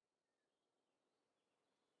 9 here.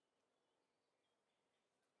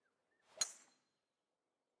 What's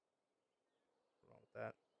wrong with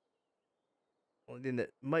that? Only thing that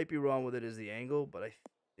might be wrong with it is the angle, but I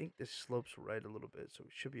think this slopes right a little bit, so we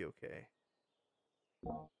should be okay.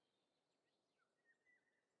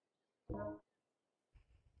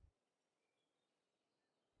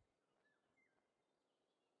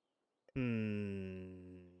 I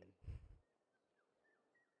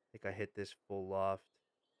think I hit this full loft.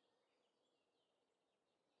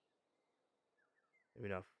 Maybe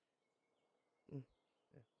enough. Yeah.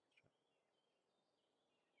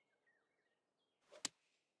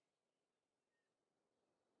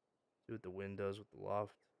 See what the wind does with the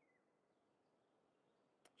loft.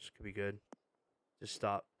 This could be good. Just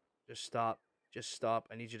stop. Just stop. Just stop.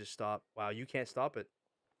 I need you to stop. Wow, you can't stop it.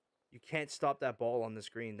 You can't stop that ball on the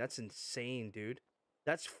screen. That's insane, dude.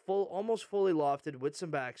 That's full, almost fully lofted with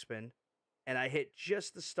some backspin, and I hit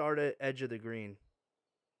just the start edge of the green.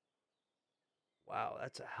 Wow,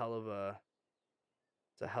 that's a hell of a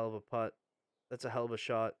putt. That's a hell of a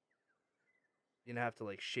shot. You're gonna have to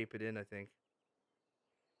like shape it in, I think.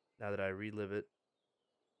 Now that I relive it.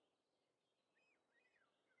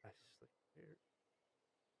 I just like, where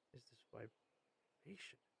is this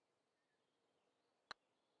vibration?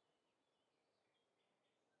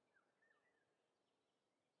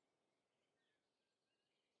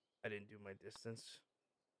 I didn't do my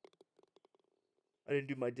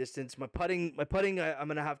distance. My putting, I'm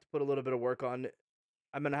gonna have to put a little bit of work on.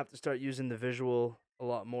 I'm gonna have to start using the visual a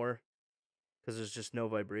lot more because there's just no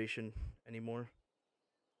vibration anymore.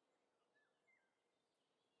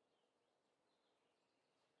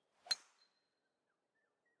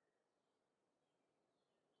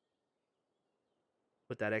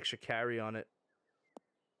 Put that extra carry on it.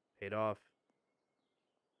 Paid off.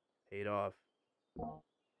 Paid off.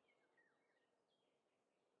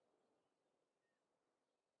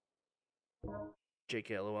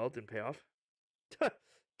 JKLOL didn't pay off.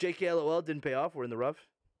 JKLOL didn't pay off. We're in the rough.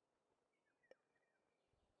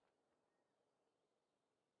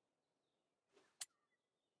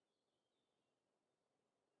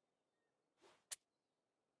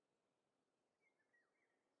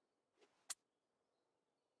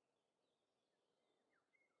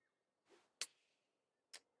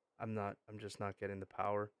 I'm just not getting the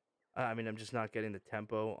power. I'm just not getting the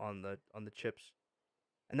tempo on the chips.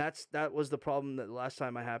 And that was the problem that last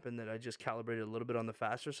time I happened, that I just calibrated a little bit on the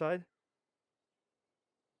faster side.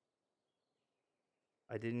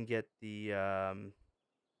 I didn't get the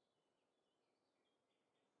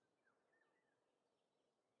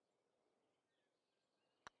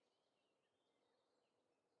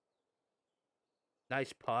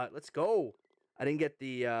nice putt. Let's go. I didn't get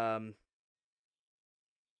the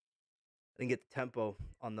tempo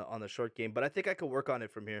on the short game, but I think I could work on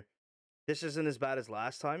it from here. This isn't as bad as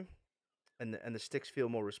last time, and the sticks feel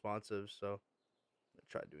more responsive, so I'm gonna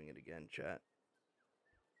try doing it again, chat.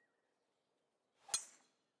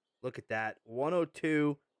 Look at that.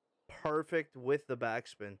 102, perfect with the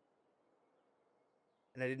backspin.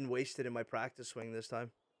 And I didn't waste it in my practice swing this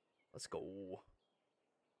time. Let's go.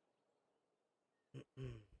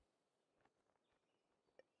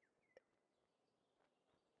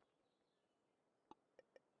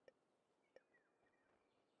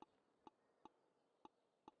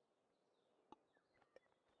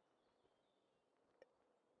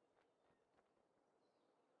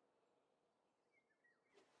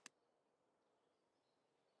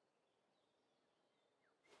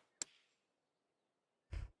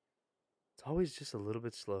 It's always just a little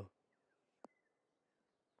bit slow.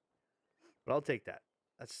 But I'll take that.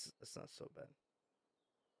 That's not so bad.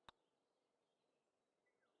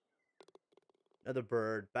 Another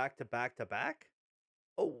bird. Back to back to back?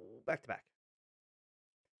 Oh, back to back.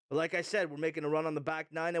 But like I said, we're making a run on the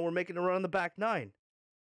back 9, and we're making a run on the back 9.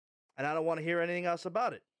 And I don't want to hear anything else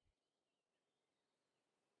about it.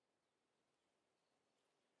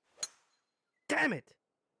 Damn it!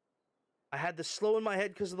 I had the slow in my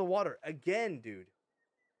head because of the water. Again, dude.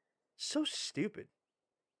 So stupid.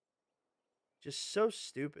 Just so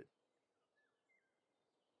stupid.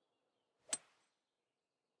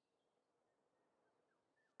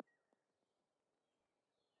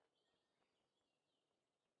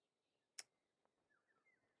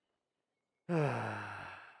 No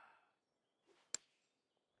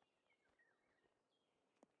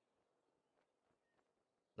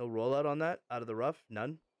rollout on that? Out of the rough?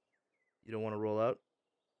 None? You don't want to roll out?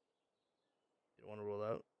 You don't want to roll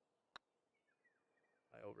out?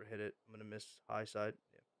 I overhit it. I'm going to miss high side.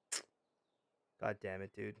 Yeah. God damn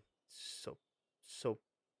it, dude. So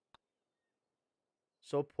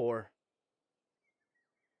poor.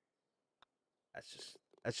 That's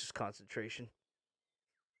just concentration.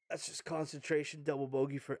 That's just concentration. Double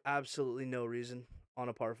bogey for absolutely no reason on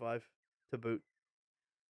a par 5 to boot.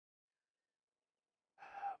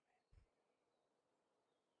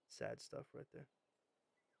 Sad stuff right there.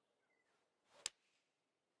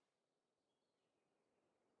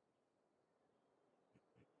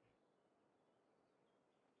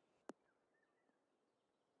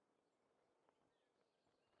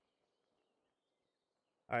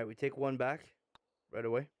 All right, we take one back right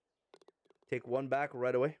away. Take one back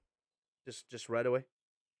right away. Just right away.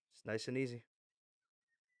 It's nice and easy.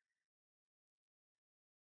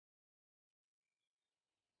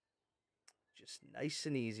 Just nice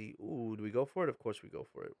and easy. Ooh, do we go for it? Of course we go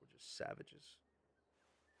for it. We're just savages.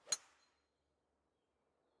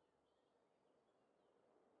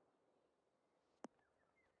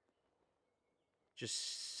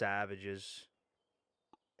 Just savages.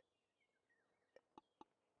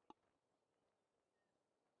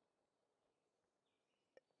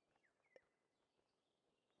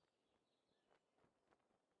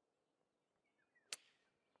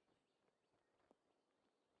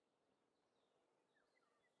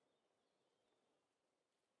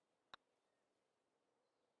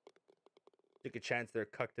 Took a chance there,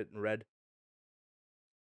 cucked it in red.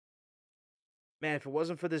 Man, if it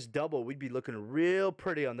wasn't for this double, we'd be looking real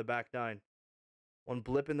pretty on the back nine. One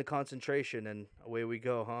blip in the concentration, and away we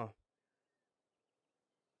go, huh?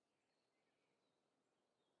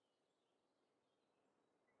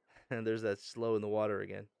 And there's that slow in the water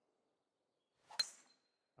again.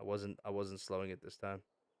 I wasn't slowing it this time.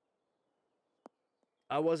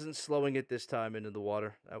 I wasn't slowing it this time into the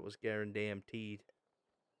water. That was guaranteed.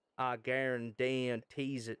 I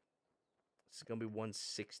guarantees it. This is gonna be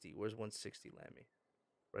 160. Where's 160 land me?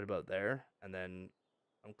 Right about there. And then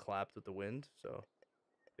I'm clapped with the wind, so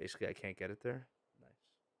basically I can't get it there. Nice.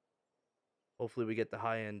 Hopefully we get the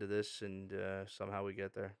high end of this and somehow we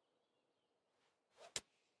get there.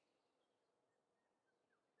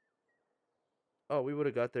 Oh, we would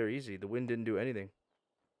have got there easy. The wind didn't do anything.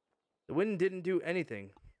 The wind didn't do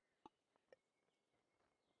anything.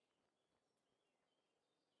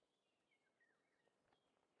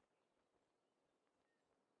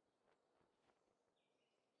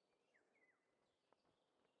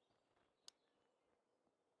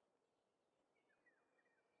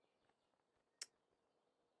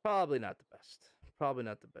 Probably not the best. Probably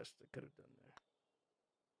not the best I could have done there.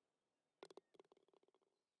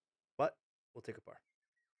 But we'll take a par.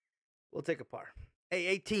 We'll take a par. Hey,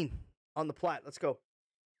 18 on the plat. Let's go.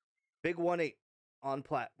 Big 1-8 on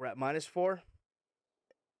plat. We're at -4.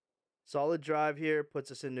 Solid drive here. Puts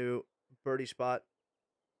us into birdie spot.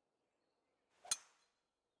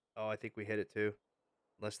 Oh, I think we hit it too.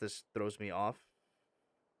 Unless this throws me off.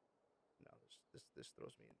 No, this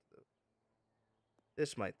throws me into the...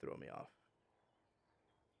 This might throw me off.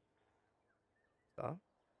 Stop.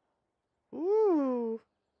 Ooh.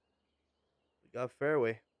 We got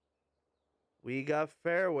fairway. We got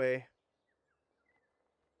fairway.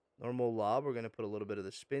 Normal lob. We're going to put a little bit of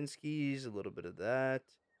the spin skis, a little bit of that.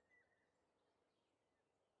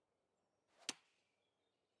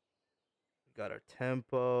 We got our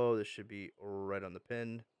tempo. This should be right on the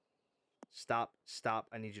pin. Stop. Stop.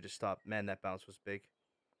 I need you to stop. Man, that bounce was big.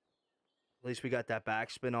 At least we got that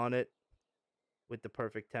backspin on it with the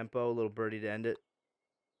perfect tempo. A little birdie to end it.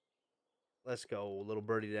 Let's go. A little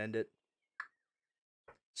birdie to end it.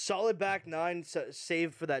 Solid back nine,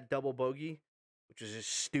 save for that double bogey, which is just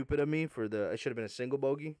stupid of me for the... I should have been a single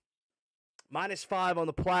bogey. -5 on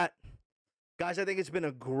the plat. Guys, I think it's been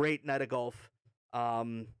a great night of golf.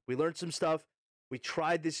 We learned some stuff. We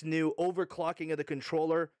tried this new overclocking of the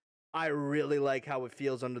controller. I really like how it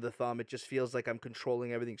feels under the thumb. It just feels like I'm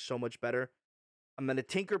controlling everything so much better. I'm going to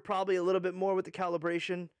tinker probably a little bit more with the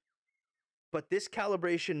calibration. But this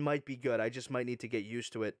calibration might be good. I just might need to get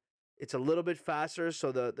used to it. It's a little bit faster,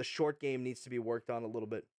 so the short game needs to be worked on a little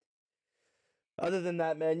bit. Other than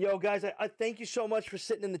that, man, yo, guys, I thank you so much for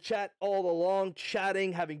sitting in the chat all along,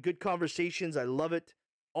 chatting, having good conversations. I love it.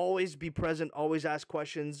 Always be present. Always ask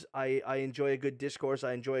questions. I enjoy a good discourse.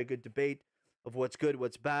 I enjoy a good debate of what's good,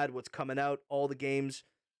 what's bad, what's coming out, all the games.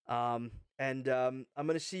 I'm going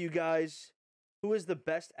to see you guys. Who is the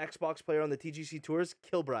best Xbox player on the TGC Tours?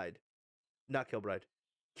 Kilbride. not Kilbride.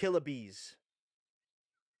 Killabees.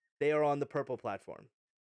 They are on the purple platform.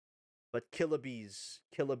 But Killabees.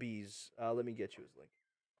 Let me get you his link.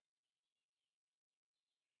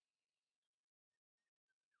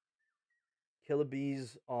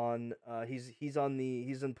 Killabees on he's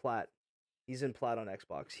in plat. He's in plat on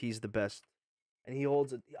Xbox. He's the best. And he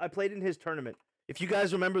holds it. I played in his tournament. If you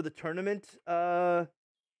guys remember the tournament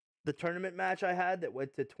match I had that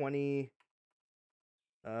went to 20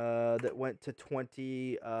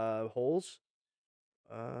 holes.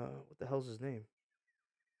 What the hell's his name?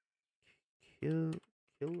 Killa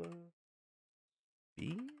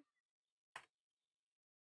Bees?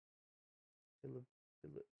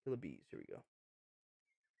 Killa Bees. Here we go.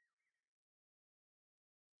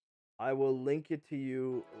 I will link it to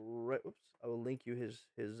you right. Oops. I will link you his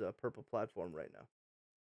purple platform right now.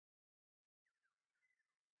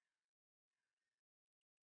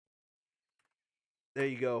 There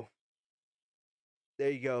you go. There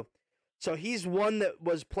you go. So he's one that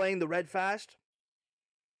was playing the red fast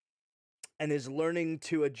and is learning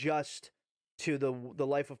to adjust to the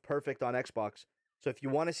life of perfect on Xbox. So if you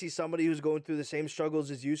want to see somebody who's going through the same struggles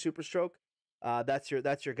as you, Superstroke, that's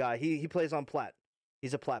your guy. He plays on plat.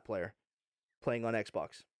 He's a plat player playing on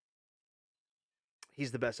Xbox.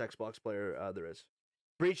 He's the best Xbox player there is.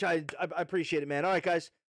 Breach, I appreciate it, man. All right, guys.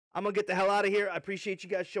 I'm going to get the hell out of here. I appreciate you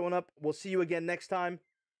guys showing up. We'll see you again next time.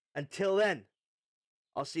 Until then,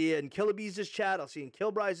 I'll see you in Killabees' chat. I'll see you in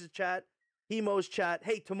Kilbride's chat. Hemo's chat.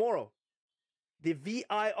 Hey, tomorrow, the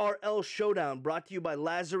VIRL Showdown brought to you by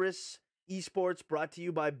Lazarus Esports, brought to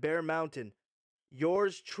you by Bear Mountain.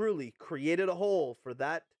 Yours truly created a hole for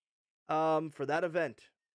that event.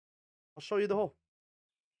 I'll show you the hole.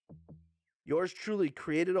 Yours truly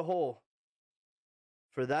created a hole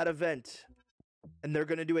for that event. And they're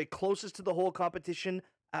going to do a closest to the hole competition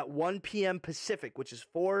at 1 p.m. Pacific, which is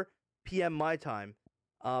 4 p.m. my time.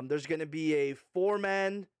 There's going to be a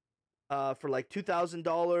 4-man for like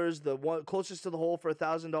 $2,000. The one closest to the hole for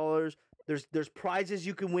 $1,000. There's prizes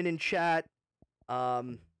you can win in chat.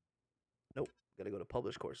 Nope, got to go to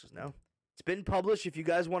publish courses now. It's been published. If you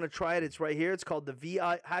guys want to try it, it's right here. It's called the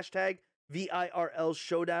hashtag VIRL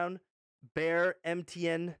Showdown Bear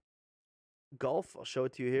MTN Golf. I'll show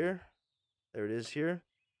it to you here. There it is here.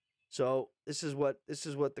 So this is what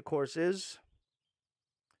the course is.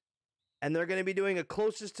 And they're going to be doing a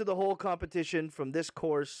closest to the hole competition from this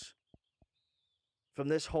course, from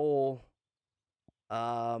this hole,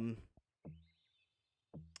 tomorrow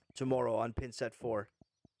on pin set 4.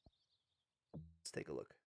 Let's take a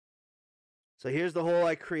look. So here's the hole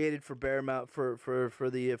I created for Bear Mount for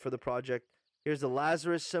the project. Here's the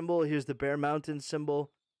Lazarus symbol. Here's the Bear Mountain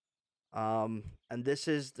symbol. And this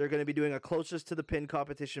is, they're going to be doing a closest to the pin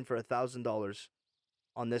competition for $1,000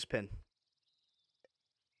 on this pin.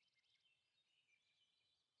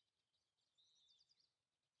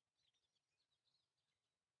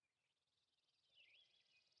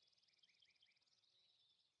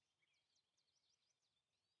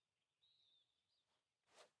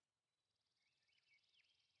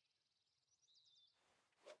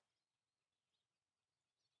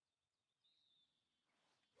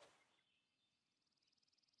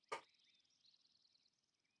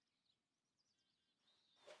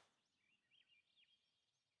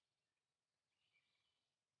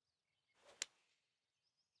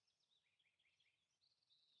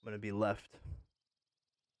 I'm going to be left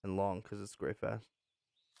and long because it's gray fast.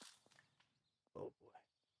 Oh boy.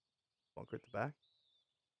 Bunker at the back.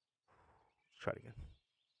 Let's try it again.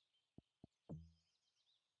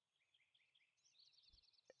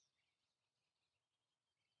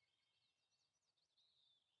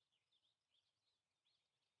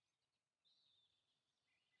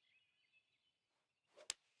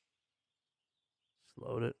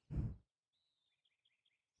 Slowed it.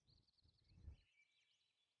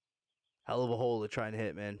 Hell of a hole to try and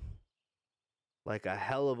hit, man. Like a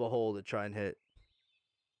hell of a hole to try and hit.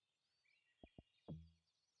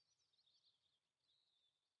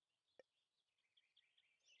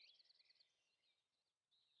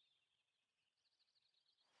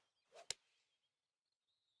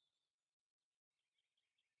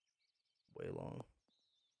 Way long.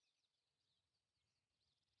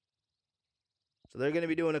 So they're going to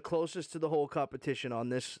be doing a closest to the hole competition on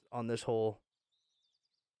this hole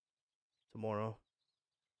tomorrow.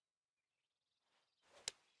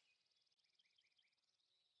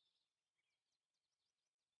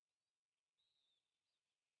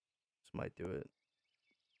 This might do it.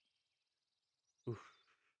 Oof.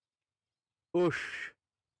 Oosh.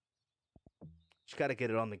 Just got to get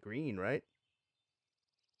it on the green, right?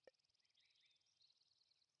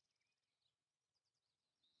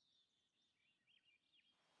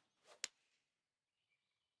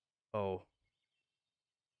 Oh.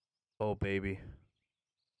 Oh, baby.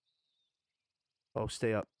 Oh,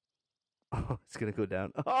 stay up. Oh, it's gonna go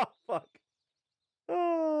down. Oh, fuck.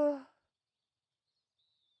 Oh.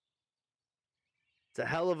 It's a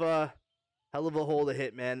hell of a hole to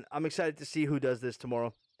hit, man. I'm excited to see who does this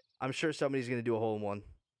tomorrow. I'm sure somebody's gonna do a hole in one.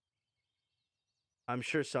 I'm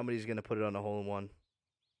sure somebody's gonna put it on a hole in one.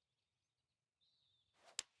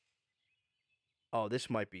 Oh, this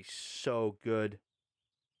might be so good.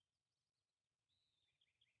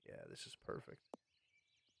 Yeah, this is perfect.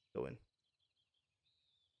 Go in.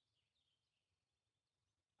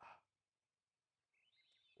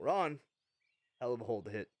 We're on. Hell of a hole to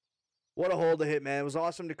hit. What a hole to hit, man. It was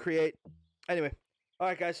awesome to create. Anyway, all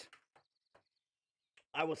right, guys.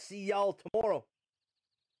 I will see y'all tomorrow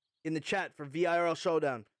in the chat for VIRL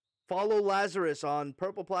Showdown. Follow Lazarus on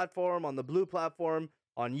purple platform, on the blue platform,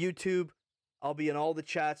 on YouTube. I'll be in all the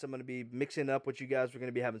chats. I'm going to be mixing up with you guys. We're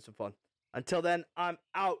going to be having some fun. Until then, I'm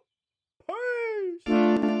out.